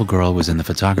beautiful girl was in the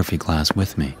photography class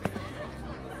with me.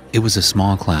 It was a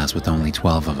small class with only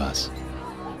 12 of us.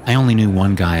 I only knew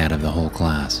one guy out of the whole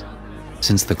class.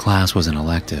 Since the class was an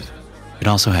elective, it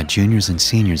also had juniors and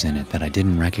seniors in it that I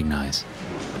didn't recognize.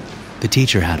 The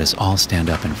teacher had us all stand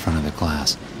up in front of the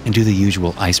class and do the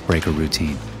usual icebreaker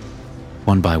routine.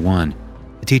 One by one,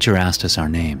 the teacher asked us our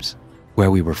names,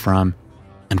 where we were from,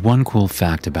 and one cool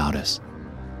fact about us.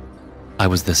 I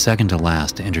was the second to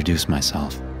last to introduce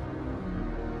myself.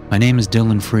 My name is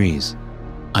Dylan Freeze.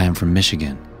 I am from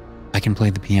Michigan. I can play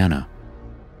the piano.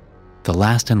 The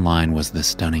last in line was the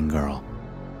stunning girl.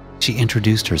 She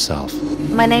introduced herself.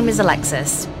 My name is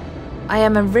Alexis. I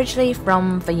am originally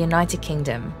from the United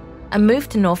Kingdom and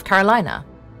moved to North Carolina.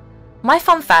 My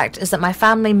fun fact is that my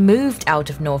family moved out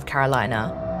of North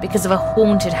Carolina because of a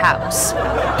haunted house.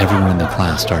 Everyone in the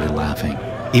class started laughing.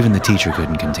 Even the teacher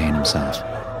couldn't contain himself.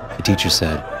 The teacher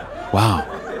said, "Wow,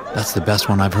 that's the best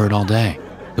one I've heard all day."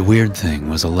 The weird thing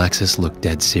was Alexis looked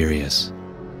dead serious.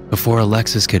 Before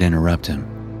Alexis could interrupt him,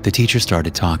 the teacher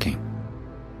started talking.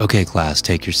 "Okay, class,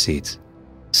 take your seats.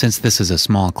 Since this is a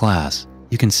small class,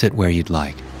 you can sit where you'd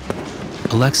like."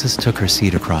 Alexis took her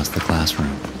seat across the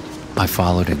classroom. I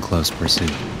followed in close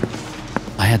pursuit.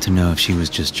 I had to know if she was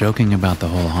just joking about the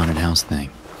whole haunted house thing.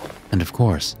 And of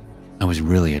course, I was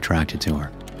really attracted to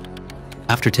her.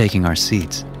 After taking our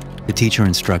seats, the teacher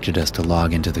instructed us to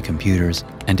log into the computers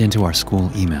and into our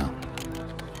school email.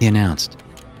 He announced,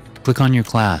 "Click on your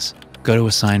class, go to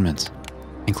assignments,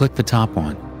 and click the top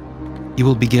one. You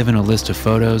will be given a list of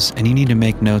photos and you need to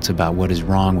make notes about what is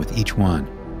wrong with each one.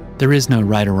 There is no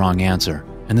right or wrong answer,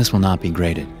 and this will not be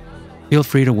graded. Feel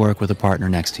free to work with a partner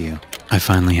next to you." I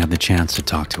finally had the chance to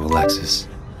talk to Alexis.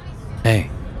 "Hey,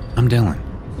 I'm Dylan."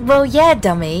 Well, yeah,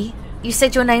 dummy. You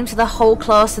said your name to the whole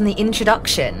class in the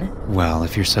introduction. "Well,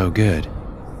 if you're so good,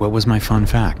 what was my fun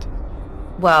fact?"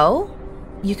 Well,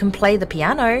 you can play the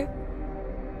piano.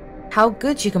 How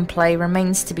good you can play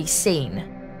remains to be seen.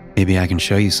 Maybe I can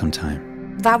show you sometime.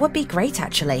 That would be great,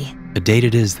 actually. A date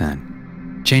it is then.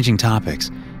 Changing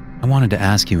topics, I wanted to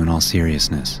ask you in all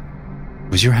seriousness.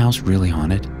 Was your house really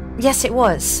haunted? Yes, it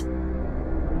was.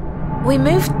 We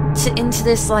moved into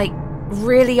this,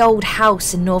 really old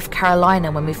house in North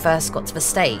Carolina when we first got to the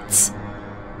States.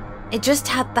 It just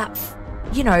had that,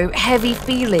 heavy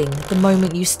feeling the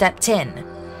moment you stepped in.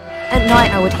 At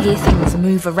night I would hear things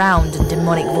move around and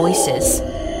demonic voices.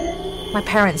 My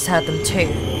parents heard them too.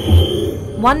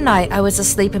 One night I was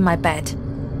asleep in my bed.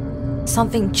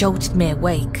 Something jolted me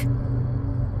awake.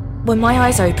 When my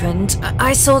eyes opened,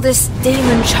 I saw this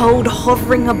demon child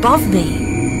hovering above me.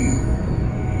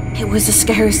 It was the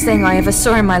scariest thing I ever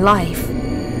saw in my life.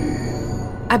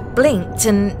 I blinked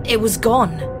and it was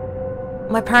gone.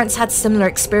 My parents had similar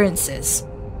experiences.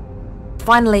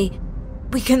 Finally,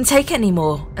 we couldn't take it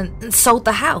anymore and sold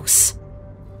the house.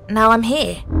 Now I'm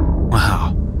here.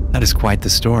 Wow, that is quite the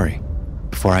story.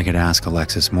 Before I could ask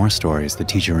Alexis more stories, the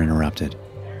teacher interrupted.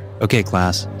 "Okay,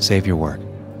 class, save your work.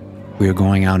 We are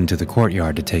going out into the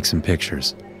courtyard to take some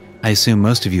pictures. I assume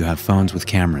most of you have phones with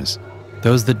cameras.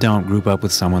 Those that don't, group up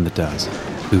with someone that does."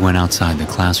 We went outside the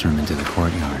classroom into the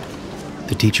courtyard.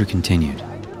 The teacher continued.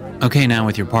 "Okay, now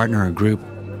with your partner or group,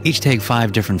 each take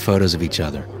 5 different photos of each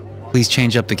other. Please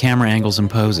change up the camera angles and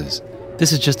poses.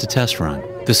 This is just a test run.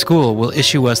 The school will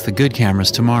issue us the good cameras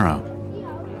tomorrow."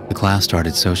 The class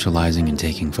started socializing and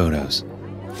taking photos.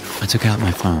 I took out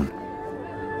my phone.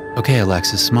 "Okay,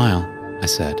 Alexis, smile," I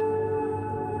said.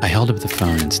 I held up the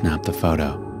phone and snapped the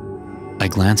photo. I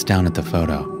glanced down at the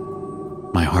photo.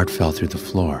 My heart fell through the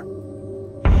floor.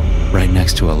 Right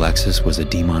next to Alexis was a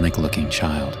demonic-looking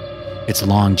child, its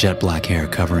long jet black hair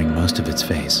covering most of its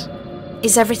face.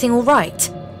 Is everything all right?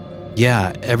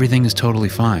 "Yeah, everything is totally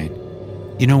fine.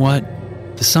 You know what?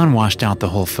 The sun washed out the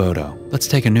whole photo. Let's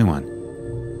take a new one."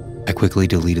 I quickly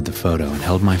deleted the photo and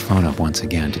held my phone up once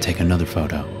again to take another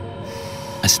photo.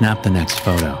 I snapped the next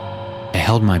photo. I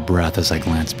held my breath as I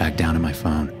glanced back down at my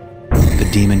phone. The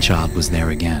demon child was there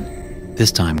again,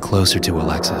 this time closer to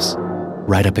Alexis,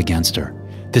 right up against her.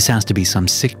 This has to be some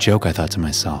sick joke, I thought to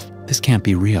myself. This can't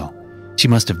be real. She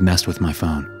must have messed with my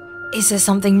phone. Is there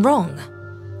something wrong?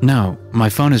 "No, my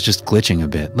phone is just glitching a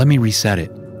bit. Let me reset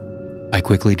it." I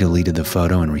quickly deleted the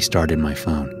photo and restarted my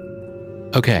phone.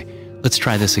 "Okay, let's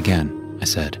try this again," I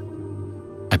said.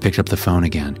 I picked up the phone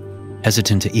again,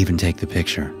 hesitant to even take the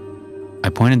picture. I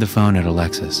pointed the phone at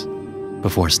Alexis.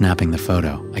 Before snapping the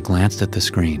photo, I glanced at the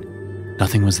screen.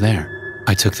 Nothing was there.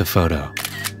 I took the photo.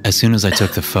 As soon as I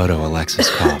took the photo,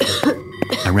 Alexis coughed.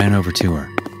 I ran over to her.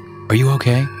 "Are you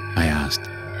okay?" I asked.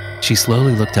 She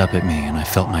slowly looked up at me and I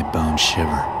felt my bones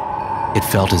shiver. It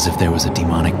felt as if there was a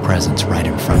demonic presence right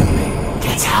in front of me.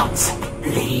 "Get out!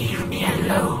 Leave me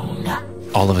alone!"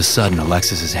 All of a sudden,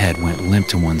 Alexis's head went limp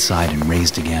to one side and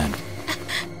raised again.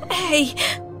 okay?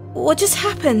 What just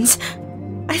happened?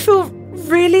 I feel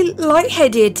really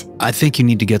lightheaded. I think you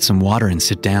need to get some water and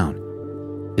sit down.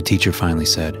 The teacher finally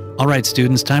said, "All right,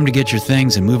 students, time to get your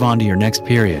things and move on to your next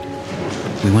period."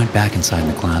 We went back inside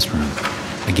the classroom.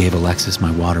 I gave Alexis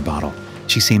my water bottle.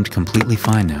 She seemed completely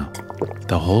fine now.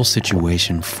 The whole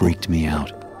situation freaked me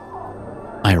out.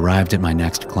 I arrived at my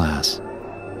next class.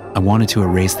 I wanted to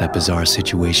erase that bizarre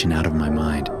situation out of my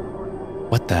mind.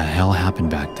 What the hell happened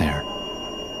back there?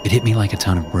 It hit me like a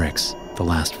ton of bricks, the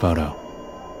last photo.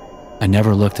 I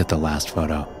never looked at the last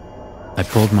photo. I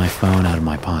pulled my phone out of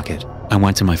my pocket. I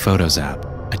went to my Photos app.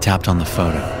 I tapped on the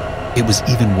photo. It was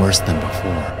even worse than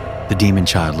before. The demon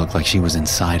child looked like she was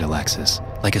inside Alexis,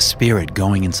 like a spirit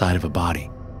going inside of a body.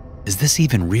 Is this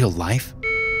even real life?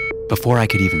 Before I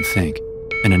could even think,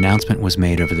 an announcement was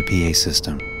made over the PA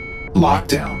system.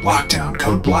 Lockdown, lockdown,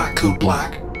 code black, code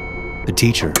black. The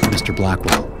teacher, Mr.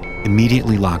 Blackwell,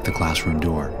 immediately locked the classroom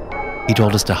door. He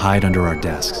told us to hide under our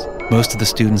desks. Most of the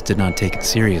students did not take it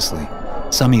seriously.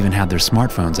 Some even had their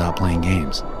smartphones out playing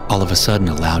games. All of a sudden,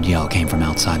 a loud yell came from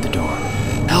outside the door.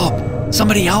 "Help!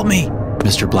 Somebody help me!"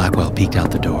 Mr. Blackwell peeked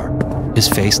out the door. His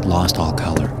face lost all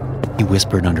color. He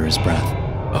whispered under his breath,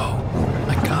 "Oh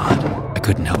my God." I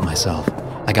couldn't help myself.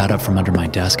 I got up from under my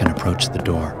desk and approached the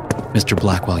door. Mr.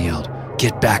 Blackwell yelled,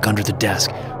 "Get back under the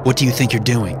desk! What do you think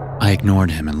you're doing?" I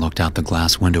ignored him and looked out the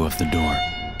glass window of the door.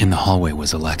 In the hallway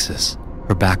was Alexis.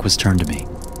 Her back was turned to me.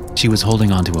 She was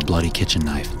holding onto a bloody kitchen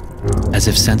knife. As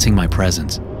if sensing my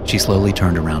presence, she slowly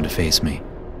turned around to face me.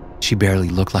 She barely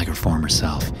looked like her former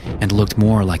self and looked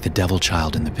more like the devil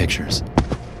child in the pictures.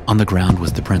 On the ground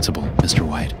was the principal, Mr.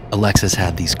 White. Alexis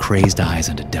had these crazed eyes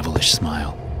and a devilish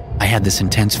smile. I had this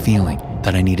intense feeling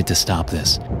that I needed to stop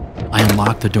this. I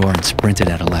unlocked the door and sprinted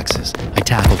at Alexis. I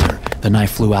tackled her. The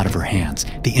knife flew out of her hands.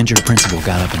 The injured principal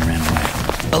got up and ran away.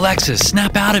 "Alexis,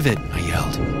 snap out of it!" I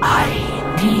yelled. I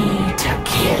need to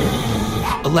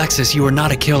kill. "Alexis, you are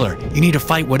not a killer. You need to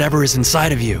fight whatever is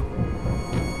inside of you."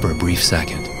 For a brief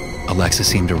second, Alexis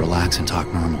seemed to relax and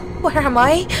talk normal. Where am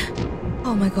I?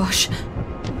 Oh my gosh.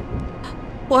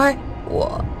 Why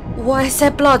is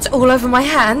there blood all over my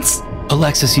hands?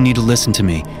 "Alexis, you need to listen to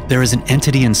me. There is an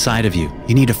entity inside of you.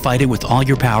 You need to fight it with all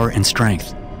your power and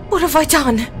strength." What have I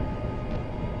done?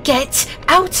 Get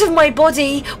out of my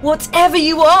body, whatever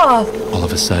you are! All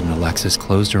of a sudden, Alexis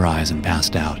closed her eyes and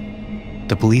passed out.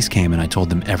 The police came and I told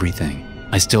them everything.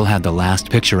 I still had the last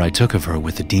picture I took of her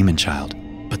with the demon child,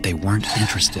 but they weren't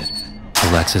interested.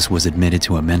 Alexis was admitted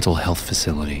to a mental health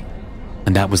facility,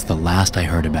 and that was the last I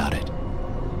heard about it.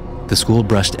 The school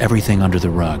brushed everything under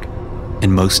the rug,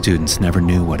 and most students never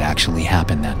knew what actually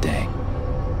happened that day.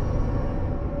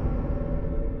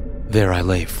 There I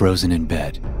lay frozen in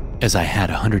bed, as I had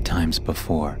 100 times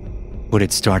before. What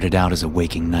had started out as a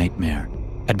waking nightmare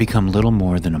had become little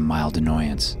more than a mild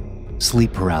annoyance.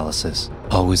 Sleep paralysis,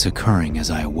 always occurring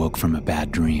as I awoke from a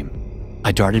bad dream.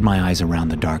 I darted my eyes around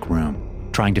the dark room,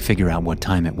 trying to figure out what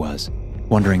time it was,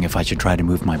 wondering if I should try to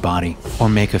move my body or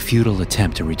make a futile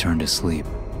attempt to return to sleep.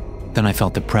 Then I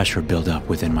felt the pressure build up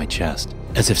within my chest,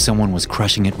 as if someone was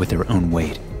crushing it with their own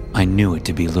weight. I knew it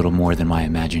to be little more than my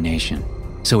imagination,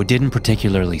 so it didn't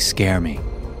particularly scare me,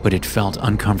 but it felt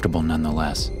uncomfortable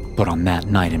nonetheless. But on that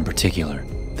night in particular,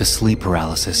 the sleep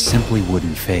paralysis simply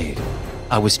wouldn't fade.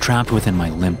 I was trapped within my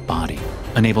limp body,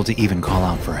 unable to even call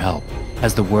out for help,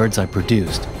 as the words I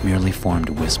produced merely formed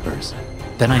whispers.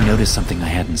 Then I noticed something I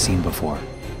hadn't seen before,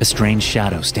 a strange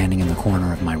shadow standing in the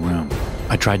corner of my room.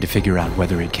 I tried to figure out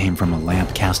whether it came from a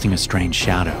lamp casting a strange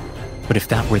shadow, but if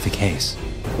that were the case,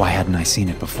 why hadn't I seen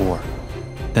it before?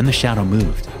 Then the shadow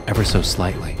moved, ever so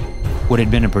slightly. What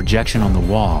had been a projection on the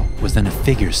wall was then a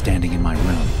figure standing in my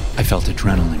room. I felt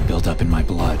adrenaline build up in my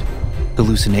blood.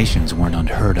 Hallucinations weren't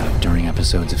unheard of during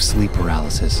episodes of sleep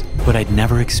paralysis, but I'd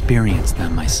never experienced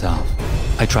them myself.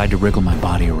 I tried to wriggle my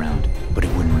body around, but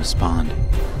it wouldn't respond.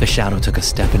 The shadow took a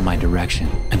step in my direction,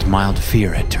 and mild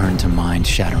fear had turned to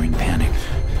mind-shattering panic.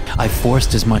 I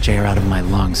forced as much air out of my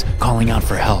lungs, calling out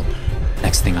for help.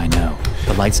 Next thing I know,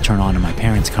 the lights turn on and my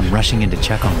parents come rushing in to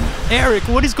check on me. Eric,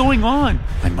 what is going on?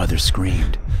 My mother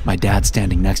screamed, my dad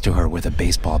standing next to her with a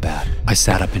baseball bat. I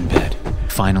sat up in bed,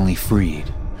 finally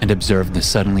freed, and observed the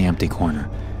suddenly empty corner.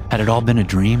 Had it all been a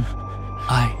dream?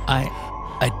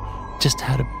 I just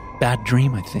had a bad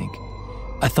dream, I think.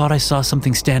 I thought I saw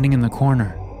something standing in the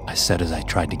corner, I said as I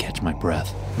tried to catch my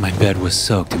breath. My bed was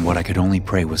soaked in what I could only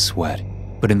pray was sweat,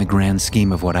 but in the grand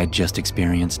scheme of what I'd just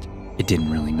experienced, it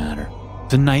didn't really matter.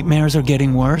 "The nightmares are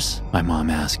getting worse?" my mom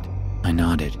asked. I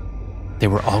nodded. They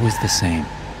were always the same.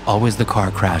 Always the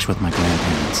car crash with my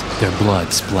grandparents. Their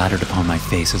blood splattered upon my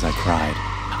face as I cried.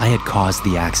 I had caused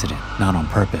the accident, not on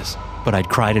purpose, but I'd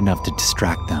cried enough to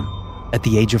distract them. At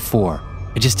the age of 4,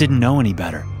 I just didn't know any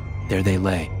better. There they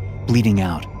lay, bleeding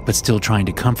out, but still trying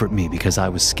to comfort me because I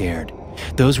was scared.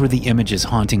 Those were the images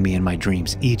haunting me in my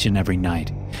dreams each and every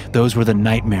night. Those were the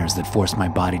nightmares that forced my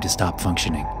body to stop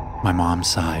functioning. My mom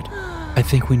sighed. "I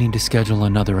think we need to schedule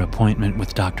another appointment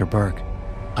with Dr. Burke."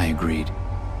 I agreed.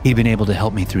 He'd been able to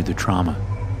help me through the trauma,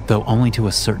 though only to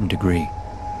a certain degree.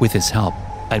 With his help,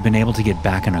 I'd been able to get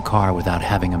back in a car without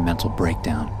having a mental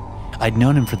breakdown. I'd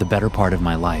known him for the better part of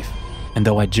my life, and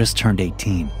though I'd just turned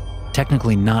 18,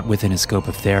 technically not within his scope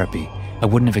of therapy, I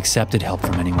wouldn't have accepted help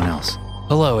from anyone else.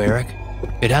 "Hello, Eric.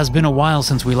 It has been a while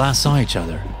since we last saw each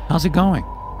other. How's it going?"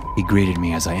 He greeted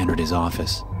me as I entered his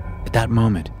office. At that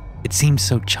moment, it seemed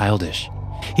so childish.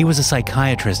 He was a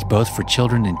psychiatrist both for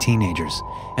children and teenagers,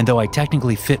 and though I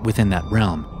technically fit within that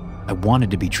realm, I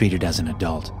wanted to be treated as an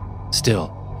adult.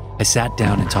 Still, I sat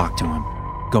down and talked to him,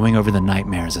 going over the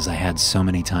nightmares as I had so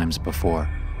many times before.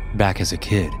 Back as a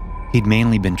kid, he'd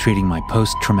mainly been treating my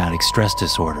post-traumatic stress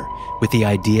disorder with the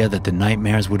idea that the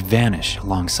nightmares would vanish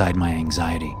alongside my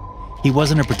anxiety. He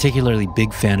wasn't a particularly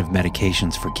big fan of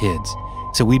medications for kids,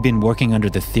 so we'd been working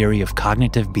under the theory of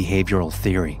cognitive behavioral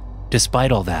theory.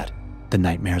 Despite all that, the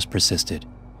nightmares persisted.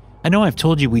 "I know I've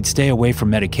told you we'd stay away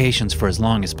from medications for as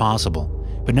long as possible,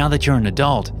 but now that you're an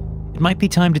adult, it might be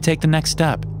time to take the next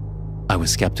step." I was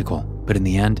skeptical, but in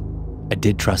the end, I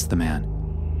did trust the man.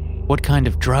 "What kind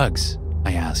of drugs?"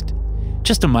 I asked.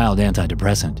 "Just a mild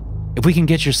antidepressant. If we can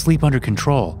get your sleep under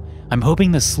control, I'm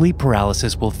hoping the sleep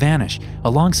paralysis will vanish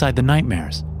alongside the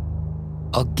nightmares."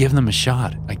 "I'll give them a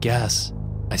shot, I guess,"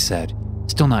 I said,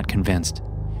 still not convinced.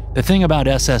 "The thing about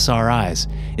SSRIs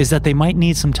is that they might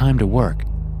need some time to work.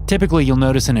 Typically, you'll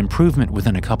notice an improvement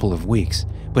within a couple of weeks,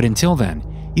 but until then,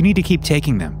 you need to keep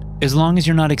taking them, as long as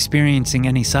you're not experiencing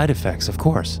any side effects, of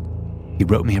course." He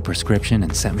wrote me a prescription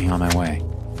and sent me on my way.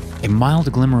 A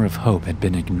mild glimmer of hope had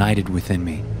been ignited within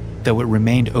me, though it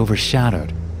remained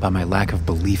overshadowed by my lack of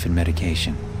belief in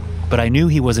medication. But I knew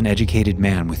he was an educated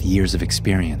man with years of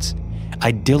experience.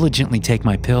 I'd diligently take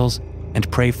my pills and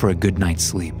pray for a good night's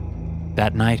sleep.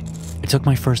 That night, I took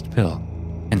my first pill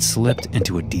and slipped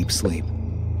into a deep sleep.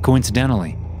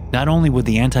 Coincidentally, not only would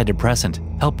the antidepressant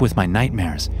help with my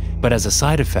nightmares, but as a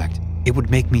side effect, it would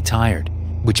make me tired,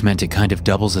 which meant it kind of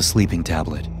doubles a sleeping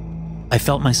tablet. I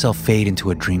felt myself fade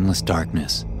into a dreamless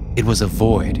darkness. It was a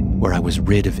void where I was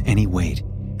rid of any weight,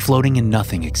 floating in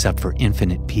nothing except for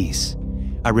infinite peace.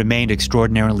 I remained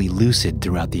extraordinarily lucid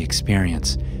throughout the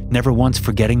experience, never once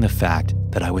forgetting the fact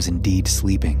that I was indeed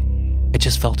sleeping. I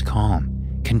just felt calm,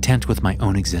 content with my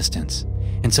own existence,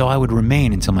 and so I would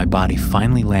remain until my body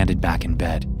finally landed back in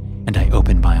bed, and I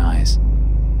opened my eyes.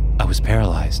 I was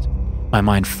paralyzed, my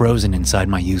mind frozen inside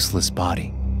my useless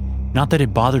body. Not that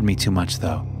it bothered me too much,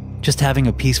 though. Just having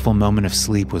a peaceful moment of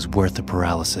sleep was worth the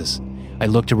paralysis. I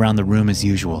looked around the room as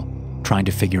usual, trying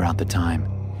to figure out the time.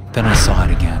 Then I saw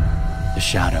it again, the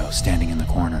shadow standing in the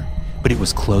corner, but it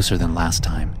was closer than last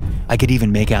time. I could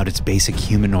even make out its basic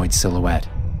humanoid silhouette.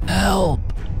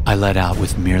 "Help!" I let out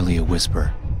with merely a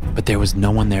whisper, but there was no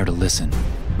one there to listen.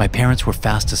 My parents were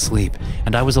fast asleep,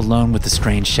 and I was alone with the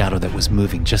strange shadow that was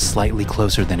moving just slightly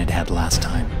closer than it had last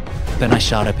time. Then I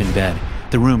shot up in bed,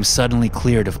 the room suddenly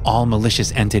cleared of all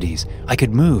malicious entities. I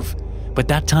could move, but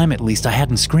that time at least I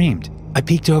hadn't screamed. I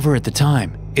peeked over at the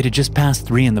time. It had just passed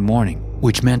 3 in the morning,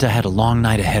 which meant I had a long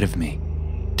night ahead of me.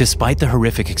 Despite the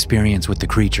horrific experience with the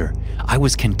creature, I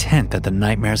was content that the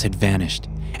nightmares had vanished,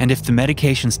 and if the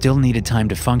medication still needed time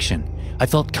to function, I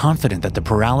felt confident that the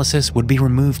paralysis would be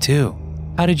removed too.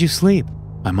 "How did you sleep?"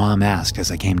 my mom asked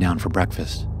as I came down for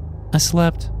breakfast. "I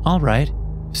slept all right.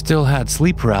 Still had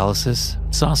sleep paralysis,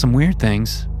 saw some weird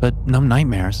things, but no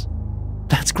nightmares."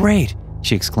 "That's great,"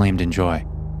 she exclaimed in joy.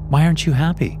 "Why aren't you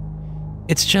happy?"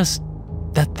 "It's just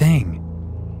that thing.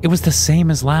 It was the same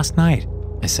as last night,"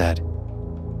 I said.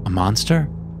 "A monster?"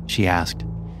 she asked.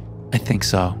 "I think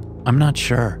so. I'm not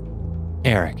sure."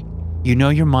 "Eric, you know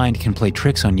your mind can play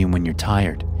tricks on you when you're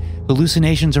tired.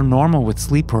 Hallucinations are normal with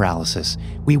sleep paralysis.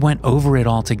 We went over it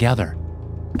all together."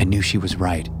 I knew she was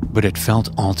right, but it felt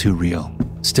all too real.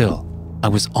 Still, I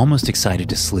was almost excited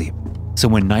to sleep. So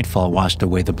when nightfall washed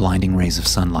away the blinding rays of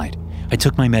sunlight, I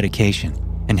took my medication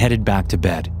and headed back to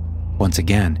bed. Once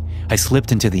again, I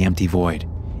slipped into the empty void.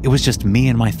 It was just me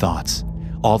and my thoughts.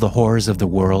 All the horrors of the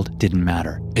world didn't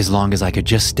matter, as long as I could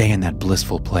just stay in that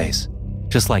blissful place.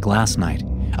 Just like last night,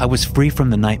 I was free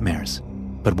from the nightmares.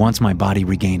 But once my body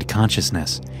regained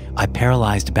consciousness, I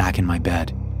paralyzed back in my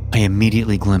bed. I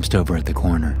immediately glimpsed over at the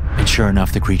corner, and sure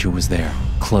enough, the creature was there,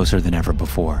 closer than ever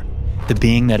before. The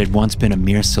being that had once been a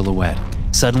mere silhouette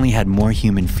suddenly had more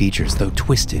human features, though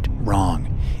twisted, wrong.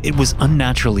 It was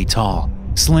unnaturally tall,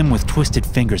 slim with twisted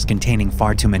fingers containing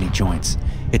far too many joints.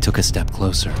 It took a step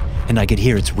closer, and I could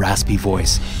hear its raspy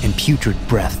voice and putrid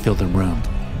breath fill the room.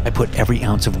 I put every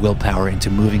ounce of willpower into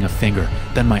moving a finger,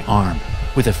 then my arm.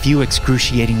 With a few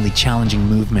excruciatingly challenging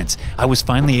movements, I was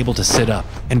finally able to sit up,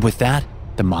 and with that,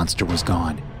 the monster was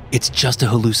gone. It's just a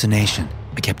hallucination,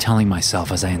 I kept telling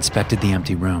myself as I inspected the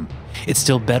empty room. It's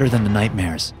still better than the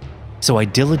nightmares. So I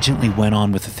diligently went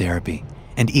on with the therapy,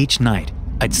 and each night,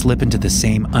 I'd slip into the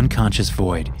same unconscious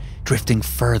void, drifting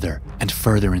further and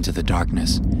further into the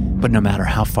darkness. But no matter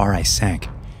how far I sank,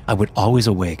 I would always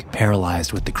awake,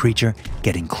 paralyzed with the creature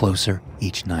getting closer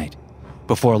each night.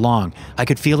 Before long, I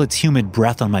could feel its humid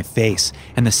breath on my face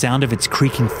and the sound of its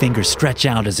creaking fingers stretch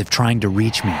out as if trying to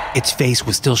reach me. Its face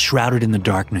was still shrouded in the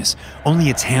darkness. Only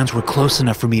its hands were close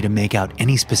enough for me to make out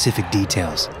any specific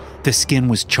details. The skin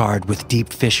was charred with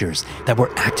deep fissures that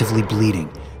were actively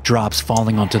bleeding, drops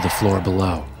falling onto the floor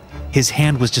below. His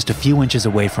hand was just a few inches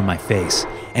away from my face,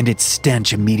 and its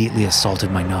stench immediately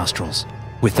assaulted my nostrils.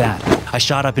 With that, I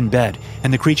shot up in bed,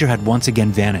 and the creature had once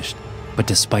again vanished. But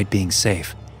despite being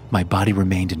safe, my body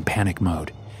remained in panic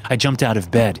mode. I jumped out of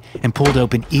bed and pulled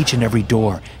open each and every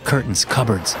door, curtains,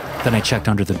 cupboards. Then I checked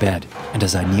under the bed, and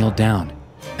as I kneeled down,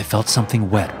 I felt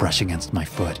something wet brush against my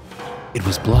foot. It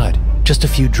was blood, just a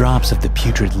few drops of the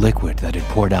putrid liquid that had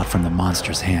poured out from the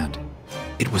monster's hand.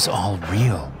 It was all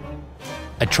real.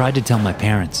 I tried to tell my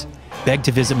parents, begged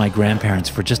to visit my grandparents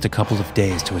for just a couple of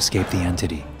days to escape the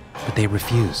entity, but they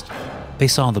refused. They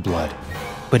saw the blood,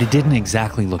 but it didn't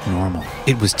exactly look normal.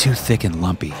 It was too thick and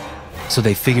lumpy, so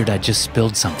they figured I'd just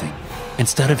spilled something.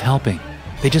 Instead of helping,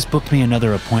 they just booked me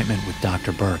another appointment with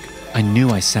Dr. Burke. I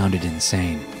knew I sounded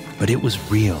insane, but it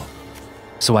was real.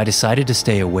 So I decided to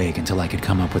stay awake until I could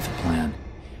come up with a plan.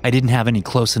 I didn't have any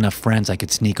close enough friends I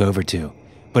could sneak over to,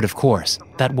 but of course,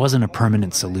 that wasn't a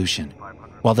permanent solution.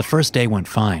 While the first day went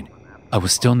fine, I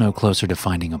was still no closer to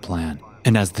finding a plan.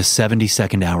 And as the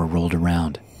 72nd hour rolled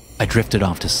around, I drifted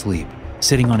off to sleep,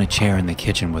 sitting on a chair in the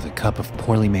kitchen with a cup of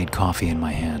poorly made coffee in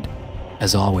my hand.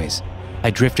 As always,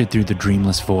 I drifted through the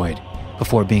dreamless void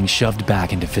before being shoved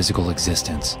back into physical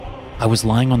existence. I was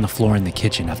lying on the floor in the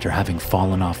kitchen after having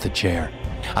fallen off the chair.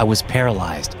 I was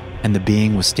paralyzed, and the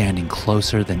being was standing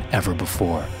closer than ever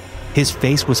before. His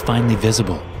face was finally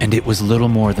visible, and it was little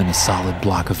more than a solid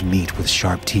block of meat with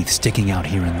sharp teeth sticking out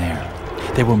here and there.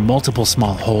 There were multiple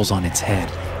small holes on its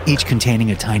head, each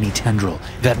containing a tiny tendril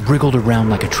that wriggled around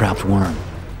like a trapped worm.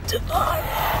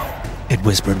 "Tomorrow," it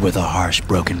whispered with a harsh,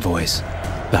 broken voice.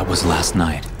 That was last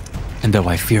night, and though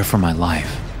I fear for my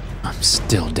life, I'm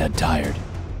still dead tired.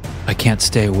 I can't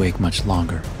stay awake much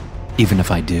longer. Even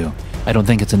if I do, I don't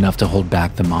think it's enough to hold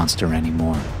back the monster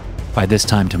anymore. By this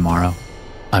time tomorrow,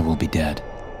 I will be dead.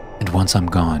 And once I'm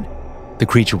gone, the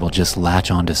creature will just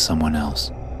latch onto someone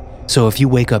else. So if you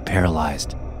wake up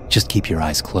paralyzed, just keep your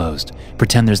eyes closed.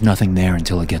 Pretend there's nothing there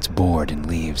until it gets bored and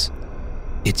leaves.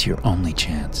 It's your only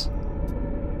chance.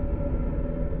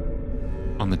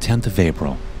 On the 10th of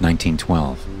April,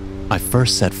 1912, I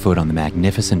first set foot on the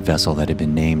magnificent vessel that had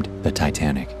been named the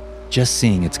Titanic. Just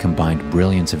seeing its combined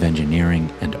brilliance of engineering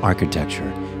and architecture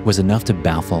was enough to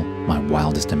baffle my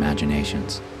wildest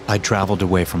imaginations. I traveled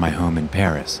away from my home in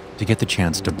Paris to get the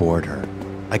chance to board her.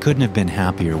 I couldn't have been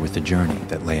happier with the journey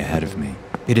that lay ahead of me.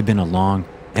 It had been a long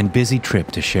and busy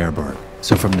trip to Cherbourg,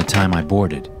 so from the time I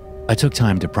boarded, I took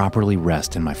time to properly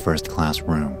rest in my first-class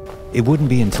room. It wouldn't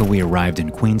be until we arrived in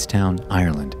Queenstown,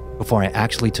 Ireland, before I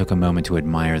actually took a moment to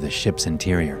admire the ship's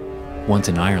interior. Once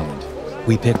in Ireland,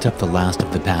 we picked up the last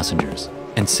of the passengers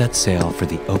and set sail for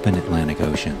the open Atlantic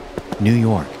Ocean. New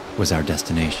York was our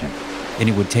destination, and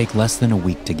it would take less than a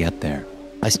week to get there.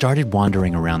 I started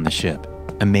wandering around the ship,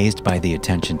 amazed by the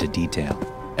attention to detail.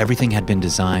 Everything had been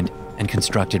designed and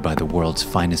constructed by the world's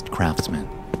finest craftsmen.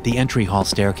 The entry hall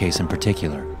staircase in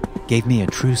particular gave me a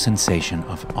true sensation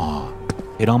of awe.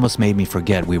 It almost made me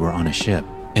forget we were on a ship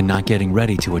and not getting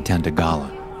ready to attend a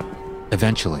gala.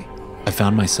 Eventually, I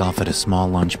found myself at a small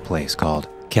lunch place called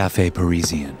Café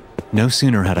Parisien. No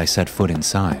sooner had I set foot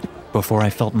inside before I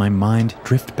felt my mind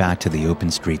drift back to the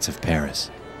open streets of Paris.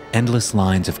 Endless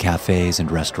lines of cafes and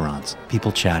restaurants,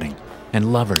 people chatting,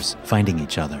 and lovers finding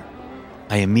each other.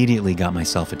 I immediately got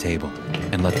myself a table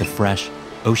and let the fresh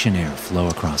ocean air flow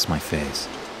across my face.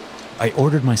 I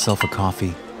ordered myself a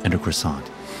coffee and a croissant.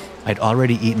 I'd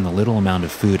already eaten the little amount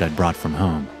of food I'd brought from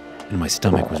home, and my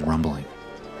stomach was rumbling.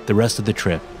 The rest of the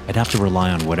trip, I'd have to rely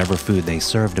on whatever food they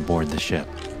served aboard the ship.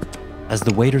 As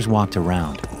the waiters walked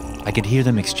around, I could hear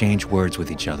them exchange words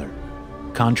with each other.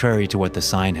 Contrary to what the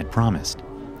sign had promised,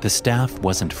 the staff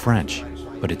wasn't French,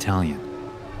 but Italian.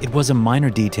 It was a minor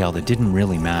detail that didn't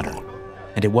really matter.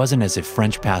 and it wasn't as if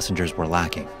French passengers were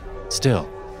lacking. Still,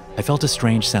 I felt a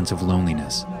strange sense of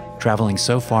loneliness, traveling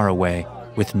so far away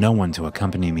with no one to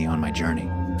accompany me on my journey.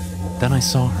 Then I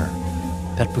saw her,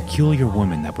 that peculiar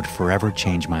woman that would forever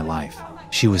change my life.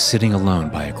 She was sitting alone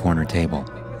by a corner table,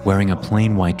 wearing a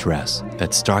plain white dress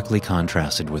that starkly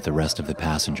contrasted with the rest of the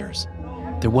passengers.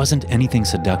 There wasn't anything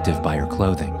seductive by her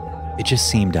clothing. It just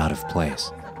seemed out of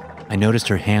place. I noticed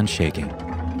her hands shaking,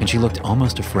 and she looked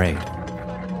almost afraid.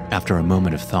 After a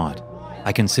moment of thought,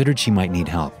 I considered she might need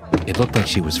help. It looked like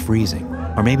she was freezing,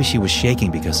 or maybe she was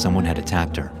shaking because someone had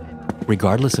attacked her.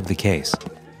 Regardless of the case,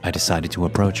 I decided to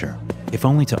approach her, if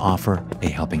only to offer a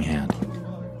helping hand.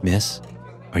 "Miss,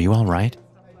 are you all right?"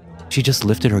 She just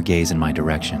lifted her gaze in my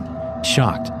direction,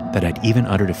 shocked that I'd even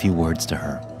uttered a few words to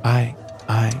her.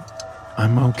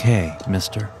 I'm okay,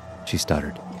 mister," she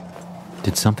stuttered.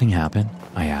 "Did something happen?"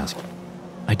 I asked.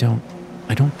 I don't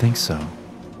think so.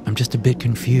 I'm just a bit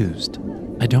confused.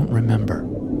 I don't remember."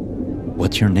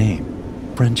 "What's your name?"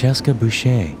 "Francesca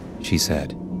Boucher," she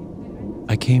said.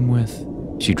 "I came with..."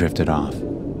 She drifted off.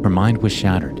 Her mind was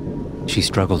shattered. She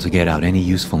struggled to get out any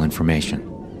useful information.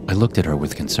 I looked at her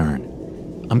with concern.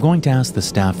 "I'm going to ask the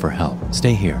staff for help.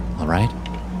 Stay here, all right?"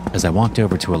 As I walked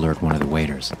over to alert one of the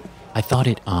waiters, I thought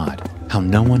it odd how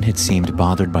no one had seemed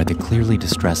bothered by the clearly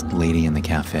distressed lady in the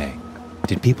cafe.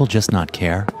 Did people just not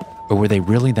care? Or were they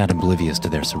really that oblivious to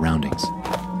their surroundings?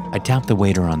 I tapped the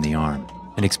waiter on the arm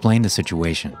and explained the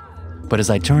situation. But as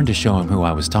I turned to show him who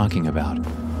I was talking about,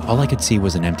 all I could see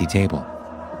was an empty table.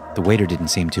 The waiter didn't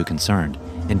seem too concerned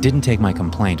and didn't take my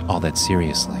complaint all that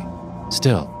seriously.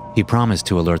 Still, he promised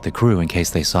to alert the crew in case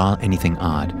they saw anything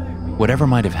odd. Whatever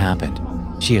might have happened,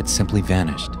 she had simply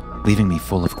vanished, leaving me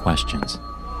full of questions.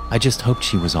 I just hoped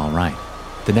she was all right.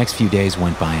 The next few days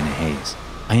went by in a haze.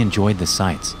 I enjoyed the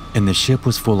sights, and the ship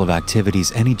was full of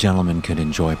activities any gentleman could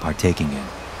enjoy partaking in.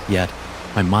 Yet,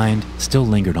 my mind still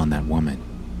lingered on that woman.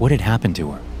 What had happened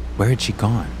to her? Where had she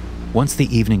gone? Once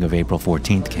the evening of April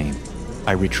 14th came,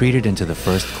 I retreated into the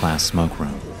first-class smoke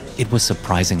room. It was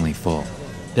surprisingly full.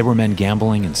 There were men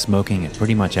gambling and smoking at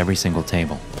pretty much every single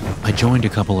table. I joined a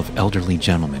couple of elderly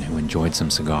gentlemen who enjoyed some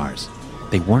cigars.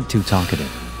 They weren't too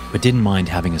talkative, but didn't mind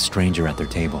having a stranger at their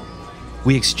table.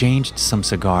 We exchanged some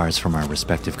cigars from our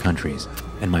respective countries,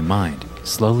 and my mind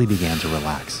slowly began to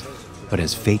relax. But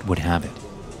as fate would have it,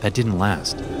 that didn't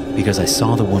last, because I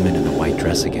saw the woman in the white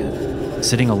dress again,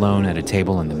 sitting alone at a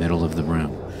table in the middle of the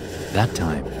room. That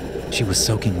time, she was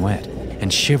soaking wet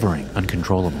and shivering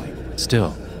uncontrollably.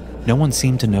 Still, no one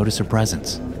seemed to notice her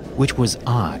presence, which was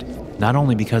odd, not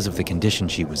only because of the condition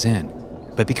she was in,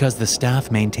 but because the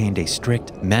staff maintained a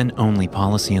strict men-only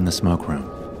policy in the smoke room.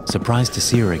 Surprised to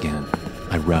see her again,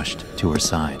 I rushed to her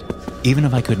side. Even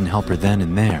if I couldn't help her then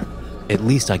and there, at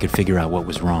least I could figure out what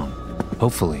was wrong.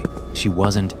 Hopefully, she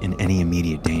wasn't in any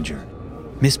immediate danger.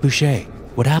 "Miss Boucher,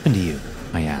 what happened to you?"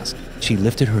 I asked. She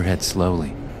lifted her head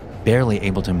slowly, barely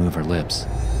able to move her lips.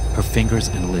 Her fingers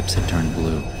and lips had turned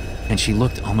blue, and she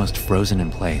looked almost frozen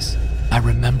in place. "I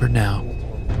remember now.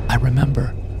 I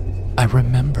remember.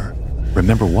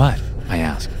 "Remember what?" I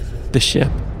asked. "The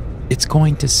ship. It's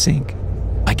going to sink.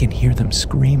 I can hear them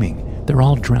screaming. They're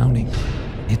all drowning.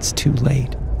 It's too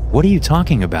late." "What are you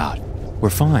talking about? We're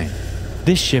fine.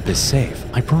 This ship is safe,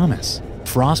 I promise."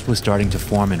 Frost was starting to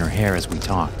form in her hair as we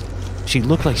talked. She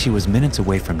looked like she was minutes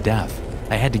away from death.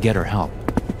 I had to get her help.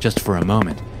 Just for a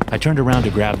moment, I turned around to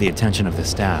grab the attention of the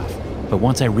staff, but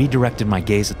once I redirected my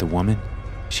gaze at the woman,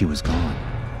 she was gone.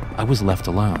 I was left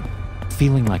alone,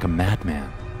 feeling like a madman.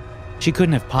 She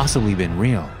couldn't have possibly been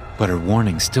real, but her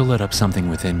warning still lit up something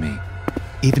within me.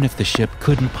 Even if the ship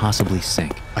couldn't possibly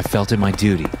sink, I felt it my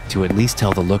duty to at least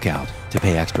tell the lookout to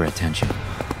pay extra attention.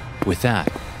 With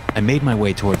that, I made my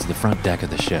way towards the front deck of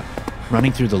the ship,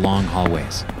 running through the long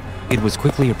hallways. It was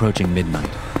quickly approaching midnight,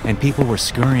 and people were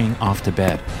scurrying off to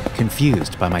bed,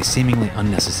 confused by my seemingly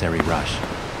unnecessary rush.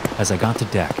 As I got to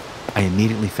deck, I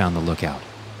immediately found the lookout.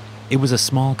 It was a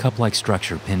small cup-like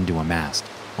structure pinned to a mast,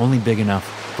 only big enough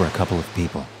for a couple of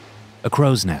people. A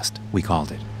crow's nest, we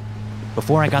called it.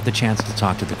 Before I got the chance to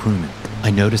talk to the crewman,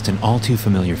 I noticed an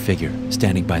all-too-familiar figure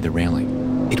standing by the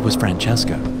railing. It was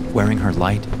Francesca, wearing her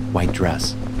light, white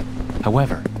dress.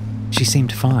 However, she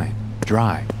seemed fine,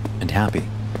 dry, and happy,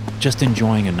 just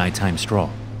enjoying a nighttime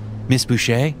stroll. "Miss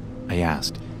Boucher?" I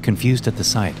asked, confused at the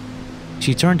sight.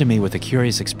 She turned to me with a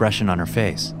curious expression on her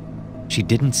face. She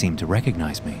didn't seem to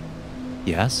recognize me.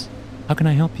 "Yes? How can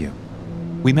I help you?"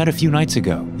 "We met a few nights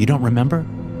ago. You don't remember?"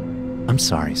 "I'm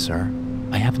sorry, sir.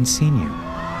 I haven't seen you."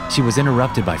 She was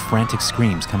interrupted by frantic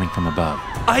screams coming from above.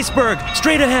 "Iceberg!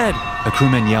 Straight ahead!" A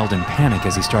crewman yelled in panic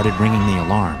as he started ringing the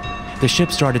alarm. The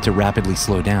ship started to rapidly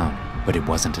slow down, but it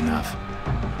wasn't enough.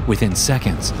 Within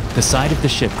seconds, the side of the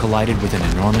ship collided with an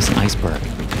enormous iceberg.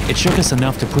 It shook us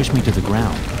enough to push me to the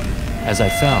ground. As I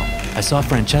fell, I saw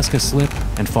Francesca slip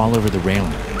and fall over the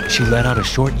railing. She let out a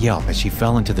short yelp as she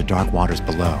fell into the dark waters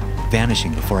below,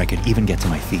 vanishing before I could even get to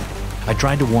my feet. I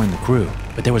tried to warn the crew,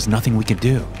 but there was nothing we could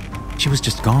do. She was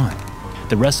just gone.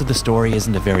 The rest of the story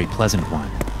isn't a very pleasant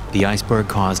one. The iceberg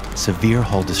caused severe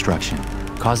hull destruction,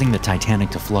 causing the Titanic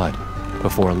to flood.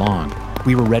 Before long,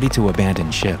 we were ready to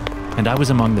abandon ship, and I was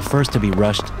among the first to be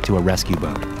rushed to a rescue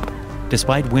boat.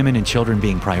 Despite women and children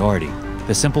being priority,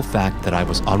 the simple fact that I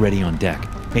was already on deck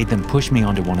made them push me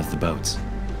onto one of the boats.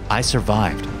 I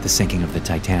survived the sinking of the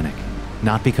Titanic,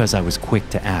 not because I was quick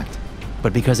to act,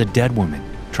 but because a dead woman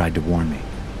tried to warn me.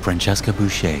 Francesca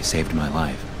Boucher saved my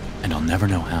life, and I'll never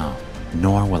know how,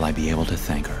 nor will I be able to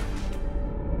thank her.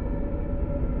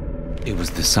 It was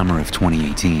the summer of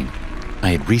 2018. I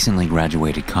had recently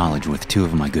graduated college with two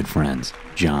of my good friends,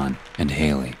 John and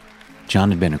Haley. John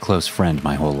had been a close friend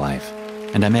my whole life,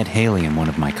 and I met Haley in one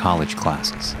of my college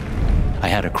classes. I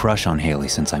had a crush on Haley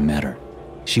since I met her.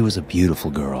 She was a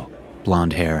beautiful girl,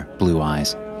 blonde hair, blue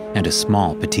eyes, and a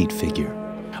small, petite figure.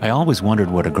 I always wondered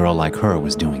what a girl like her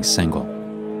was doing single.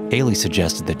 Haley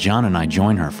suggested that John and I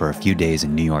join her for a few days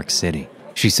in New York City.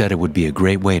 She said it would be a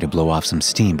great way to blow off some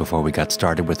steam before we got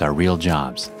started with our real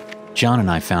jobs. John and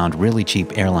I found really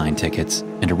cheap airline tickets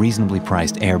and a reasonably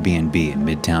priced Airbnb in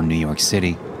Midtown New York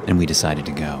City, and we decided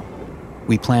to go.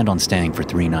 We planned on staying for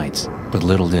 3 nights, but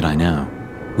little did I know,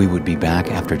 we would be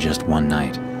back after just 1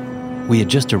 night. We had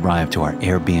just arrived to our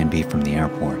Airbnb from the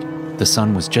airport. The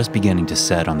sun was just beginning to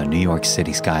set on the New York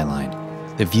City skyline.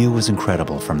 The view was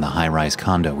incredible from the high-rise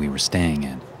condo we were staying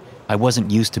in. I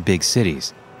wasn't used to big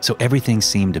cities, so everything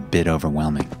seemed a bit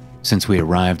overwhelming. Since we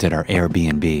arrived at our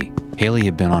Airbnb, Haley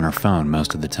had been on her phone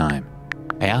most of the time.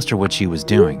 I asked her what she was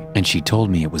doing, and she told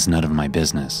me it was none of my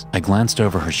business. I glanced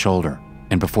over her shoulder,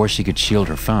 and before she could shield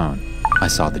her phone, I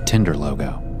saw the Tinder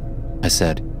logo. I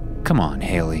said, "Come on,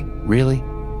 Haley, really?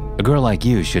 A girl like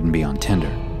you shouldn't be on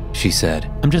Tinder." She said,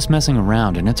 "I'm just messing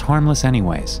around and it's harmless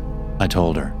anyways." I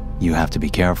told her, "You have to be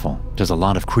careful. There's a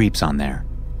lot of creeps on there."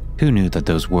 Who knew that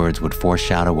those words would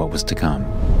foreshadow what was to come?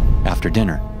 After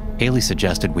dinner, Haley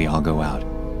suggested we all go out.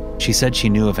 She said she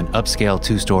knew of an upscale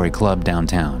 2-story club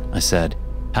downtown. I said,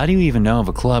 "How do you even know of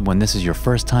a club when this is your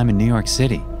first time in New York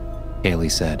City?" Haley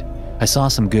said, "I saw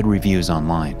some good reviews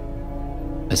online."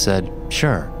 I said,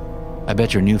 "Sure. I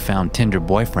bet your newfound Tinder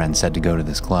boyfriend said to go to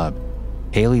this club."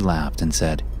 Haley laughed and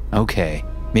said, "Okay,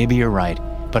 maybe you're right,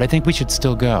 but I think we should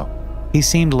still go. He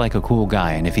seemed like a cool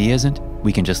guy, and if he isn't,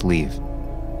 we can just leave."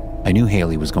 I knew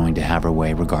Haley was going to have her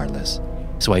way regardless,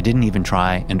 so I didn't even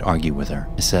try and argue with her.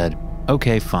 I said,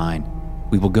 "Okay, fine.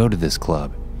 We will go to this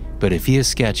club, but if he is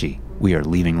sketchy, we are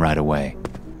leaving right away."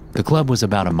 The club was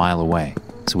about a mile away,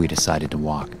 so we decided to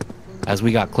walk. As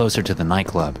we got closer to the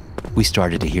nightclub, we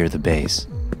started to hear the bass.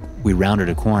 We rounded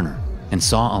a corner and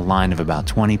saw a line of about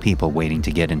 20 people waiting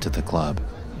to get into the club.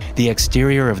 The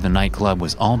exterior of the nightclub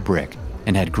was all brick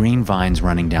and had green vines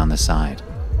running down the side.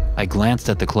 I glanced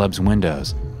at the club's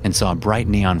windows and saw bright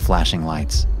neon flashing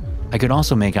lights. I could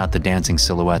also make out the dancing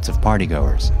silhouettes of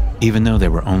partygoers. Even though there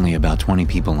were only about 20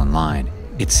 people in line,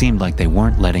 it seemed like they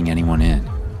weren't letting anyone in.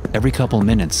 Every couple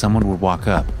minutes, someone would walk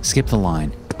up, skip the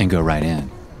line, and go right in.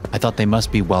 I thought they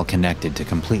must be well connected to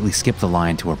completely skip the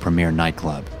line to a premier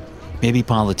nightclub. Maybe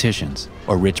politicians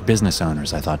or rich business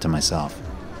owners, I thought to myself.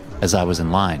 As I was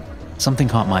in line, something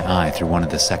caught my eye through one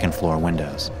of the second-floor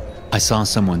windows. I saw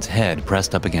someone's head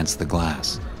pressed up against the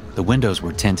glass. The windows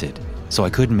were tinted, so I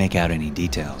couldn't make out any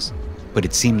details, but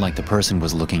it seemed like the person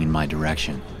was looking in my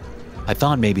direction. I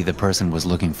thought maybe the person was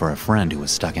looking for a friend who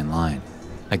was stuck in line.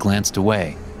 I glanced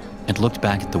away and looked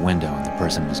back at the window, and the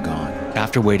person was gone.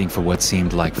 After waiting for what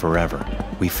seemed like forever,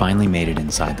 we finally made it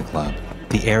inside the club.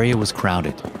 The area was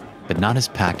crowded, but not as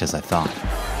packed as I thought.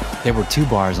 There were 2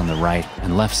 bars on the right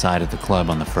and left side of the club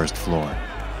on the first floor.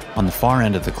 On the far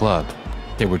end of the club,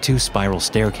 there were 2 spiral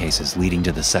staircases leading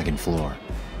to the second floor.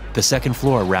 The second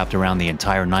floor wrapped around the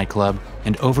entire nightclub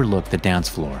and overlooked the dance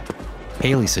floor.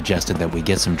 Haley suggested that we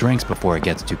get some drinks before it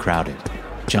gets too crowded.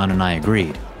 John and I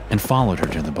agreed and followed her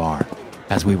to the bar.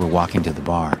 As we were walking to the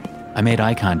bar, I made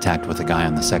eye contact with a guy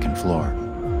on the second floor.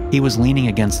 He was leaning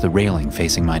against the railing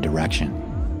facing my direction.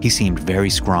 He seemed very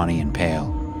scrawny and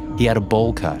pale. He had a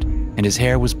bowl cut, and his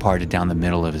hair was parted down the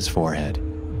middle of his forehead.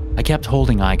 I kept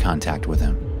holding eye contact with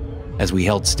him. As we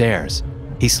held stares,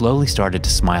 he slowly started to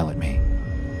smile at me.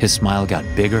 His smile got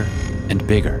bigger and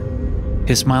bigger.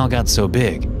 His smile got so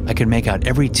big, I could make out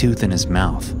every tooth in his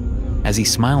mouth. As he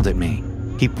smiled at me,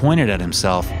 he pointed at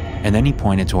himself, and then he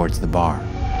pointed towards the bar.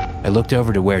 I looked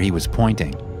over to where he was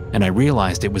pointing, and I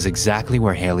realized it was exactly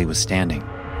where Haley was standing.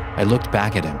 I looked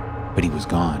back at him, but he was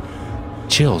gone.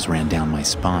 Chills ran down my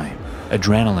spine.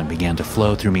 Adrenaline began to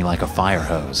flow through me like a fire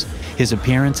hose. His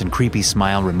appearance and creepy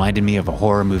smile reminded me of a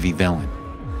horror movie villain.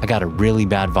 I got a really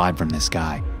bad vibe from this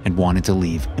guy and wanted to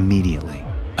leave immediately.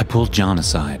 I pulled John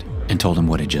aside and told him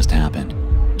what had just happened.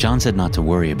 John said not to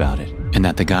worry about it and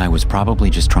that the guy was probably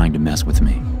just trying to mess with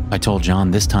me. I told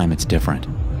John this time it's different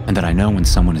and that I know when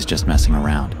someone is just messing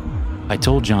around. I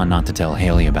told John not to tell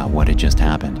Haley about what had just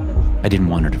happened. I didn't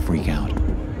want her to freak out.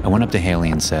 I went up to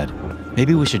Haley and said,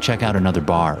 "Maybe we should check out another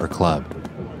bar or club."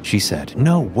 She said,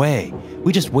 "No way.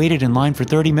 We just waited in line for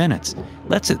 30 minutes.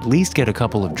 Let's at least get a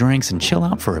couple of drinks and chill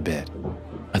out for a bit."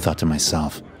 I thought to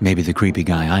myself, maybe the creepy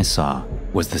guy I saw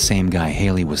was the same guy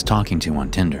Haley was talking to on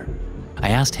Tinder. I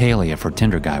asked Haley if her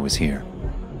Tinder guy was here.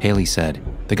 Haley said,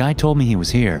 "The guy told me he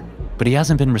was here, but he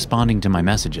hasn't been responding to my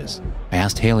messages." I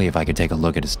asked Haley if I could take a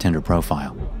look at his Tinder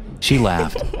profile. She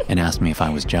laughed and asked me if I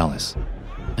was jealous.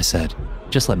 I said,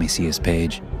 "Just let me see his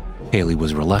page." Haley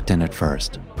was reluctant at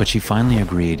first, but she finally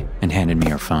agreed and handed me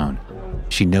her phone.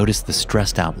 She noticed the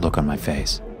stressed out look on my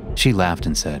face. She laughed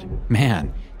and said,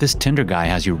 "Man, this Tinder guy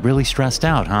has you really stressed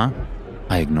out, huh?"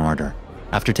 I ignored her.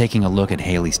 After taking a look at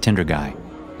Haley's Tinder guy,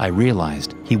 I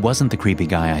realized he wasn't the creepy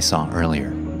guy I saw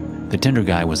earlier. The Tinder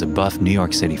guy was a buff New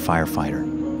York City firefighter.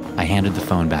 I handed the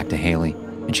phone back to Haley,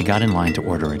 and she got in line to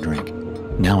order a drink.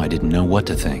 Now I didn't know what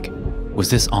to think. Was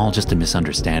this all just a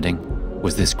misunderstanding?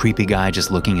 Was this creepy guy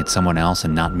just looking at someone else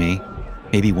and not me?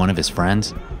 Maybe one of his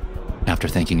friends? After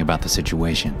thinking about the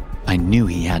situation, I knew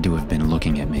he had to have been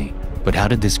looking at me. But how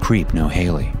did this creep know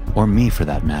Haley, or me for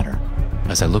that matter?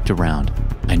 As I looked around,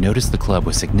 I noticed the club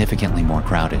was significantly more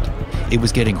crowded. It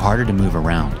was getting harder to move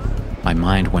around. My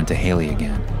mind went to Haley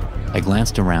again. I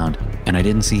glanced around, and I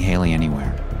didn't see Haley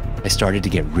anywhere. I started to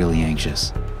get really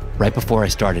anxious. Right before I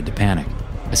started to panic,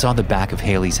 I saw the back of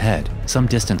Haley's head some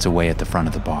distance away at the front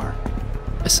of the bar.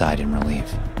 I sighed in relief.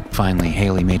 Finally,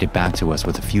 Haley made it back to us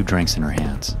with a few drinks in her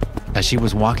hands. As she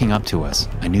was walking up to us,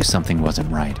 I knew something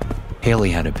wasn't right.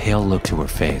 Haley had a pale look to her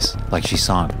face, like she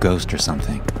saw a ghost or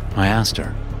something. I asked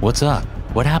her, "What's up?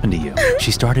 What happened to you?"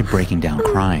 She started breaking down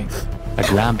crying. I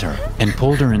grabbed her and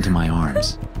pulled her into my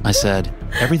arms. I said,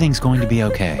 "Everything's going to be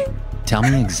okay. Tell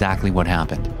me exactly what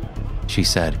happened." She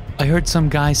said, "I heard some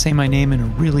guy say my name in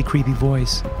a really creepy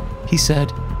voice. He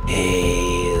said,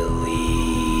 'Haley.'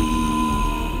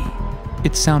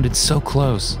 It sounded so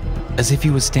close, as if he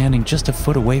was standing just a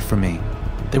foot away from me.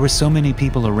 There were so many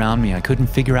people around me I couldn't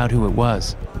figure out who it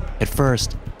was. At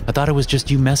first, I thought it was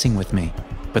just you messing with me,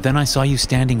 but then I saw you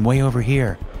standing way over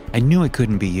here. I knew it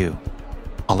couldn't be you."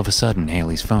 All of a sudden,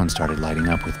 Haley's phone started lighting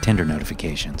up with Tinder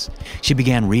notifications. She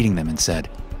began reading them and said,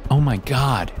 "Oh my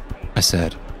God." I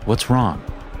said, "What's wrong?"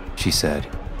 She said,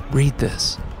 "Read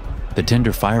this." The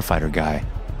Tinder firefighter guy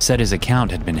said his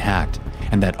account had been hacked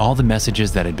and that all the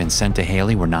messages that had been sent to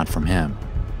Haley were not from him.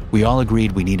 We all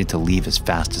agreed we needed to leave as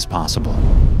fast as possible.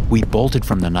 We bolted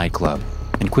from the nightclub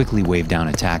and quickly waved down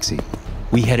a taxi.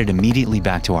 We headed immediately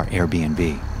back to our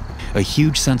Airbnb. A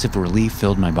huge sense of relief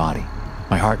filled my body.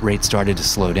 My heart rate started to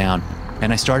slow down,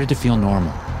 and I started to feel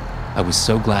normal. I was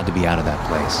so glad to be out of that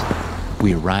place.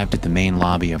 We arrived at the main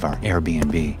lobby of our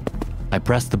Airbnb. I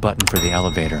pressed the button for the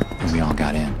elevator, and we all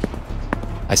got in.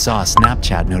 I saw a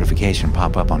Snapchat notification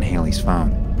pop up on Haley's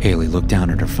phone. Haley looked down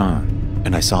at her phone,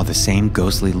 and I saw the same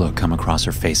ghostly look come across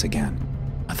her face again.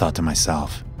 I thought to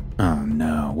myself, "Oh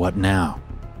no, what now?"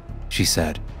 She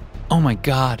said, "Oh my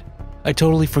God, I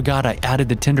totally forgot I added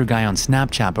the Tinder guy on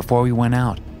Snapchat before we went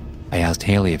out." I asked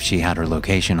Haley if she had her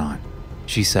location on.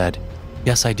 She said,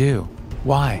 "Yes, I do.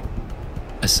 Why?"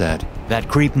 I said, "That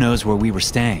creep knows where we were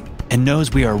staying and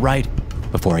knows we are right."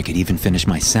 Before I could even finish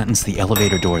my sentence, the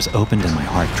elevator doors opened and my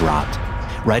heart dropped.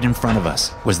 Right in front of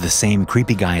us was the same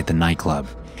creepy guy at the nightclub.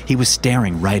 He was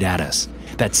staring right at us,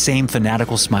 that same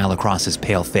fanatical smile across his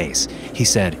pale face. He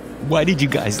said, "Why did you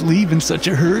guys leave in such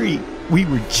a hurry? We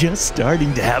were just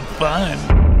starting to have fun."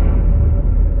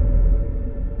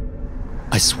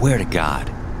 I swear to God,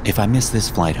 if I miss this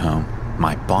flight home,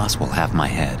 my boss will have my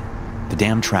head. The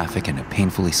damn traffic and a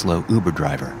painfully slow Uber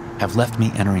driver have left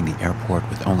me entering the airport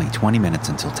with only 20 minutes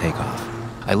until takeoff.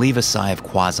 I leave a sigh of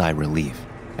quasi-relief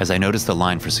as I notice the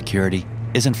line for security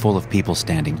isn't full of people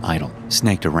standing idle,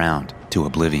 snaked around to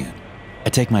oblivion. I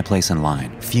take my place in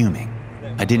line, fuming.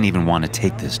 I didn't even want to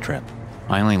take this trip.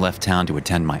 I only left town to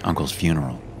attend my uncle's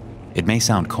funeral. It may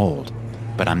sound cold,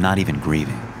 but I'm not even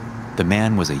grieving. The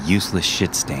man was a useless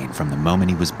shit stain from the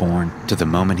moment he was born to the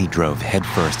moment he drove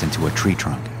headfirst into a tree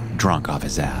trunk, drunk off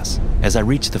his ass. As I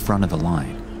reached the front of the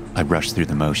line, I rushed through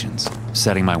the motions,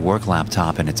 setting my work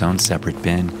laptop in its own separate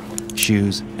bin,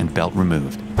 shoes and belt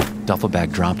removed. duffel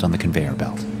bag dropped on the conveyor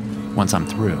belt. Once I'm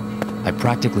through, I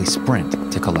practically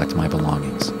sprint to collect my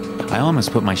belongings. I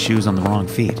almost put my shoes on the wrong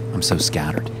feet. I'm so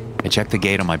scattered. I check the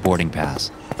gate on my boarding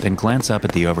pass, then glance up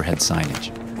at the overhead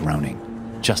signage, groaning.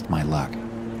 Just my luck.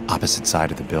 Opposite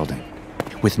side of the building.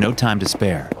 With no time to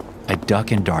spare, I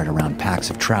duck and dart around packs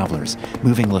of travelers,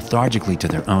 moving lethargically to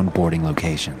their own boarding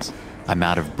locations. I'm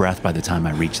out of breath by the time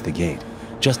I reach the gate,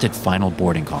 just at final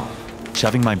boarding call.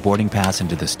 Shoving my boarding pass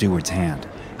into the steward's hand,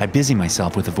 I busy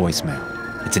myself with a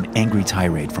voicemail. It's an angry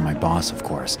tirade from my boss, of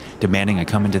course, demanding I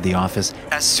come into the office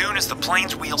As soon as the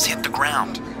plane's wheels hit the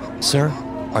ground. Sir,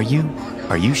 are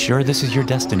you sure this is your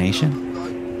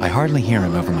destination? I hardly hear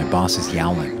him over my boss's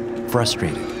yowling.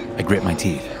 Frustrated, I grit my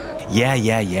teeth.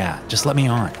 Yeah, just let me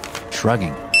on.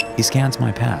 Shrugging, he scans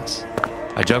my pass.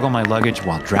 I juggle my luggage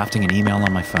while drafting an email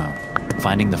on my phone,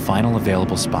 finding the final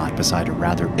available spot beside a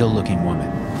rather ill-looking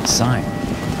woman. Sign.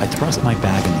 I thrust my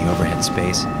bag in the overhead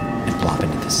space and plop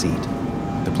into the seat.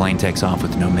 The plane takes off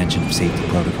with no mention of safety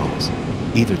protocols.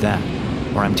 Either that,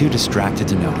 or I'm too distracted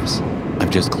to notice. I've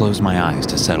just closed my eyes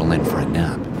to settle in for a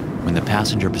nap when the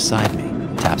passenger beside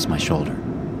me taps my shoulder.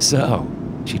 So,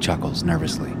 she chuckles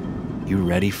nervously. You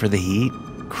ready for the heat?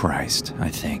 Christ, I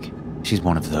think. She's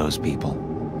one of those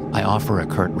people. I offer a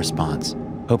curt response,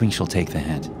 hoping she'll take the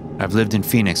hint. I've lived in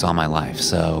Phoenix all my life,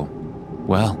 so...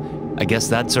 Well, I guess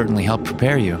that certainly helped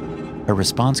prepare you. Her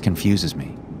response confuses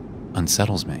me,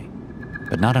 unsettles me,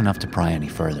 but not enough to pry any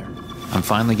further. I'm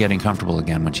finally getting comfortable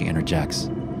again when she interjects.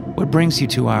 What brings you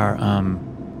to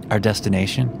our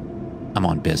destination? I'm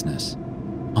on business.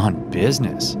 On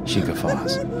business? She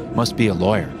guffaws. Must be a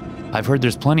lawyer. I've heard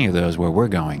there's plenty of those where we're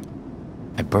going.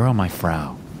 I burrow my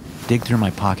frow, dig through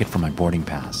my pocket for my boarding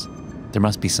pass. There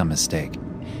must be some mistake.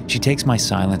 She takes my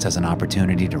silence as an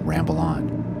opportunity to ramble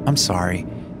on. I'm sorry.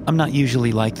 I'm not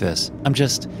usually like this. I'm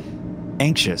just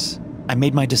anxious. I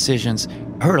made my decisions,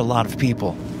 hurt a lot of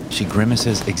people. She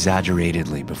grimaces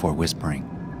exaggeratedly before whispering.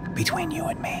 Between you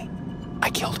and me, I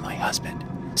killed my husband,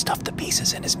 stuffed the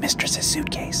pieces in his mistress's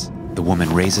suitcase. The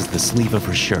woman raises the sleeve of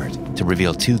her shirt to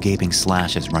reveal 2 gaping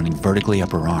slashes running vertically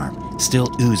up her arm, still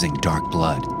oozing dark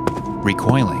blood.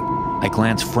 Recoiling, I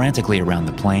glance frantically around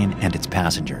the plane and its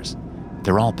passengers.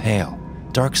 They're all pale,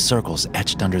 dark circles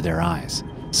etched under their eyes.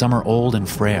 Some are old and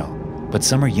frail, but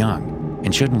some are young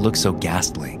and shouldn't look so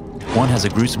ghastly. One has a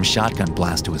gruesome shotgun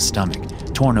blast to his stomach,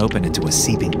 torn open into a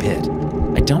seeping pit.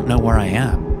 I don't know where I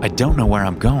am. I don't know where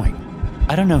I'm going.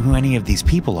 I don't know who any of these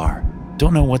people are.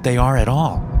 Don't know what they are at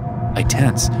all. I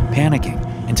tense, panicking,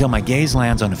 until my gaze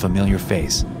lands on a familiar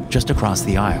face, just across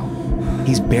the aisle.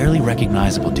 He's barely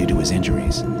recognizable due to his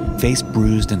injuries. Face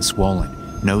bruised and swollen,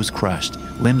 nose crushed,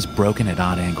 limbs broken at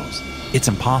odd angles. It's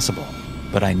impossible,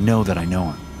 but I know that I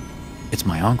know him. It's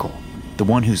my uncle, the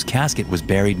one whose casket was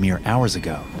buried mere hours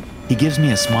ago. He gives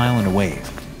me a smile and a wave,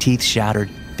 teeth shattered,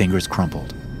 fingers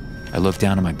crumpled. I look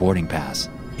down at my boarding pass.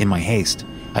 In my haste,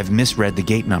 I've misread the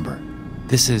gate number.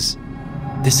 This is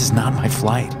not my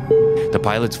flight. The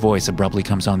pilot's voice abruptly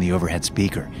comes on the overhead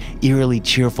speaker, eerily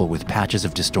cheerful with patches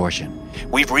of distortion.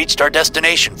 We've reached our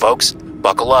destination, folks.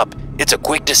 Buckle up. It's a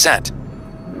quick descent.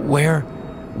 Where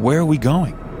are we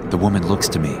going? The woman looks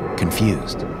to me,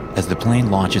 confused, as the plane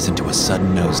launches into a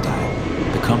sudden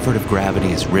nosedive. The comfort of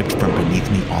gravity is ripped from beneath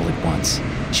me all at once.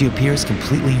 She appears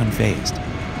completely unfazed.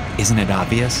 Isn't it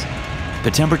obvious?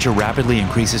 The temperature rapidly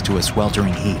increases to a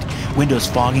sweltering heat, windows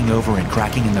fogging over and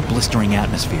cracking in the blistering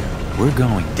atmosphere. We're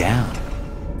going down.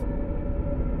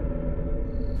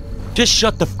 Just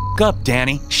shut the f*** up,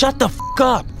 Danny. Shut the f***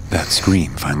 up! That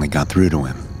scream finally got through to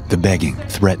him. The begging,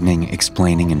 threatening,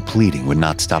 explaining, and pleading would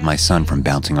not stop my son from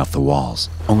bouncing off the walls.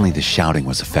 Only the shouting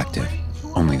was effective.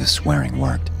 Only the swearing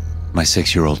worked. My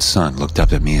 6-year-old son looked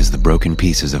up at me as the broken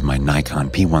pieces of my Nikon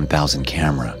P1000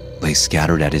 camera lay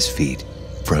scattered at his feet,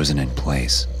 frozen in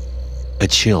place. A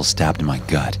chill stabbed my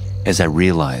gut as I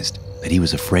realized that he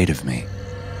was afraid of me.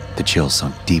 The chill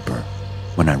sunk deeper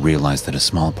when I realized that a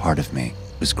small part of me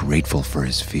was grateful for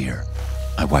his fear.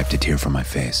 I wiped a tear from my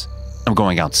face. I'm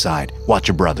going outside. Watch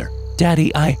your brother.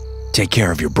 Daddy, Take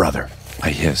care of your brother, I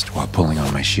hissed while pulling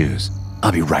on my shoes.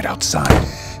 I'll be right outside.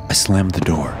 I slammed the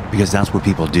door because that's what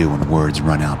people do when words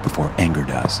run out before anger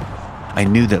does. I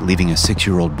knew that leaving a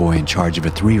 6-year-old boy in charge of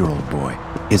a 3-year-old boy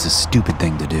is a stupid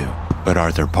thing to do. But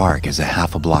Arthur Park is a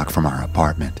half a block from our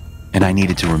apartment, and I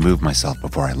needed to remove myself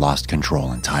before I lost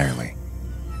control entirely.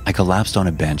 I collapsed on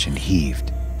a bench and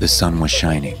heaved. The sun was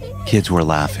shining, kids were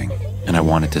laughing, and I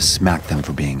wanted to smack them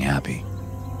for being happy.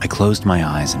 I closed my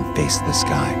eyes and faced the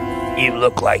sky. You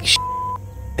look like sh**.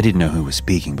 I didn't know who was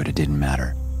speaking, but it didn't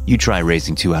matter. You try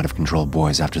raising 2 out-of-control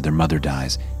boys after their mother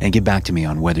dies, and get back to me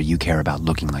on whether you care about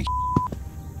looking like sh**.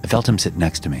 I felt him sit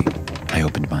next to me. I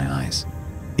opened my eyes.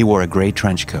 He wore a gray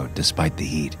trench coat despite the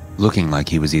heat, looking like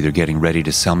he was either getting ready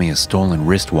to sell me a stolen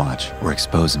wristwatch or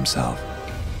expose himself.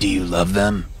 "Do you love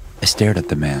them?" I stared at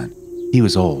the man. He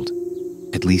was old,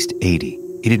 at least 80.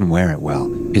 He didn't wear it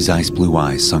well. His ice blue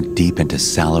eyes sunk deep into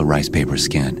sallow rice paper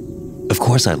skin. "Of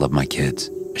course I love my kids."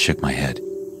 I shook my head.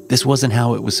 This wasn't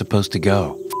how it was supposed to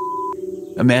go.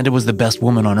 Amanda was the best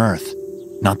woman on earth.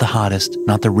 Not the hottest,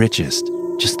 not the richest,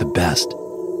 just the best.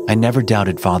 I never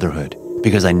doubted fatherhood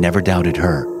because I never doubted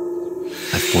her.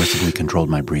 I forcibly controlled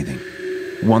my breathing.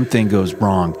 One thing goes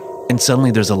wrong, and suddenly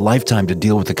there's a lifetime to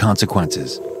deal with the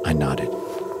consequences. I nodded.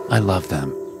 I love them,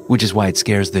 which is why it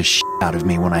scares the shit out of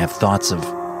me when I have thoughts of...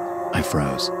 I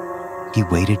froze. He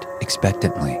waited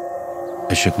expectantly.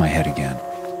 I shook my head again.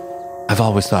 I've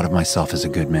always thought of myself as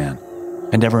a good man.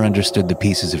 I never understood the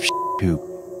pieces of shit who...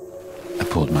 I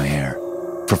pulled my hair.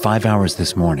 For 5 hours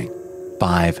this morning.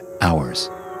 5 hours.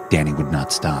 Danny would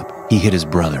not stop. He hit his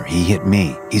brother. He hit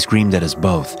me. He screamed at us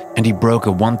both. And he broke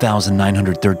a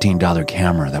 $1,913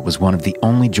 camera that was one of the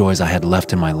only joys I had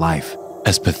left in my life.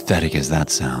 As pathetic as that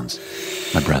sounds.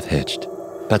 My breath hitched.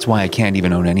 That's why I can't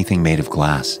even own anything made of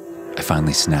glass. I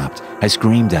finally snapped. I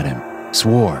screamed at him.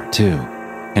 Swore, too.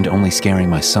 And only scaring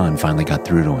my son finally got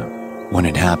through to him. When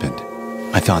it happened,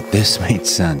 I thought this made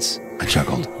sense. I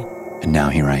chuckled. And now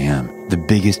here I am, the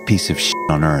biggest piece of shit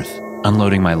on earth,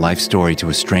 unloading my life story to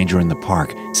a stranger in the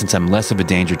park since I'm less of a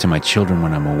danger to my children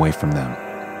when I'm away from them.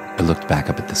 I looked back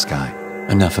up at the sky.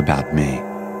 Enough about me.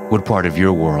 What part of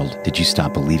your world did you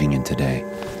stop believing in today?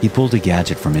 He pulled a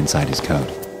gadget from inside his coat.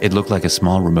 It looked like a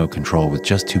small remote control with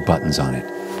just 2 buttons on it.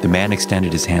 The man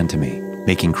extended his hand to me,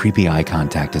 making creepy eye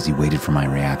contact as he waited for my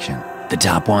reaction. "The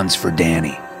top one's for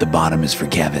Danny. The bottom is for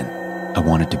Kevin." I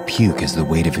wanted to puke as the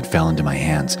weight of it fell into my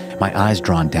hands, my eyes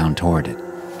drawn down toward it.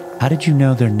 "How did you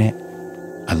know their name?"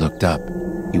 I looked up.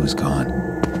 He was gone.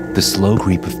 The slow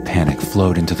creep of panic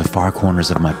flowed into the far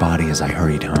corners of my body as I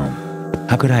hurried home.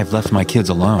 How could I have left my kids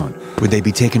alone? Would they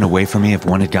be taken away from me if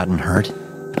one had gotten hurt?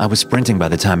 I was sprinting by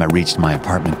the time I reached my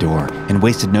apartment door and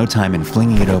wasted no time in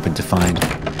flinging it open to find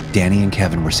Danny and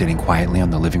Kevin were sitting quietly on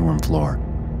the living room floor,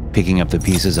 picking up the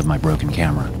pieces of my broken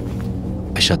camera.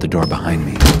 I shut the door behind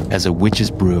me as a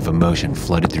witch's brew of emotion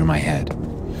flooded through my head.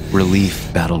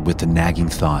 Relief battled with the nagging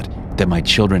thought that my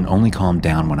children only calmed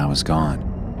down when I was gone.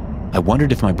 I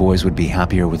wondered if my boys would be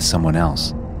happier with someone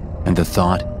else, and the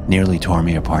thought nearly tore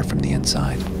me apart from the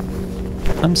inside.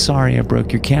 "I'm sorry I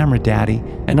broke your camera, Daddy,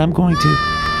 and I'm going to..."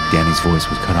 Danny's voice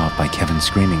was cut off by Kevin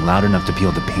screaming loud enough to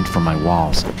peel the paint from my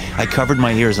walls. I covered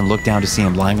my ears and looked down to see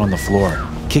him lying on the floor,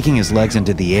 kicking his legs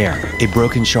into the air. A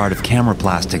broken shard of camera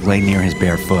plastic lay near his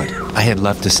bare foot. I had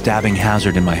left a stabbing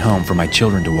hazard in my home for my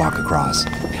children to walk across.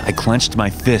 I clenched my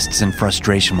fists in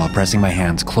frustration while pressing my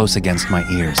hands close against my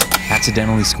ears,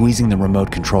 accidentally squeezing the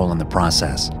remote control in the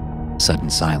process. Sudden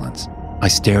silence. I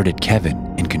stared at Kevin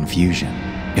in confusion.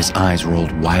 His eyes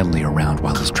rolled wildly around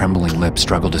while his trembling lips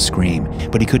struggled to scream,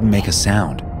 but he couldn't make a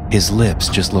sound. His lips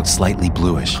just looked slightly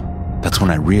bluish. That's when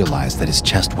I realized that his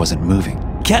chest wasn't moving.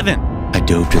 "Kevin!" I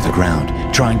dove to the ground,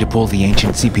 trying to pull the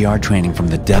ancient CPR training from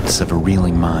the depths of a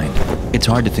reeling mind. It's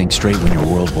hard to think straight when your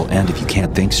world will end if you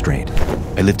can't think straight.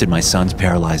 I lifted my son's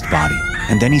paralyzed body,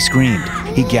 and then he screamed.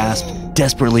 He gasped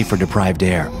desperately for deprived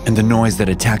air, and the noise that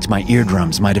attacked my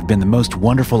eardrums might have been the most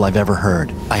wonderful I've ever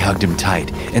heard. I hugged him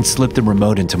tight and slipped the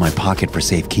remote into my pocket for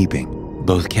safekeeping.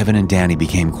 Both Kevin and Danny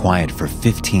became quiet for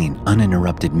 15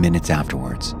 uninterrupted minutes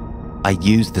afterwards. I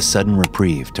used the sudden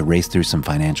reprieve to race through some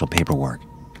financial paperwork,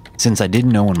 since I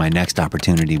didn't know when my next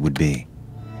opportunity would be.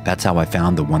 That's how I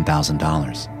found the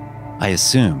 $1,000. I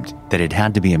assumed that it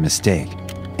had to be a mistake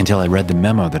until I read the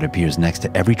memo that appears next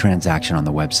to every transaction on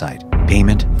the website.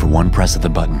 Payment for one press of the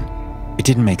button. It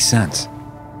didn't make sense,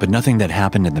 but nothing that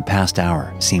happened in the past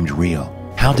hour seemed real.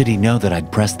 How did he know that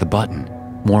I'd pressed the button?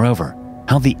 Moreover,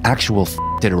 how the actual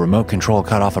did a remote control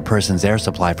cut off a person's air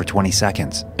supply for 20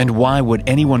 seconds? And why would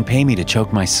anyone pay me to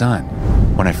choke my son?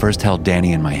 When I first held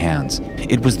Danny in my hands,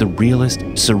 it was the realest,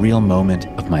 surreal moment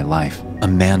of my life.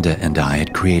 Amanda and I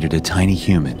had created a tiny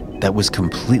human that was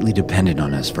completely dependent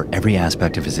on us for every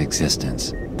aspect of his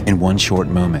existence. In one short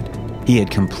moment, he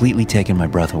had completely taken my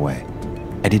breath away.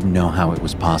 I didn't know how it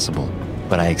was possible,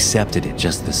 but I accepted it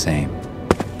just the same.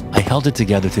 I held it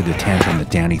together through the tantrum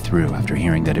that Danny threw after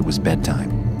hearing that it was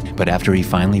bedtime. But after he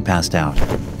finally passed out,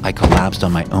 I collapsed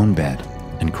on my own bed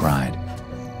and cried.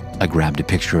 I grabbed a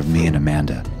picture of me and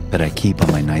Amanda that I keep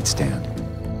on my nightstand.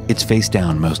 It's face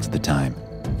down most of the time,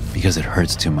 because it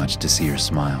hurts too much to see her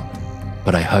smile.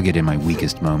 But I hug it in my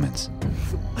weakest moments.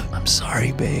 "I'm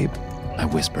sorry, babe," I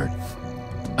whispered.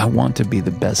 "I want to be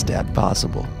the best dad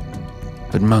possible.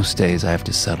 but most days I have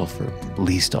to settle for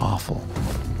least awful.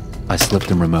 I slipped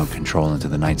the remote control into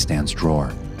the nightstand's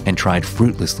drawer and tried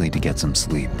fruitlessly to get some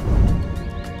sleep.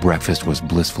 Breakfast was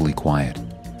blissfully quiet.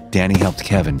 Danny helped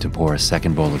Kevin to pour a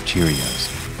second bowl of Cheerios.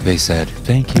 They said,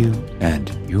 "Thank you,"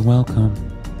 and "You're welcome."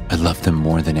 I loved them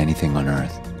more than anything on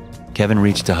earth. Kevin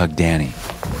reached to hug Danny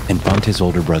and bumped his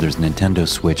older brother's Nintendo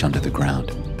Switch onto the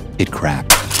ground. It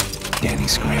cracked. Danny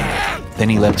screamed. Then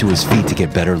he leapt to his feet to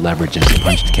get better leverage as he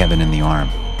punched Kevin in the arm.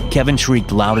 Kevin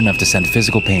shrieked loud enough to send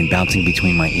physical pain bouncing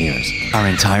between my ears. Our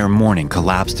entire morning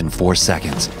collapsed in 4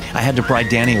 seconds. I had to pry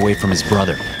Danny away from his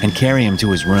brother and carry him to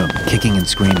his room, kicking and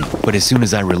screaming. But as soon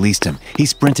as I released him, he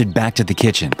sprinted back to the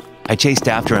kitchen. I chased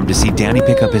after him to see Danny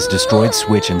pick up his destroyed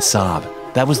Switch and sob.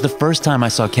 That was the first time I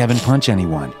saw Kevin punch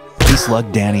anyone. He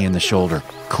slugged Danny in the shoulder,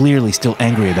 clearly still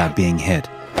angry about being hit.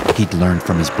 He'd learned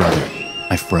from his brother.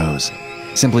 I froze,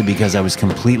 simply because I was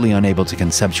completely unable to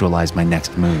conceptualize my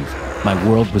next move. My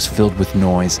world was filled with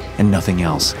noise and nothing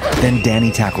else. Then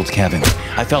Danny tackled Kevin.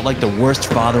 I felt like the worst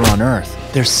father on earth.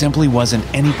 There simply wasn't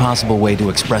any possible way to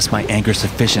express my anger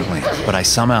sufficiently, but I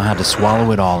somehow had to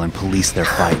swallow it all and police their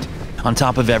fight. On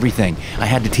top of everything, I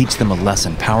had to teach them a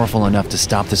lesson powerful enough to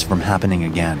stop this from happening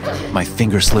again. My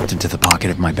finger slipped into the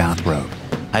pocket of my bathrobe.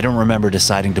 I don't remember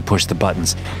deciding to push the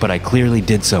buttons, but I clearly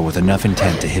did so with enough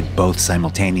intent to hit both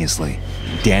simultaneously.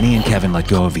 Danny and Kevin let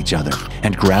go of each other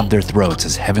and grabbed their throats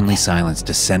as heavenly silence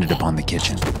descended upon the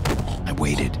kitchen. I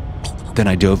waited. Then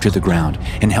I dove to the ground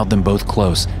and held them both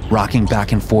close, rocking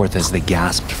back and forth as they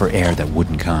gasped for air that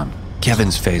wouldn't come.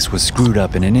 Kevin's face was screwed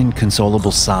up in an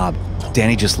inconsolable sob.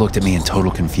 Danny just looked at me in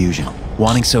total confusion,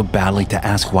 wanting so badly to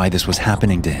ask why this was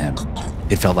happening to him.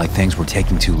 It felt like things were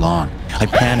taking too long. I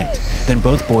panicked. Then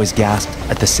both boys gasped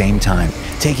at the same time,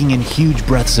 taking in huge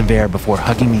breaths of air before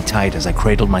hugging me tight as I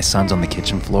cradled my sons on the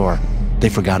kitchen floor. They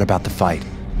forgot about the fight,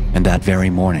 and that very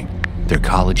morning, their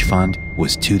college fund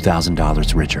was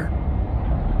 $2,000 richer.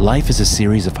 Life is a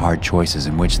series of hard choices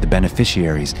in which the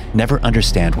beneficiaries never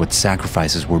understand what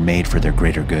sacrifices were made for their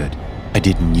greater good. I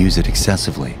didn't use it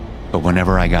excessively, but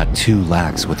whenever I got too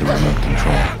lax with the remote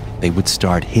control, they would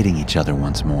start hitting each other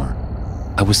once more.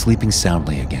 I was sleeping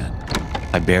soundly again.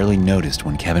 I barely noticed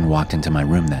when Kevin walked into my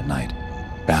room that night.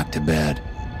 "Back to bed,"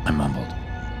 I mumbled.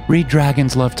 "Read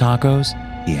Dragons Love Tacos?"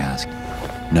 he asked.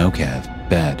 "No, Kev.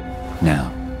 Bed.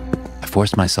 Now." I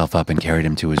forced myself up and carried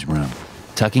him to his room,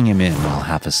 tucking him in while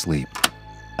half asleep.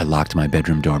 I locked my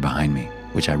bedroom door behind me,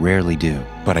 which I rarely do,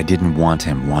 but I didn't want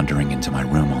him wandering into my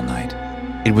room all night.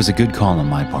 It was a good call on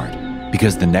my part,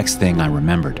 because the next thing I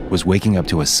remembered was waking up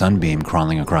to a sunbeam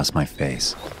crawling across my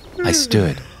face. I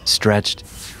stood, stretched,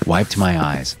 wiped my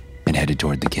eyes, and headed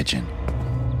toward the kitchen.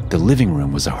 The living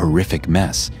room was a horrific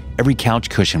mess. Every couch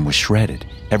cushion was shredded.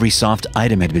 Every soft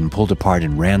item had been pulled apart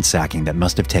in ransacking that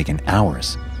must have taken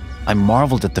hours. I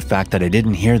marveled at the fact that I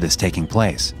didn't hear this taking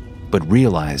place, but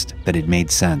realized that it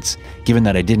made sense, given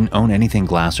that I didn't own anything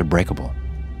glass or breakable.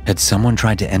 Had someone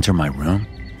tried to enter my room?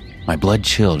 My blood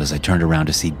chilled as I turned around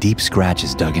to see deep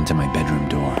scratches dug into my bedroom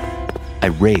door. I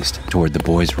raced toward the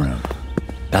boys' room.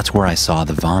 That's where I saw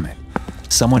the vomit.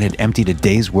 Someone had emptied a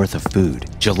day's worth of food.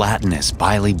 Gelatinous,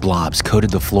 bily blobs coated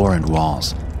the floor and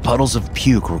walls. Puddles of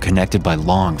puke were connected by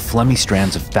long, phlegmy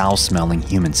strands of foul-smelling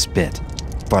human spit.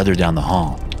 Farther down the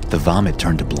hall, the vomit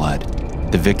turned to blood.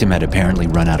 The victim had apparently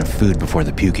run out of food before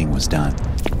the puking was done.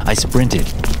 I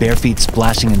sprinted, bare feet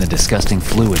splashing in the disgusting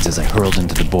fluids as I hurled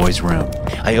into the boys' room.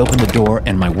 I opened the door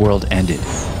and my world ended.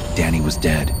 Danny was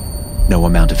dead. No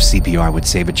amount of CPR would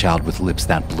save a child with lips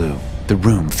that blue. The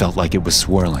room felt like it was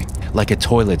swirling, like a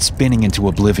toilet spinning into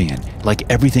oblivion, like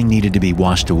everything needed to be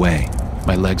washed away.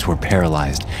 My legs were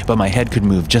paralyzed, but my head could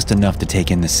move just enough to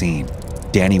take in the scene.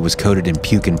 Danny was coated in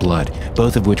puke and blood,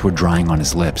 both of which were drying on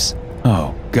his lips.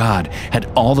 Oh, God,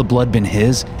 had all the blood been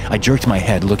his? I jerked my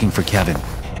head looking for Kevin,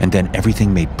 and then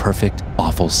everything made perfect,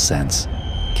 awful sense.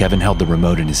 Kevin held the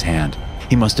remote in his hand.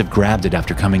 He must have grabbed it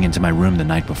after coming into my room the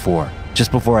night before,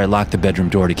 just before I locked the bedroom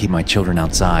door to keep my children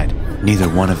outside. Neither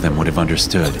one of them would have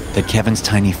understood that Kevin's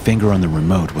tiny finger on the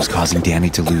remote was causing Danny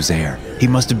to lose air. He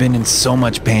must have been in so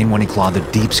much pain when he clawed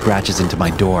the deep scratches into my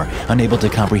door, unable to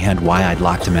comprehend why I'd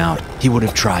locked him out. He would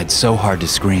have tried so hard to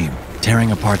scream.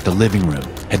 Tearing apart the living room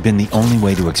had been the only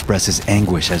way to express his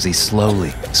anguish as he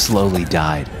slowly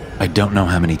died. I don't know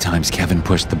how many times Kevin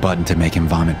pushed the button to make him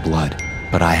vomit blood,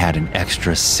 but I had an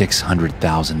extra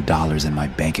 $600,000 in my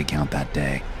bank account that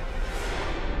day.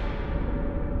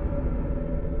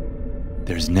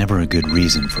 There's never a good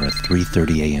reason for a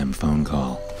 3:30 a.m. phone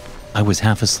call. I was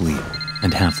half asleep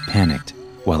and half panicked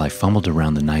while I fumbled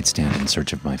around the nightstand in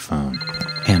search of my phone.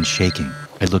 Hands shaking,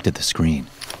 I looked at the screen.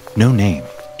 No name,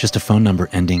 just a phone number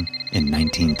ending in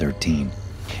 1913.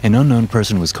 An unknown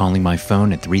person was calling my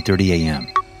phone at 3:30 a.m.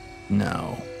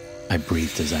 No, I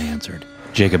breathed as I answered.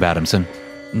 Jacob Adamson?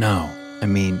 No, I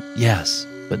mean, yes,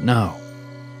 but no.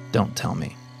 Don't tell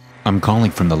me. I'm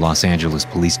calling from the Los Angeles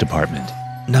Police Department.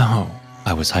 No.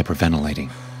 I was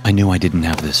hyperventilating. I knew I didn't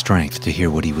have the strength to hear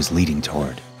what he was leading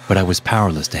toward, but I was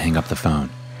powerless to hang up the phone.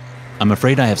 I'm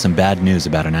afraid I have some bad news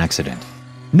about an accident.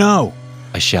 No!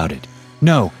 I shouted.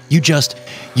 No, you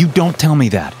don't tell me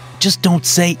that. Just don't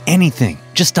say anything.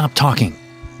 Just stop talking.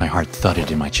 My heart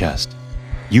thudded in my chest.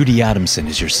 Udi Adamson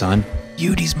is your son?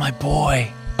 Udi's my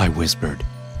boy, I whispered.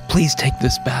 Please take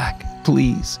this back,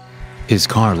 please. His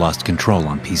car lost control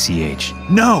on PCH.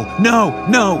 No!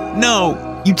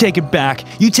 You take it back.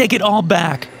 You take it all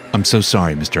back. I'm so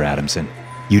sorry, Mr. Adamson.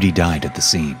 Udi died at the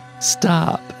scene.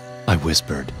 Stop, I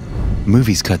whispered.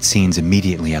 Movies cut scenes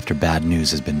immediately after bad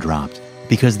news has been dropped,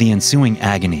 because the ensuing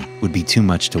agony would be too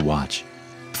much to watch.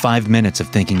 5 minutes of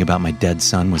thinking about my dead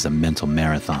son was a mental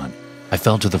marathon. I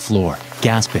fell to the floor,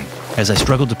 gasping, as I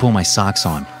struggled to pull my socks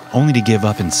on, only to give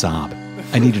up and sob.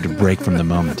 I needed a break from the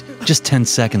moment, just 10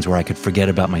 seconds where I could forget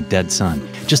about my dead son,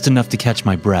 just enough to catch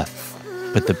my breath.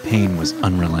 But the pain was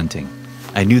unrelenting.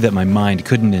 I knew that my mind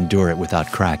couldn't endure it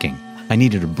without cracking. I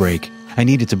needed a break. I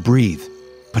needed to breathe.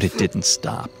 But it didn't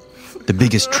stop. The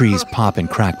biggest trees pop and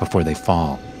crack before they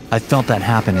fall. I felt that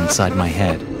happen inside my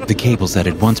head. The cables that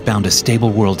had once bound a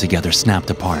stable world together snapped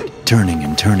apart, turning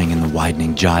and turning in the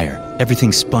widening gyre.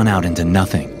 Everything spun out into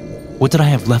nothing. What did I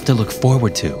have left to look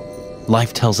forward to?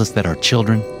 Life tells us that our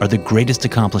children are the greatest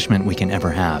accomplishment we can ever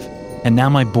have. And now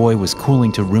my boy was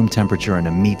cooling to room temperature in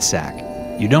a meat sack.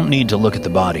 You don't need to look at the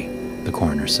body, the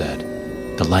coroner said.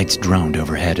 The lights droned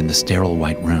overhead in the sterile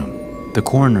white room. The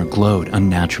coroner glowed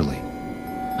unnaturally.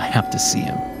 I have to see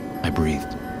him, I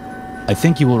breathed. I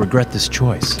think you will regret this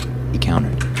choice, he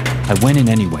countered. I went in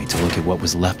anyway to look at what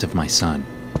was left of my son.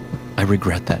 I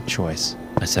regret that choice,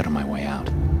 I said on my way out.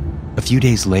 A few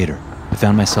days later, I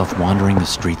found myself wandering the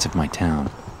streets of my town.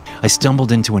 I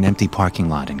stumbled into an empty parking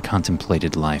lot and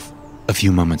contemplated life. A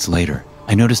few moments later,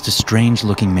 I noticed a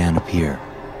strange-looking man appear.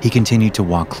 He continued to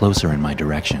walk closer in my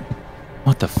direction.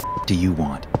 What the f*** do you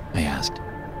want? I asked.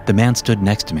 The man stood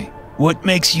next to me. What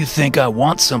makes you think I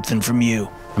want something from you?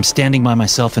 I'm standing by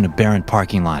myself in a barren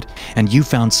parking lot, and you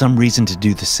found some reason to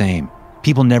do the same.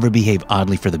 People never behave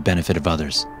oddly for the benefit of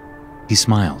others. He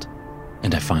smiled,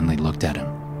 and I finally looked at him.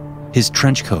 His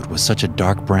trench coat was such a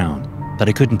dark brown that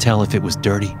I couldn't tell if it was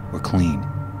dirty or clean.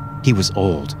 He was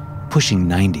old, pushing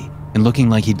 90, and looking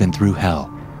like he'd been through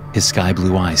hell. His sky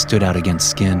blue eyes stood out against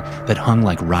skin that hung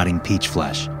like rotting peach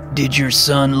flesh. Did your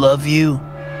son love you?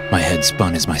 My head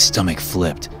spun as my stomach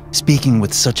flipped. Speaking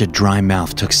with such a dry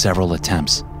mouth took several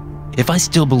attempts. If I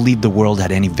still believed the world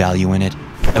had any value in it,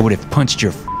 I would have punched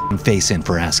your f***ing face in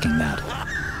for asking that.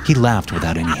 He laughed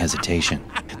without any hesitation.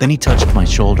 Then he touched my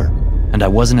shoulder, and I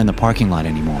wasn't in the parking lot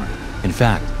anymore. In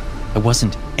fact, I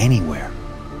wasn't anywhere.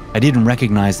 I didn't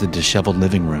recognize the disheveled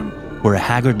living room, where a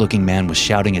haggard-looking man was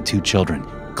shouting at 2 children,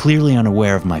 clearly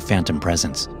unaware of my phantom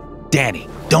presence. Danny,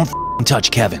 don't f***ing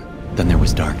touch Kevin. Then there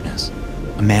was darkness.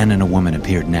 A man and a woman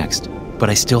appeared next, but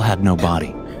I still had no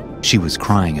body. She was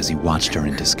crying as he watched her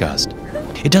in disgust.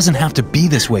 It doesn't have to be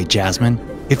this way, Jasmine.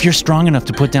 If you're strong enough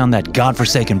to put down that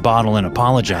godforsaken bottle and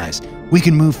apologize, we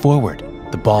can move forward.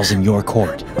 The ball's in your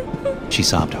court. She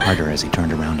sobbed harder as he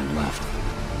turned around and left.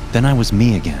 Then I was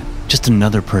me again, just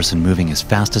another person moving as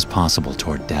fast as possible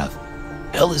toward death.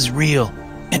 Hell is real,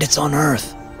 and it's on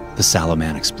Earth, the sallow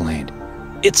man explained.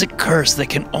 It's a curse that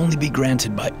can only be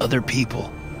granted by other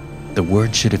people. The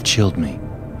word should have chilled me,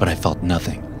 but I felt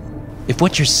nothing. If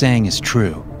what you're saying is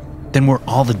true, then we're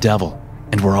all the devil,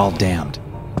 and we're all damned.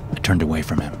 I turned away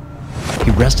from him.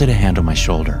 He rested a hand on my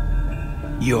shoulder.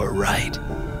 You're right.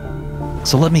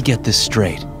 So let me get this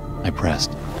straight, I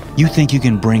pressed. You think you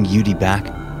can bring Udi back?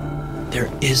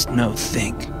 There is no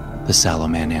think, the sallow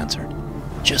man answered.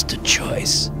 Just a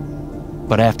choice.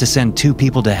 But I have to send 2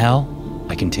 people to hell?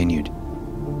 I continued.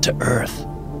 To Earth.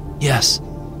 Yes,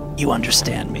 you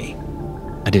understand me.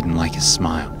 I didn't like his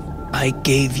smile. I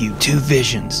gave you 2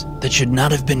 visions that should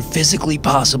not have been physically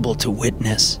possible to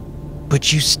witness,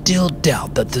 but you still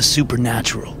doubt that the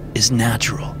supernatural is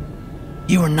natural.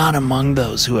 You are not among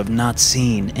those who have not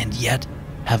seen and yet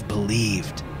have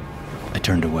believed. I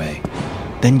turned away.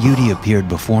 Then Udi appeared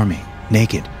before me,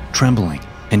 naked, trembling,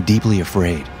 and deeply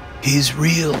afraid. He's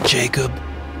real, Jacob.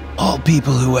 All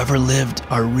people who ever lived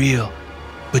are real,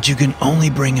 but you can only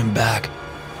bring him back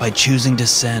by choosing to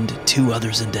send 2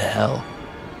 others into hell.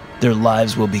 Their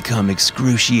lives will become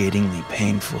excruciatingly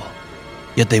painful,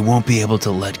 yet they won't be able to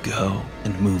let go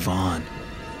and move on.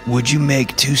 Would you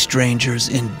make two strangers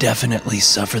indefinitely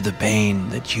suffer the pain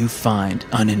that you find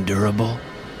unendurable?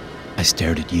 I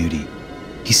stared at Yudi.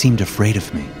 He seemed afraid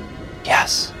of me.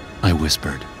 Yes, I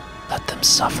whispered. Let them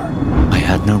suffer. I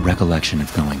had no recollection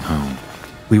of going home.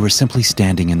 We were simply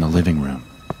standing in the living room,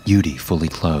 Yudi fully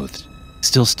clothed,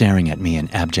 still staring at me in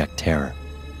abject terror.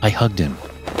 I hugged him.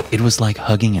 It was like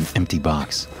hugging an empty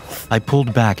box. I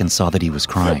pulled back and saw that he was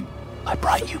crying. I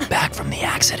brought you back from the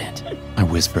accident, I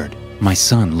whispered. My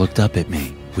son looked up at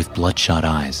me with bloodshot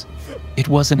eyes. It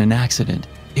wasn't an accident.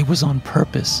 It was on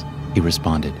purpose, he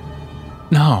responded.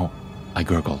 No, I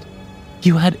gurgled.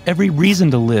 You had every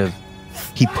reason to live.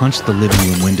 He punched the living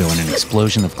room window in an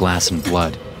explosion of glass and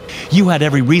blood. You had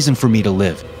every reason for me to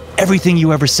live. Everything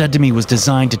you ever said to me was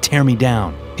designed to tear me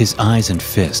down. His eyes and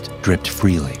fist dripped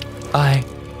freely.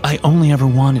 I only ever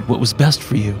wanted what was best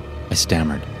for you, I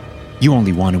stammered. You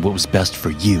only wanted what was best for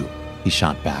you, he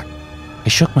shot back. I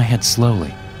shook my head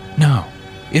slowly. No,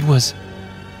 it was...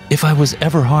 If I was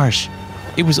ever harsh,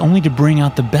 it was only to bring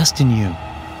out the best in you.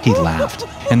 He laughed,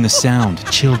 and the sound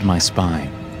chilled my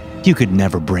spine. You could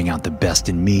never bring out the best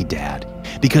in me, Dad,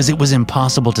 because it was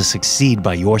impossible to succeed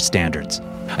by your standards.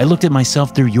 I looked at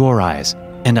myself through your eyes,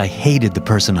 and I hated the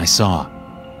person I saw.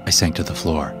 I sank to the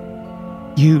floor.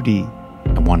 Yudi,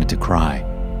 I wanted to cry,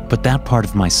 but that part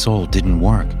of my soul didn't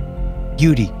work.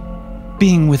 Yudi,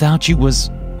 being without you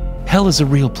was... Hell is a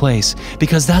real place,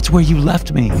 because that's where you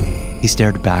left me. He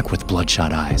stared back with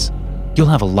bloodshot eyes. You'll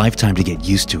have a lifetime to get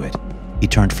used to it. He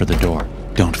turned for the door.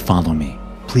 Don't follow me.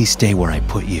 Please stay where I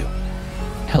put you.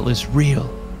 Hell is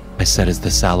real, I said as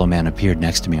the sallow man appeared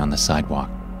next to me on the sidewalk.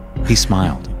 He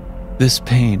smiled. This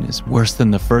pain is worse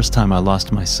than the first time I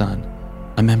lost my son.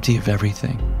 I'm empty of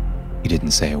everything. He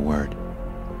didn't say a word.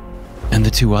 And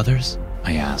the two others?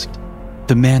 I asked.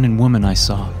 The man and woman I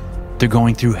saw. They're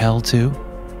going through hell too?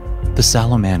 The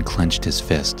sallow man clenched his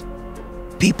fist.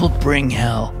 People bring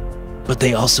hell, but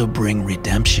they also bring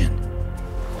redemption.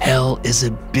 Hell is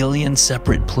a billion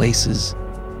separate places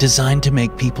designed to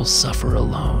make people suffer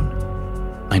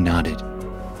alone. I nodded.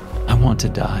 I want to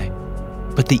die,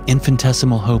 but the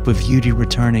infinitesimal hope of Yudi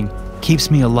returning keeps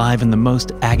me alive in the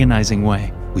most agonizing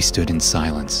way. We stood in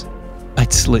silence.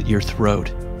 I'd slit your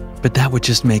throat, but that would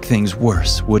just make things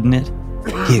worse, wouldn't it?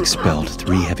 He expelled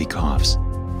 3 heavy coughs.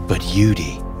 But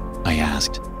Yudi, I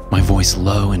asked, my voice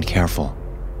low and careful.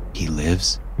 He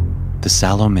lives? The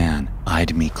sallow man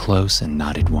eyed me close and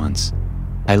nodded once.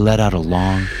 I let out a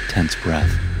long, tense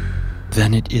breath.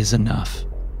 Then it is enough.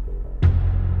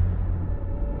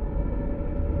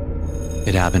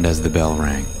 It happened as the bell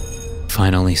rang,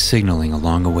 finally signaling a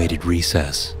long-awaited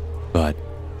recess. But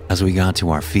as we got to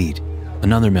our feet,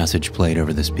 another message played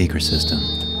over the speaker system.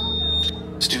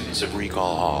 Students of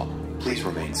Recall Hall, please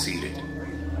remain seated.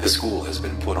 The school has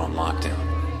been put on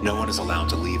lockdown. No one is allowed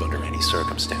to leave under any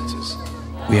circumstances.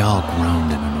 We all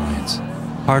groaned in annoyance,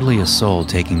 hardly a soul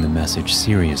taking the message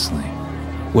seriously.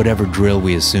 Whatever drill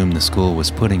we assumed the school was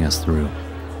putting us through,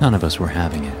 none of us were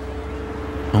having it.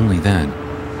 Only then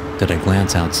did I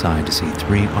glance outside to see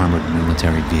 3 armored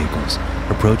military vehicles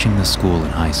approaching the school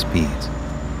at high speeds.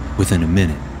 Within a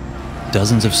minute,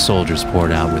 dozens of soldiers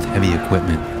poured out with heavy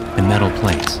equipment and metal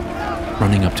plates,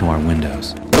 running up to our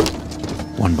windows.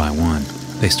 One by one,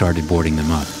 they started boarding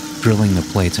them up, drilling the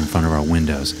plates in front of our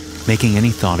windows, making any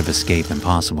thought of escape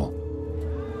impossible.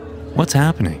 What's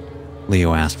happening?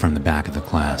 Leo asked from the back of the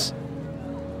class.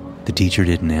 The teacher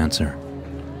didn't answer.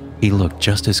 He looked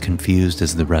just as confused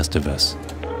as the rest of us.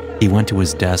 He went to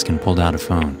his desk and pulled out a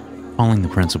phone, calling the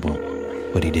principal,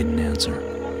 but he didn't answer.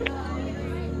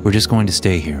 We're just going to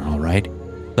stay here, all right?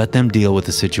 Let them deal with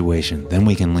the situation, then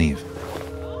we can leave.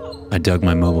 I dug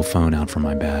my mobile phone out from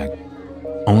my bag,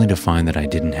 only to find that I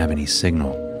didn't have any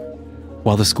signal.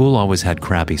 While the school always had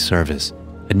crappy service,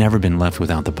 I'd never been left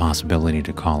without the possibility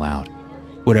to call out.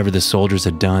 Whatever the soldiers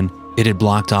had done, it had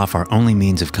blocked off our only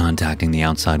means of contacting the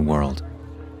outside world.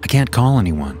 I can't call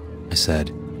anyone, I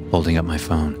said, holding up my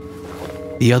phone.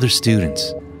 The other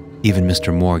students, even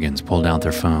Mr. Morgan's, pulled out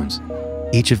their phones,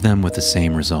 each of them with the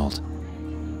same result.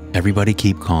 Everybody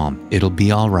keep calm, it'll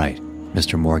be all right,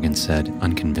 Mr. Morgan said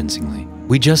unconvincingly.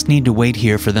 We just need to wait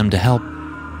here for them to help.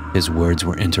 His words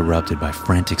were interrupted by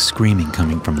frantic screaming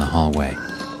coming from the hallway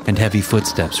and heavy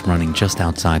footsteps running just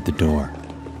outside the door.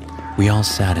 We all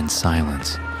sat in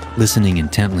silence, listening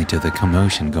intently to the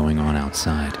commotion going on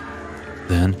outside.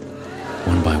 Then,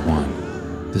 one by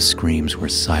one, the screams were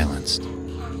silenced,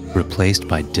 replaced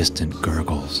by distant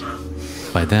gurgles.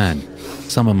 By then,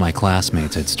 some of my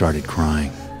classmates had started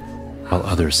crying, while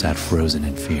others sat frozen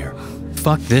in fear.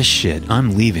 "Fuck this shit,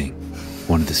 I'm leaving,"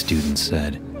 one of the students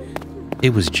said.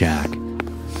 It was Jack,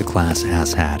 the class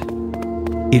asshat.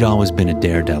 He'd always been a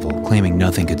daredevil, claiming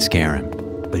nothing could scare him.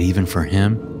 But even for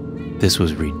him, this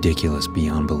was ridiculous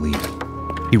beyond belief.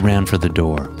 He ran for the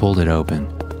door, pulled it open,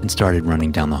 and started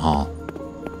running down the hall.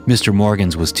 Mr.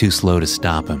 Morgans was too slow to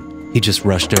stop him. He just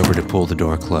rushed over to pull the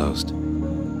door closed.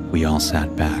 We all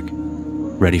sat back,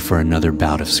 ready for another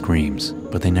bout of screams,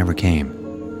 but they never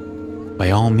came.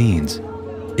 By all means,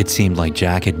 it seemed like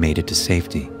Jack had made it to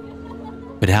safety.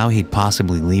 But how he'd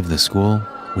possibly leave the school,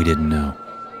 we didn't know.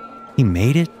 "He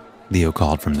made it?" Leo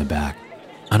called from the back.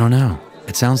 "I don't know.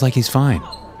 It sounds like he's fine,"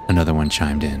 another one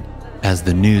chimed in. As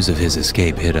the news of his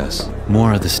escape hit us,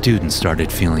 more of the students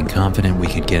started feeling confident we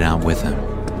could get out with him.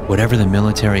 Whatever the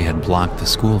military had blocked the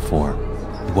school for,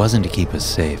 it wasn't to keep us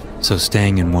safe, so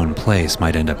staying in one place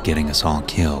might end up getting us all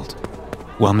killed.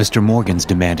 While Mr. Morgans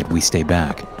demanded we stay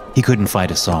back, he couldn't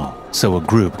fight us all, so a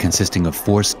group consisting of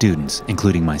 4 students,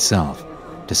 including myself,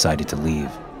 decided to leave.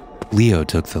 Leo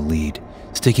took the lead,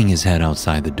 sticking his head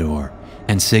outside the door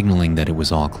and signaling that it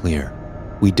was all clear.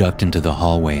 We ducked into the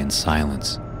hallway in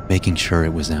silence, making sure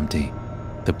it was empty.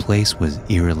 The place was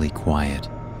eerily quiet,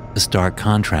 a stark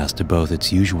contrast to both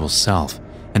its usual self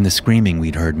and the screaming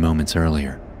we'd heard moments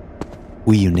earlier.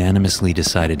 We unanimously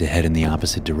decided to head in the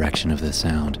opposite direction of the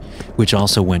sound, which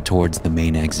also went towards the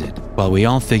main exit. While we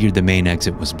all figured the main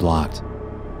exit was blocked,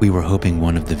 we were hoping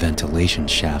one of the ventilation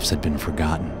shafts had been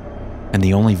forgotten, and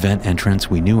the only vent entrance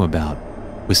we knew about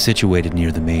was situated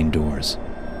near the main doors.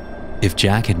 If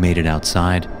Jack had made it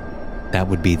outside, that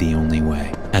would be the only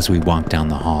way. As we walked down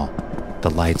the hall, the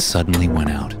lights suddenly went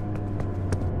out.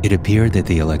 It appeared that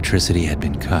the electricity had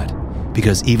been cut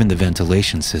because even the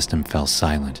ventilation system fell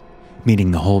silent,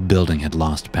 meaning the whole building had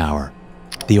lost power.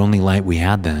 The only light we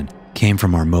had then came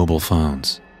from our mobile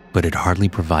phones, but it hardly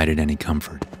provided any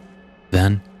comfort.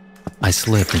 Then, I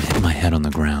slipped and hit my head on the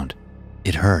ground.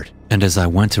 It hurt, and as I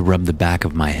went to rub the back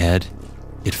of my head,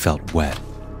 it felt wet.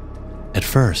 At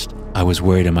first, I was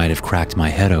worried I might have cracked my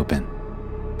head open,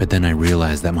 but then I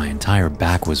realized that my entire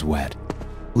back was wet.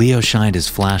 Leo shined his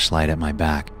flashlight at my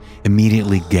back,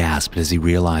 immediately gasped as he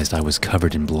realized I was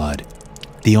covered in blood.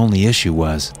 The only issue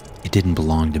was, it didn't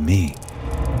belong to me.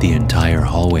 The entire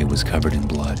hallway was covered in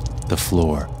blood. The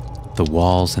floor, the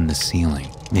walls, and the ceiling.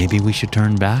 "Maybe we should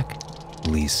turn back?"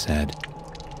 Elise said.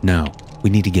 "No,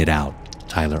 we need to get out,"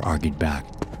 Tyler argued back.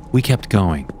 We kept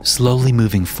going, slowly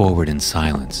moving forward in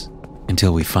silence,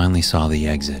 until we finally saw the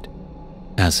exit.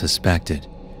 As suspected,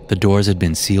 the doors had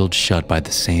been sealed shut by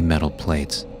the same metal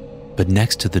plates, but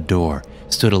next to the door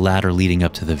stood a ladder leading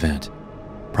up to the vent,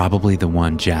 probably the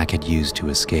one Jack had used to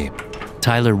escape.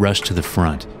 Tyler rushed to the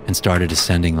front and started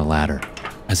ascending the ladder.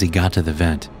 As he got to the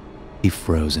vent, he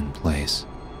froze in place.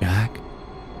 "Jack?"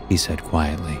 he said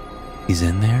quietly. "He's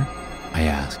in there?" I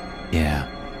asked. "Yeah,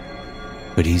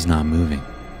 but he's not moving."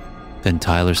 Then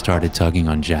Tyler started tugging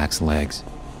on Jack's legs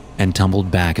and tumbled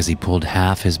back as he pulled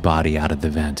half his body out of the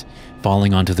vent,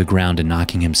 falling onto the ground and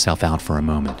knocking himself out for a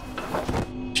moment.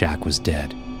 Jack was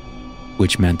dead,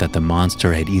 which meant that the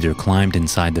monster had either climbed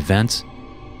inside the vents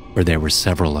or there were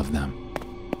several of them.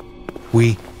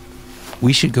 We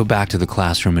should go back to the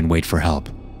classroom and wait for help,"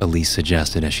 Elise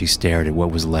suggested as she stared at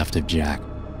what was left of Jack.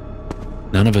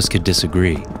 None of us could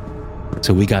disagree,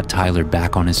 so we got Tyler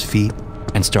back on his feet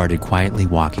and started quietly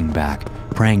walking back,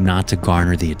 praying not to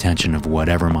garner the attention of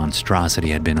whatever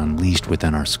monstrosity had been unleashed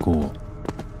within our school.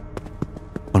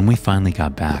 When we finally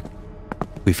got back,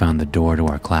 we found the door to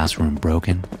our classroom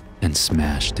broken and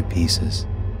smashed to pieces.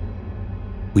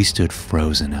 We stood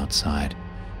frozen outside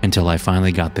until I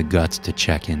finally got the guts to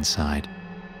check inside,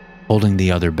 holding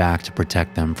the other back to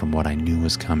protect them from what I knew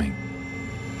was coming.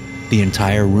 The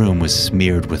entire room was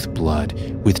smeared with blood,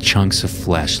 with chunks of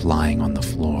flesh lying on the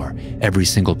floor. Every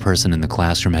single person in the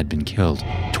classroom had been killed,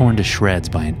 torn to shreds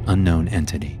by an unknown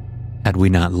entity. Had we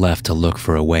not left to look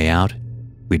for a way out,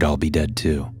 we'd all be dead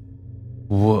too.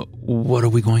 What are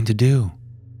we going to do?"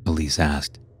 Elise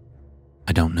asked.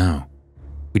 "I don't know.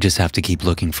 We just have to keep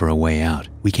looking for a way out.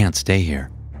 We can't stay here."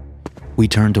 We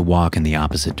turned to walk in the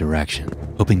opposite direction,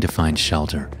 hoping to find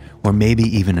shelter, or maybe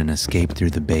even an escape through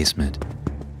the basement.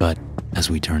 But as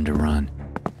we turned to run,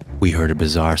 we heard a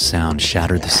bizarre sound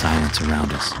shatter the silence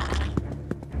around us.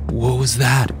 "What was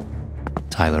that?"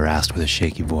 Tyler asked with a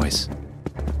shaky voice.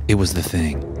 "It was the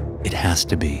thing. It has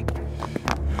to be."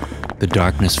 The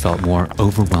darkness felt more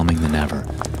overwhelming than ever,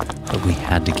 but we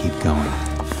had to keep going.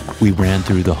 We ran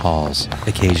through the halls,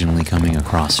 occasionally coming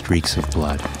across streaks of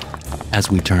blood.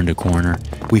 As we turned a corner,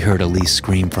 we heard Elise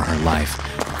scream for her life.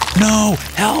 "No!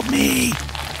 Help me!"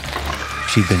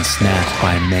 She'd been snatched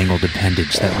by a mangled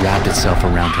appendage that wrapped itself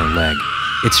around her leg.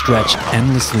 It stretched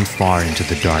endlessly far into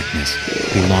the darkness,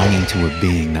 belonging to a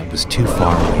being that was too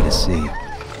far away to see.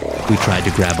 We tried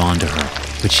to grab onto her,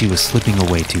 but she was slipping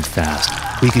away too fast.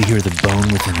 We could hear the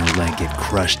bone within her leg get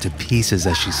crushed to pieces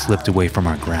as she slipped away from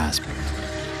our grasp.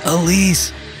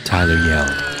 "Elise!" Tyler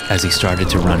yelled as he started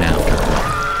to run after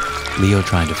her. Leo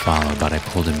tried to follow, but I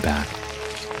pulled him back.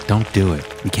 "Don't do it.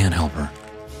 We can't help her."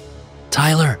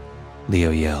 "Tyler!"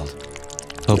 Leo yelled,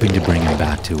 hoping to bring him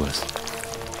back to us.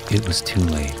 It was too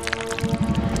late.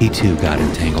 He too got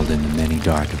entangled in the many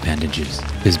dark appendages,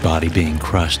 his body being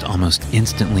crushed almost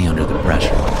instantly under the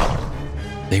pressure.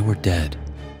 They were dead,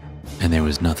 and there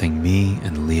was nothing me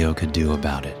and Leo could do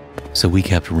about it. So we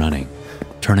kept running,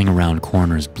 turning around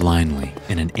corners blindly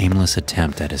in an aimless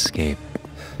attempt at escape.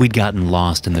 We'd gotten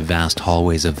lost in the vast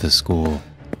hallways of the school,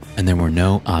 and there were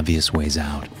no obvious ways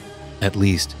out. At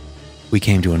least, we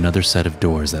came to another set of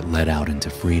doors that led out into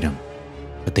freedom,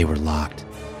 but they were locked.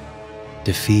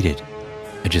 Defeated,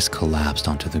 I just collapsed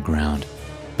onto the ground,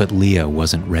 but Leo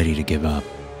wasn't ready to give up.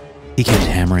 He kept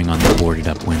hammering on the boarded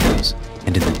up windows,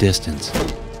 and in the distance,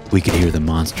 we could hear the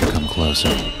monster come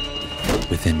closer.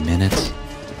 Within minutes,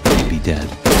 he'd be dead.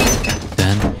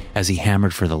 Then, as he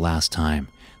hammered for the last time,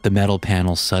 the metal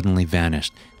panel suddenly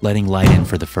vanished, letting light in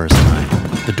for the first time.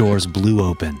 The doors blew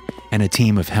open, and a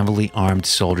team of heavily armed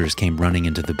soldiers came running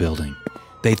into the building.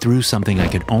 They threw something I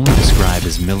could only describe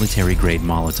as military-grade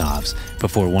Molotovs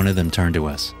before one of them turned to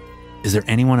us. "Is there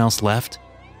anyone else left?"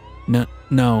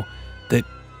 No,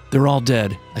 they're all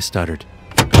dead," I stuttered.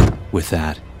 With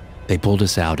that, they pulled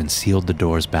us out and sealed the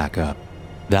doors back up.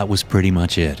 That was pretty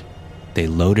much it. They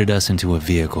loaded us into a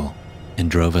vehicle and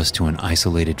drove us to an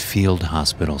isolated field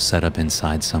hospital set up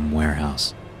inside some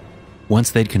warehouse.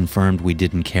 Once they'd confirmed we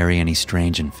didn't carry any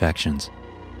strange infections,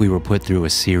 we were put through a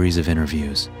series of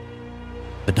interviews.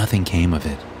 But nothing came of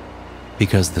it,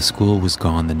 because the school was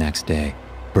gone the next day,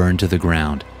 burned to the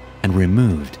ground, and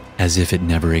removed as if it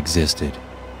never existed.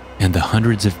 And the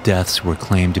hundreds of deaths were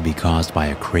claimed to be caused by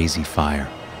a crazy fire.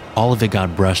 All of it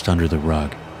got brushed under the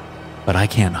rug. But I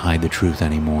can't hide the truth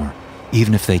anymore.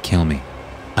 Even if they kill me,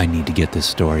 I need to get this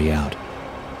story out.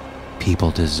 People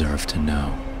deserve to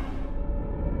know.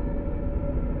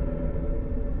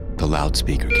 The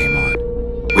loudspeaker came on.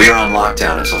 "We are on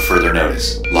lockdown until further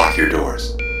notice. Lock your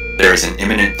doors. There is an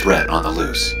imminent threat on the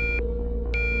loose."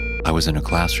 I was in a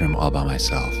classroom all by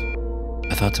myself.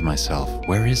 I thought to myself,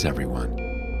 where is everyone?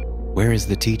 Where is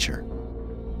the teacher?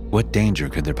 What danger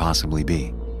could there possibly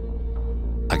be?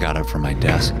 I got up from my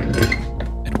desk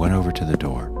and went over to the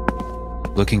door.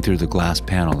 Looking through the glass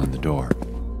panel in the door,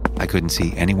 I couldn't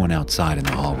see anyone outside in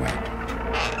the hallway.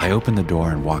 I opened the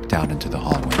door and walked out into the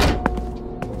hallway.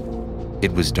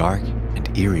 It was dark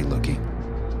and eerie looking.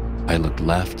 I looked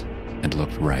left and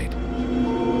looked right.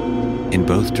 In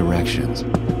both directions,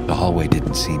 the hallway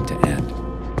didn't seem to end.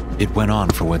 It went on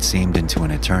for what seemed into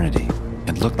an eternity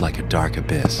and looked like a dark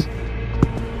abyss.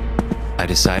 I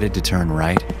decided to turn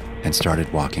right and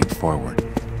started walking forward.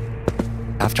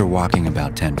 After walking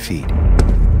about 10 feet,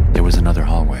 there was another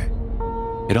hallway.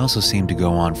 It also seemed to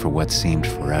go on for what seemed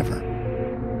forever.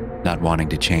 Not wanting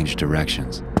to change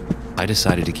directions, I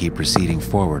decided to keep proceeding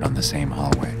forward on the same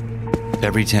hallway.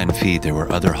 Every 10 feet, there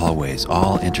were other hallways,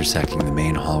 all intersecting the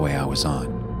main hallway I was on.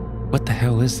 What the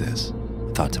hell is this?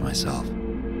 I thought to myself.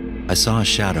 I saw a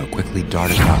shadow quickly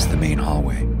dart across the main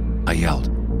hallway. I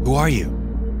yelled, "Who are you?"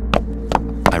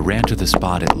 I ran to the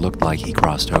spot it looked like he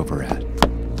crossed over at.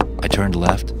 I turned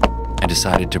left and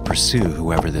decided to pursue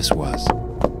whoever this was.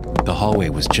 The hallway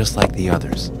was just like the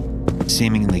others,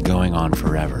 seemingly going on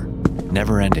forever,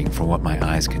 never ending from what my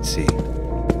eyes could see.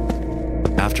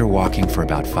 After walking for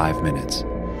about 5 minutes,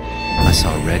 I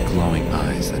saw red glowing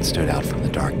eyes that stood out from the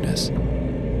darkness.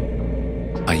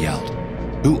 I yelled,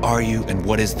 "Who are you and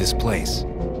what is this place?"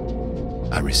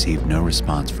 I received no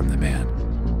response from the man.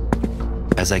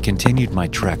 As I continued my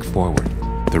trek forward,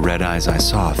 the red eyes I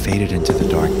saw faded into the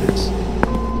darkness.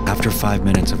 After 5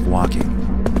 minutes of walking,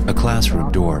 a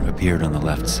classroom door appeared on the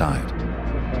left side.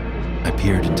 I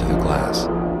peered into the glass.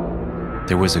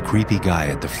 There was a creepy guy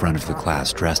at the front of the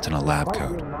class dressed in a lab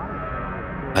coat.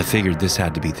 I figured this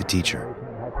had to be the teacher.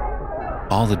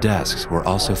 All the desks were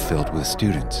also filled with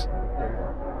students.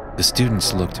 The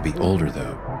students looked to be older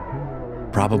though,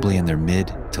 probably in their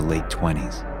mid to late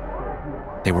 20s.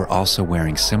 They were also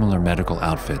wearing similar medical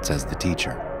outfits as the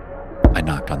teacher. I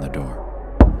knocked on the door.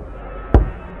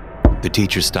 The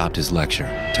teacher stopped his lecture,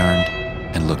 turned,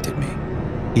 and looked at me.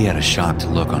 He had a shocked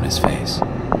look on his face.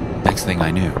 Next thing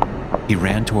I knew, he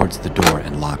ran towards the door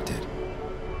and locked it.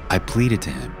 I pleaded to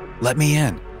him, "Let me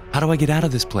in. How do I get out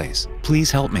of this place?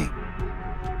 Please help me."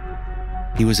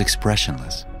 He was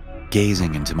expressionless,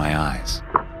 gazing into my eyes.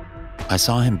 I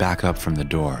saw him back up from the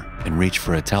door and reach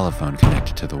for a telephone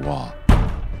connected to the wall.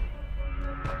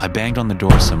 I banged on the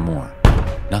door some more.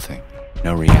 Nothing.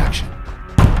 No reaction.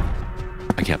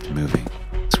 I kept moving,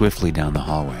 swiftly down the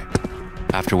hallway.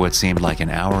 After what seemed like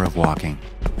an hour of walking,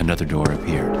 another door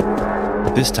appeared.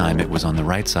 This time it was on the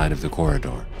right side of the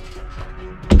corridor.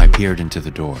 I peered into the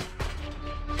door.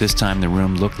 This time the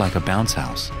room looked like a bounce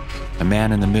house. A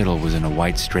man in the middle was in a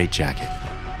white straitjacket.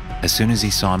 As soon as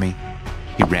he saw me,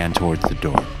 he ran towards the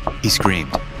door. He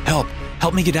screamed, "Help!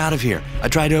 Help me get out of here! I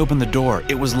tried to open the door.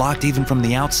 It was locked even from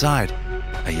the outside."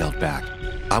 I yelled back,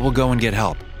 "I will go and get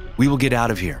help. We will get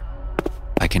out of here."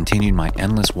 I continued my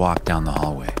endless walk down the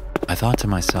hallway. I thought to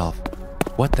myself,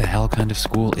 what the hell kind of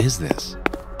school is this?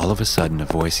 All of a sudden, a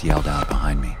voice yelled out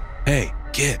behind me, "Hey,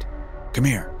 kid, come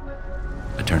here."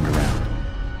 I turned around.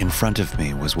 In front of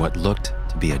me was what looked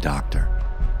to be a doctor.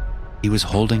 He was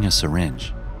holding a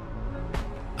syringe.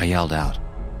 I yelled out,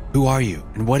 "Who are you,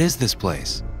 and what is this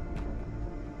place?"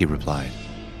 He replied,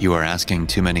 "You are asking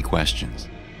too many questions.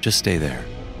 Just stay there.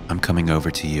 I'm coming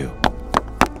over to you."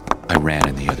 I ran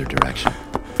in the other direction.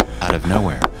 Out of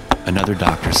nowhere, another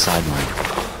doctor sidelined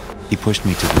me. He pushed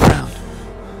me to the ground.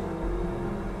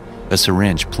 A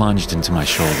syringe plunged into my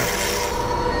shoulder.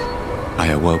 I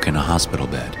awoke in a hospital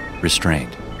bed,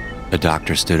 restrained. A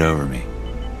doctor stood over me.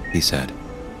 He said,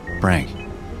 "Frank,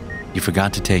 you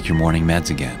forgot to take your morning meds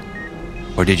again.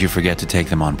 Or did you forget to take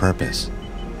them on purpose?"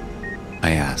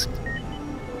 I asked,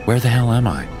 "Where the hell am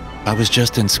I? I was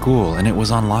just in school and it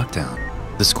was on lockdown.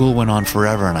 The school went on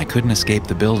forever and I couldn't escape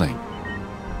the building."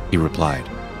 He replied,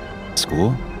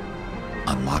 "School?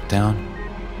 On lockdown?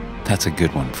 That's a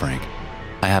good one, Frank.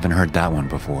 I haven't heard that one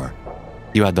before.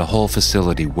 You had the whole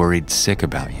facility worried sick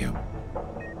about you."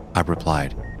 I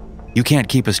replied, "You can't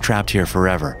keep us trapped here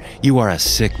forever. You are a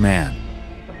sick man."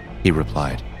 He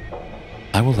replied,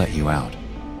 "I will let you out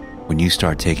when you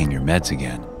start taking your meds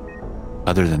again.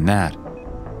 Other than that,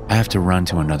 I have to run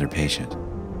to another patient.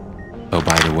 Oh,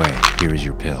 by the way, here is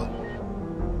your pill."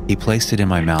 He placed it in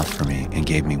my mouth for me and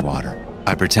gave me water.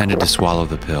 I pretended to swallow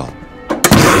the pill.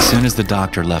 As soon as the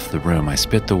doctor left the room, I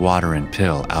spit the water and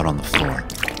pill out on the floor.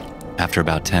 After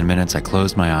about 10 minutes, I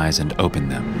closed my eyes and opened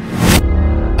them.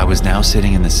 I was now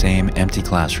sitting in the same empty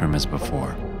classroom as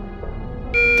before.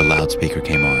 The loudspeaker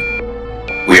came on.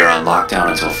 "We are on lockdown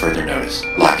until further notice.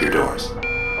 Lock your doors.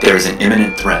 There is an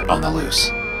imminent threat on the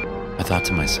loose." I thought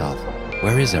to myself,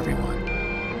 where is everyone?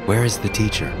 Where is the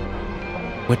teacher?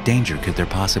 What danger could there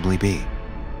possibly be?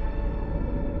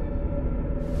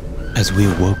 As we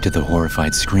awoke to the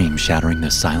horrified scream shattering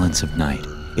the silence of night,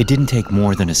 it didn't take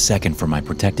more than a second for my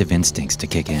protective instincts to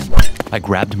kick in. I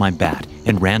grabbed my bat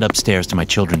and ran upstairs to my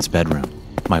children's bedroom.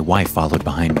 My wife followed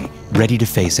behind me, ready to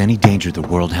face any danger the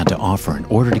world had to offer in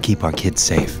order to keep our kids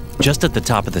safe. Just at the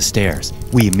top of the stairs,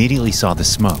 we immediately saw the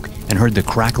smoke and heard the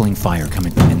crackling fire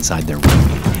coming from inside their room.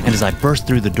 And as I burst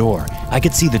through the door, I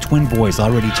could see the twin boys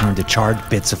already turned to charred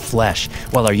bits of flesh,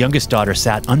 while our youngest daughter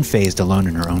sat unfazed alone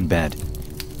in her own bed.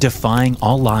 Defying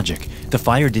all logic, the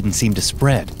fire didn't seem to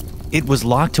spread. It was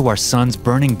locked to our sons'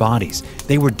 burning bodies.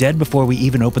 They were dead before we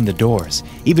even opened the doors.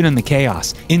 Even in the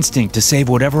chaos, instinct to save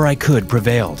whatever I could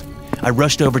prevailed. I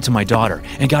rushed over to my daughter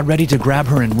and got ready to grab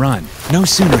her and run. No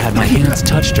sooner had my hands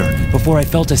touched her before I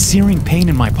felt a searing pain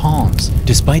in my palms.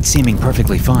 Despite seeming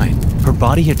perfectly fine, her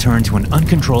body had turned to an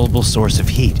uncontrollable source of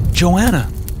heat. "Joanna!"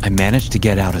 I managed to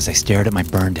get out as I stared at my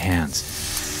burned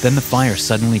hands. Then the fire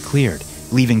suddenly cleared,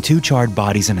 leaving 2 charred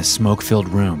bodies in a smoke-filled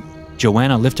room.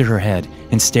 Joanna lifted her head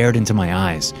and stared into my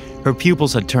eyes. Her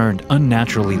pupils had turned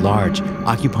unnaturally large,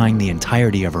 occupying the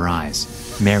entirety of her eyes.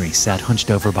 Mary sat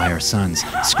hunched over by her sons,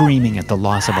 screaming at the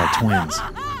loss of our twins.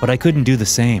 But I couldn't do the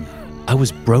same. I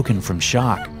was broken from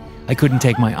shock. I couldn't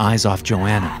take my eyes off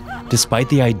Joanna. Despite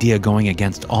the idea going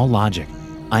against all logic,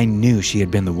 I knew she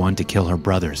had been the one to kill her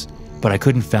brothers, but I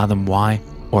couldn't fathom why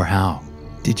or how.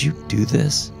 "Did you do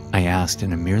this?" I asked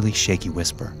in a merely shaky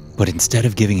whisper. But instead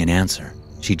of giving an answer,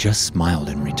 she just smiled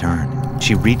in return.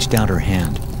 She reached out her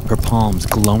hand, her palms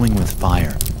glowing with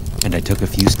fire, and I took a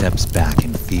few steps back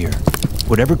in fear.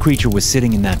 Whatever creature was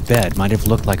sitting in that bed might have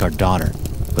looked like our daughter,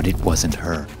 but it wasn't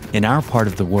her. In our part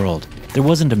of the world, there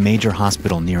wasn't a major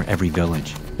hospital near every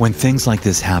village. When things like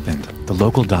this happened, the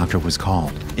local doctor was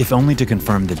called, if only to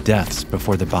confirm the deaths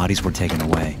before the bodies were taken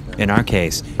away. In our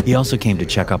case, he also came to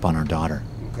check up on our daughter.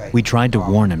 We tried to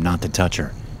warn him not to touch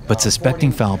her, but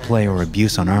suspecting foul play or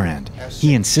abuse on our end,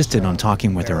 he insisted on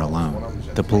talking with her alone.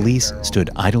 The police stood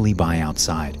idly by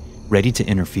outside, ready to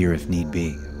interfere if need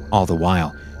be. All the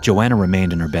while, Joanna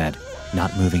remained in her bed,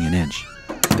 not moving an inch.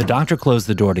 The doctor closed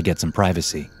the door to get some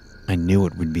privacy. I knew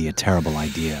it would be a terrible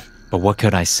idea, but what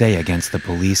could I say against the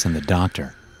police and the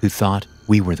doctor, who thought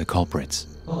we were the culprits?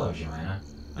 "Hello, Joanna.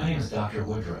 My name is Dr.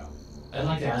 Woodrow. I'd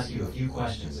like to ask you a few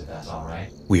questions if that's all right.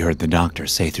 We heard the doctor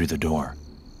say through the door.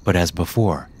 But as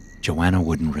before, Joanna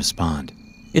wouldn't respond.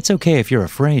 It's okay if you're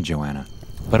afraid, Joanna.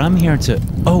 But I'm here to...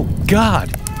 Oh,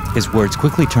 God! His words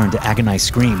quickly turned to agonized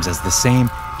screams as the same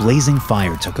blazing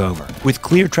fire took over. With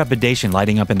clear trepidation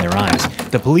lighting up in their eyes,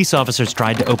 the police officers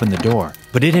tried to open the door,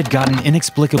 but it had gotten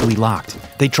inexplicably locked.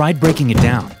 They tried breaking it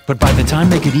down, but by the time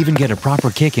they could even get a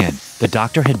proper kick in, the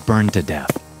doctor had burned to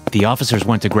death. The officers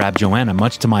went to grab Joanna,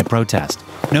 much to my protest.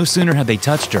 No sooner had they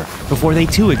touched her, before they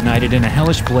too ignited in a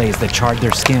hellish blaze that charred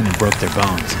their skin and broke their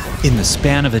bones. In the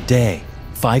span of a day,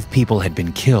 5 people had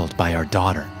been killed by our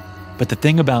daughter. But the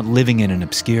thing about living in an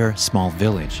obscure, small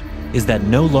village is that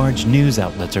no large news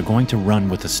outlets are going to run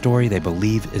with a story they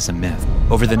believe is a myth.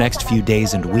 Over the next few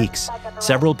days and weeks,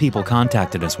 several people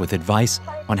contacted us with advice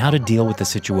on how to deal with the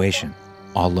situation,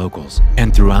 all locals.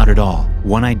 And throughout it all,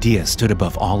 one idea stood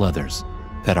above all others: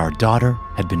 that our daughter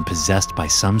had been possessed by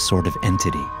some sort of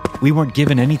entity. We weren't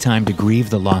given any time to grieve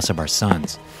the loss of our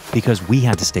sons, because we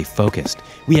had to stay focused.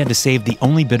 We had to save the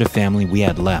only bit of family we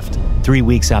had left. 3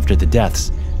 weeks after the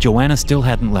deaths, Joanna still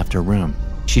hadn't left her room.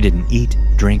 She didn't eat,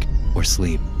 drink, or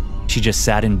sleep. She just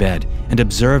sat in bed and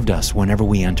observed us whenever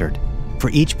we entered. For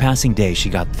each passing day, she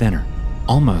got thinner,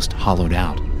 almost hollowed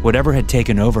out. Whatever had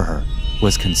taken over her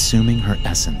was consuming her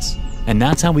essence. And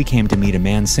that's how we came to meet a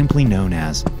man simply known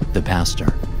as the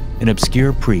pastor, an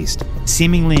obscure priest,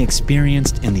 seemingly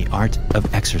experienced in the art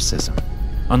of exorcism.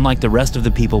 Unlike the rest of the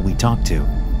people we talked to,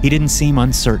 he didn't seem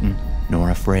uncertain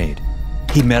nor afraid.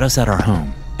 He met us at our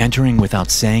home, entering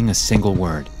without saying a single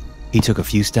word. He took a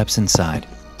few steps inside,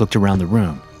 looked around the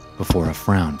room, before a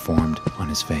frown formed on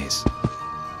his face.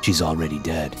 "She's already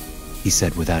dead," he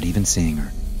said without even seeing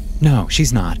her. "No,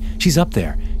 she's not. She's up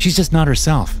there. She's just not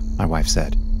herself," my wife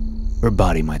said. "Her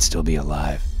body might still be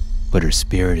alive, but her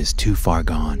spirit is too far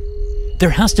gone." "There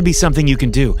has to be something you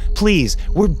can do. Please,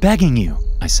 we're begging you,"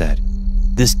 I said.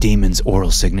 "This demon's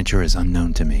oral signature is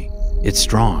unknown to me. It's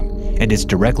strong, and it's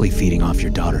directly feeding off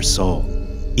your daughter's soul.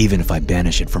 Even if I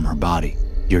banish it from her body,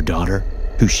 your daughter,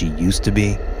 who she used to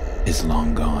be, is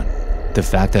long gone. The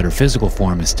fact that her physical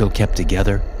form is still kept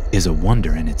together is a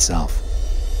wonder in itself."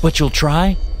 "But you'll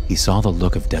try?" He saw the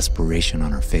look of desperation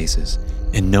on our faces,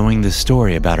 and knowing the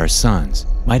story about our sons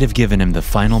might have given him the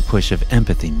final push of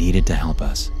empathy needed to help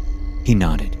us. He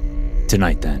nodded.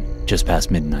 "Tonight then, just past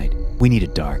midnight, we need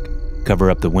it dark. Cover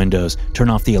up the windows, turn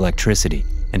off the electricity,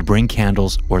 and bring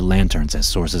candles or lanterns as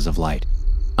sources of light.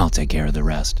 I'll take care of the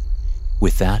rest."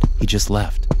 With that, he just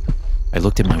left. I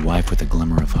looked at my wife with a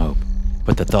glimmer of hope,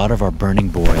 but the thought of our burning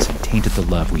boys had tainted the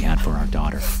love we had for our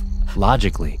daughter.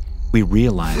 Logically, we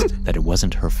realized that it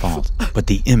wasn't her fault, but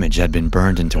the image had been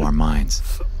burned into our minds.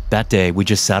 That day, we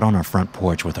just sat on our front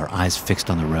porch with our eyes fixed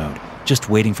on the road, just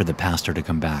waiting for the pastor to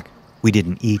come back. We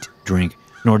didn't eat, drink,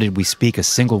 nor did we speak a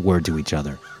single word to each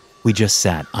other. We just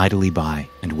sat idly by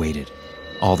and waited.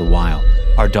 All the while,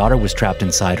 our daughter was trapped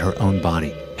inside her own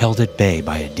body, held at bay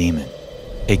by a demon.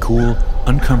 A cool,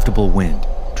 uncomfortable wind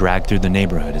dragged through the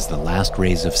neighborhood as the last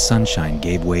rays of sunshine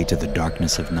gave way to the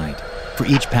darkness of night. For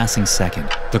each passing second,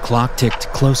 the clock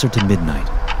ticked closer to midnight.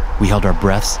 We held our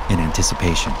breaths in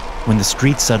anticipation. When the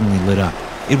street suddenly lit up,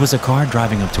 it was a car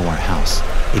driving up to our house,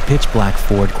 a pitch-black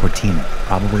Ford Cortina,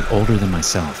 probably older than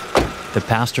myself. The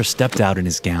pastor stepped out in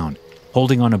his gown,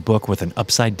 holding on a book with an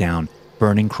upside-down,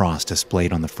 burning cross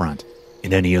displayed on the front.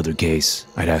 "In any other case,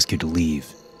 I'd ask you to leave,"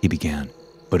 he began.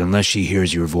 "But unless she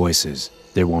hears your voices,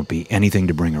 there won't be anything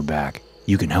to bring her back.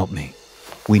 You can help me."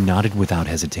 We nodded without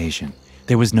hesitation.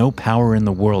 There was no power in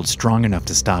the world strong enough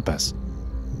to stop us.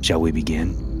 "Shall we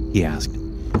begin?" he asked.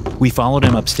 We followed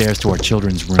him upstairs to our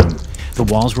children's room. The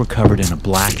walls were covered in a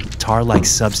black, tar-like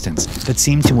substance that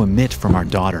seemed to emit from our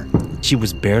daughter. She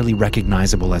was barely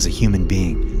recognizable as a human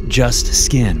being, just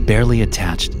skin barely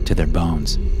attached to their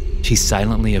bones. She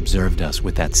silently observed us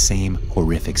with that same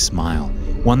horrific smile,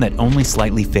 one that only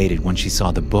slightly faded when she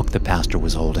saw the book the pastor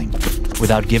was holding.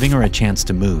 Without giving her a chance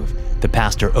to move, the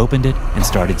pastor opened it and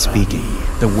started speaking.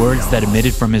 The words that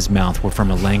emitted from his mouth were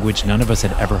from a language none of us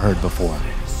had ever heard before.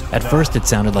 At first it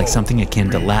sounded like something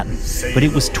akin to Latin, but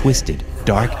it was twisted,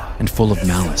 dark, and full of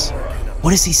malice.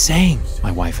 "What is he saying?" my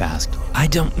wife asked. "I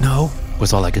don't know,"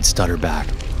 was all I could stutter back.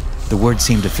 The words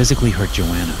seemed to physically hurt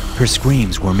Joanna. Her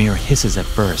screams were mere hisses at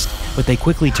first, but they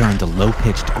quickly turned to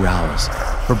low-pitched growls.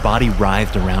 Her body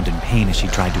writhed around in pain as she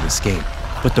tried to escape,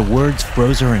 but the words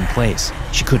froze her in place.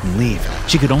 She couldn't leave.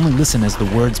 She could only listen as the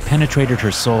words penetrated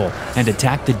her soul and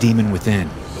attacked the demon within.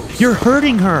 "You're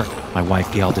hurting her!" my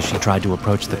wife yelled as she tried to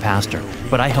approach the pastor,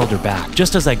 but I held her back.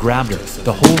 Just as I grabbed her,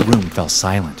 the whole room fell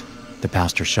silent. The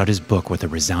pastor shut his book with a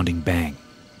resounding bang,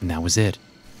 and that was it.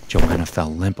 Joanna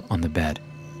fell limp on the bed.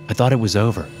 I thought it was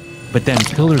over. But then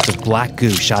pillars of black goo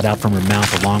shot out from her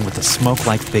mouth along with a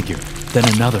smoke-like figure. Then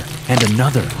another and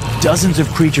another. Dozens of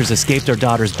creatures escaped our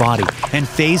daughter's body and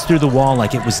phased through the wall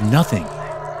like it was nothing.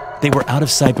 They were out of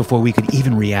sight before we could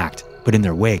even react, but in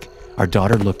their wake, our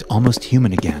daughter looked almost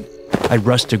human again. I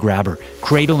rushed to grab her,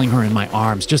 cradling her in my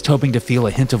arms, just hoping to feel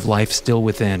a hint of life still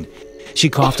within. She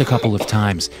coughed a couple of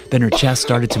times, then her chest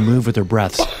started to move with her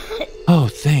breaths. "Oh,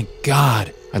 thank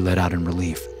God," I let out in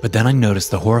relief. But then I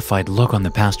noticed the horrified look on the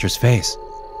pastor's face.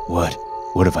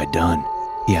 What have I done?"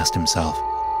 he asked himself.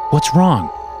 "What's wrong?"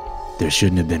 "There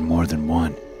shouldn't have been more than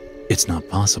one. It's not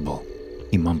possible,"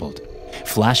 he mumbled.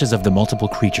 Flashes of the multiple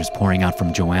creatures pouring out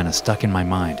from Joanna stuck in my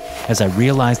mind as I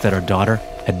realized that our daughter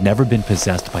had never been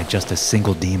possessed by just a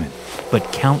single demon,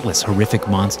 but countless horrific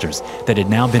monsters that had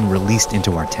now been released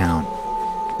into our town.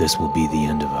 "This will be the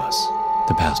end of us,"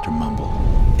 the pastor mumbled.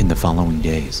 In the following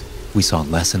days, we saw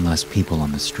less and less people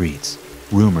on the streets.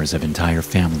 Rumors of entire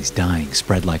families dying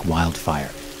spread like wildfire,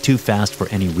 too fast for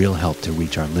any real help to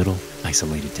reach our little,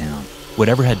 isolated town.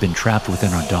 Whatever had been trapped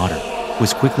within our daughter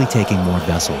was quickly taking more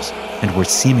vessels and were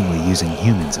seemingly using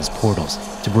humans as portals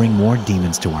to bring more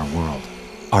demons to our world.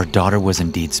 Our daughter was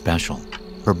indeed special,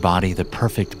 her body the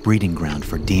perfect breeding ground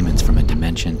for demons from a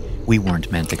dimension we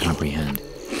weren't meant to comprehend.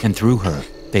 And through her,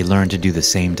 they learned to do the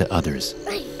same to others.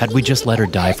 Had we just let her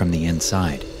die from the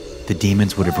inside, the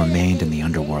demons would have remained in the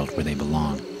underworld where they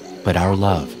belong. But our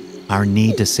love, our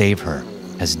need to save her,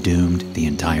 has doomed the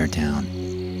entire town.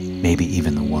 Maybe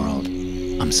even the world.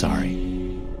 I'm sorry.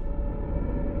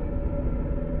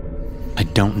 I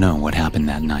don't know what happened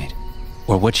that night,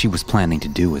 or what she was planning to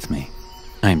do with me.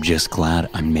 I am just glad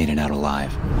I made it out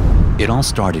alive. It all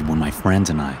started when my friends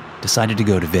and I decided to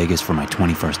go to Vegas for my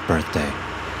 21st birthday.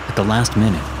 At the last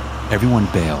minute, everyone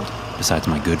bailed, besides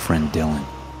my good friend Dylan.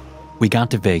 We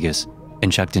got to Vegas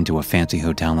and checked into a fancy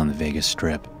hotel on the Vegas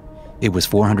Strip. It was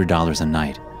 $400 a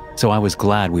night, so I was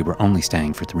glad we were only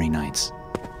staying for 3 nights.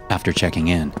 After checking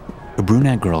in, a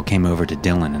brunette girl came over to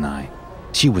Dylan and I.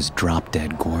 She was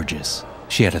drop-dead gorgeous.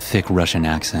 She had a thick Russian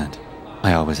accent.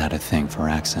 I always had a thing for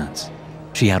accents.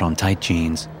 She had on tight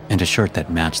jeans and a shirt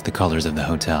that matched the colors of the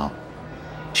hotel.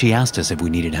 She asked us if we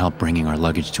needed help bringing our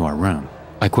luggage to our room.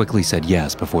 I quickly said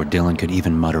yes before Dylan could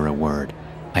even mutter a word.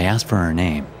 I asked for her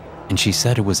name, and she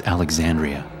said it was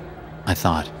Alexandria. I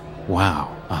thought, wow,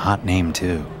 a hot name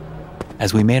too.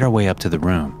 As we made our way up to the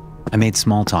room, I made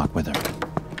small talk with her.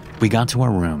 We got to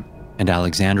our room, and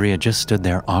Alexandria just stood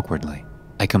there awkwardly.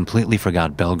 I completely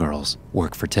forgot bellgirls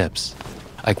work for tips.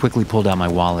 I quickly pulled out my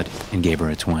wallet and gave her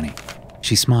a 20.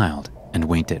 She smiled and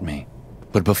winked at me.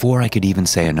 But before I could even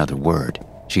say another word,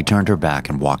 she turned her back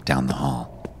and walked down the hall.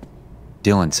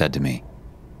 Dylan said to me,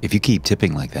 "If you keep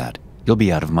tipping like that, you'll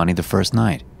be out of money the first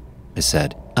night." I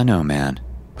said, "I know, man,"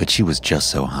 but she was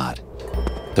just so hot.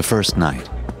 The first night,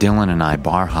 Dylan and I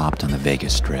bar hopped on the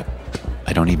Vegas Strip.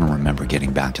 I don't even remember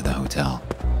getting back to the hotel.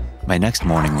 My next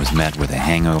morning was met with a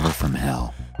hangover from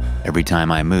hell. Every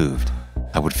time I moved,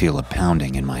 I would feel a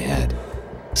pounding in my head.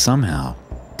 Somehow,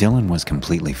 Dylan was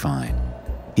completely fine.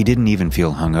 He didn't even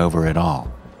feel hungover at all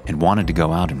and wanted to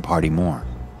go out and party more.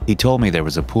 He told me there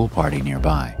was a pool party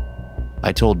nearby.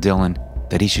 I told Dylan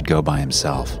that he should go by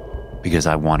himself because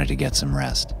I wanted to get some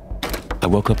rest. I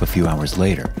woke up a few hours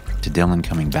later to Dylan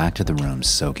coming back to the room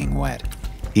soaking wet.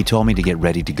 He told me to get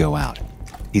ready to go out.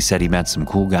 He said he met some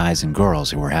cool guys and girls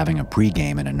who were having a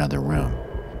pregame in another room.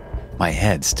 My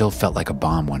head still felt like a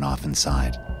bomb went off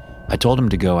inside. I told him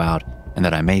to go out and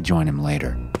that I may join him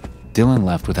later. Dylan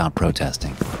left without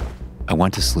protesting. I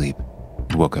went to sleep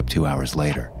and woke up 2 hours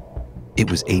later. It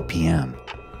was 8 p.m.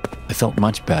 I felt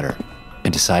much better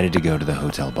and decided to go to the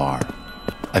hotel bar.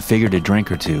 I figured a drink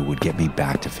or two would get me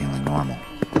back to feeling normal.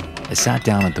 I sat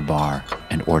down at the bar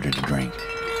and ordered a drink.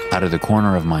 Out of the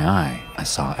corner of my eye, I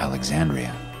saw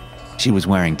Alexandria. She was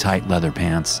wearing tight leather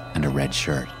pants and a red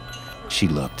shirt. She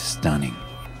looked stunning.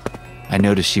 I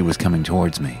noticed she was coming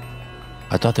towards me.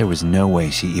 I thought there was no way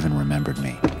she even remembered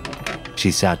me.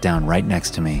 She sat down right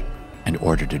next to me and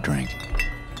ordered a drink.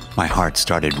 My heart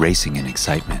started racing in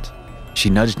excitement. She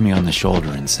nudged me on the shoulder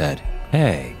and said,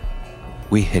 "Hey."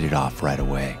 We hit it off right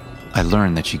away. I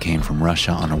learned that she came from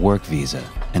Russia on a work visa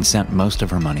and sent most of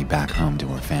her money back home to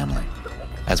her family.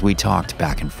 As we talked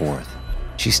back and forth,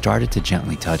 she started to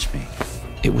gently touch me.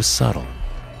 It was subtle,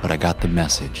 but I got the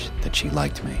message that she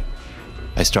liked me.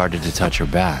 I started to touch her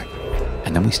back,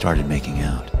 and then we started making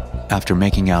out. After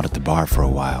making out at the bar for a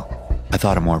while, I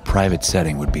thought a more private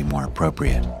setting would be more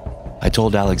appropriate. I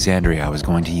told Alexandria I was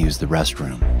going to use the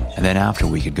restroom, and then after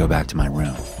we could go back to my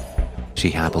room.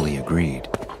 She happily agreed.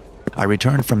 I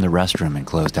returned from the restroom and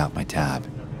closed out my tab.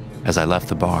 As I left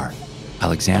the bar,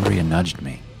 Alexandria nudged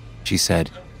me. She said,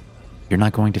 "You're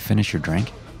not going to finish your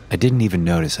drink?" I didn't even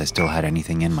notice I still had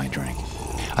anything in my drink.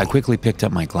 I quickly picked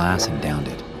up my glass and downed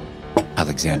it.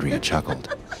 Alexandria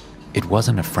chuckled. It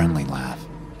wasn't a friendly laugh.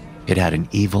 It had an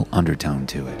evil undertone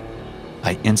to it.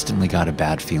 I instantly got a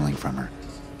bad feeling from her.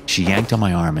 She yanked on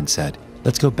my arm and said,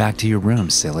 "Let's go back to your room,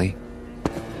 silly."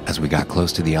 As we got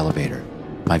close to the elevator,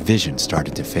 my vision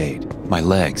started to fade. My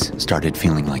legs started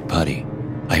feeling like putty.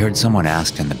 I heard someone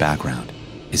ask in the background,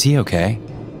 "Is he okay?"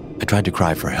 I tried to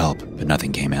cry for help, but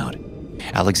nothing came out.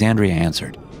 Alexandria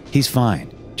answered, "He's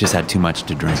fine, just had too much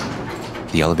to drink."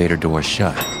 The elevator doors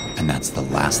shut, and that's the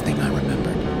last thing I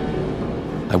remembered.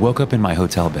 I woke up in my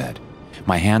hotel bed.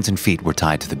 My hands and feet were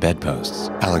tied to the bedposts.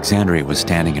 Alexandria was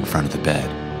standing in front of the bed.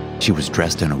 She was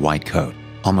dressed in a white coat,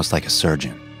 almost like a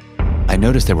surgeon. I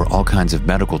noticed there were all kinds of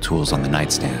medical tools on the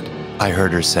nightstand. I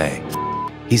heard her say,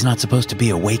 "He's not supposed to be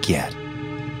awake yet."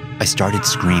 I started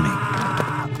screaming.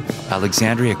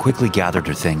 Alexandria quickly gathered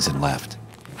her things and left.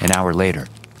 An hour later,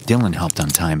 Dylan helped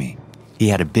untie me. He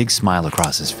had a big smile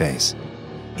across his face.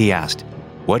 He asked,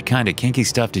 "What kind of kinky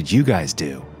stuff did you guys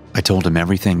do?" I told him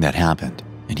everything that happened,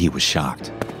 and he was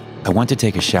shocked. I went to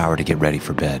take a shower to get ready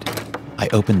for bed. I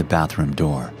opened the bathroom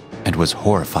door and was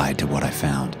horrified to what I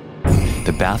found.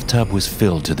 The bathtub was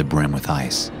filled to the brim with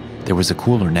ice. There was a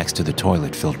cooler next to the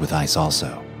toilet filled with ice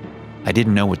also. I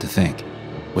didn't know what to think.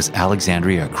 Was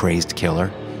Alexandria a crazed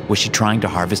killer? Was she trying to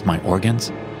harvest my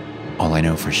organs? All I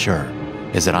know for sure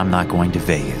is that I'm not going to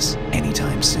Vegas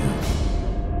anytime soon.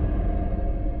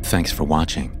 Thanks for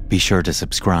watching. Be sure to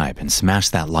subscribe and smash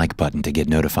that like button to get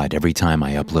notified every time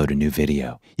I upload a new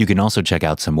video. You can also check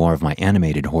out some more of my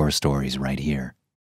animated horror stories right here.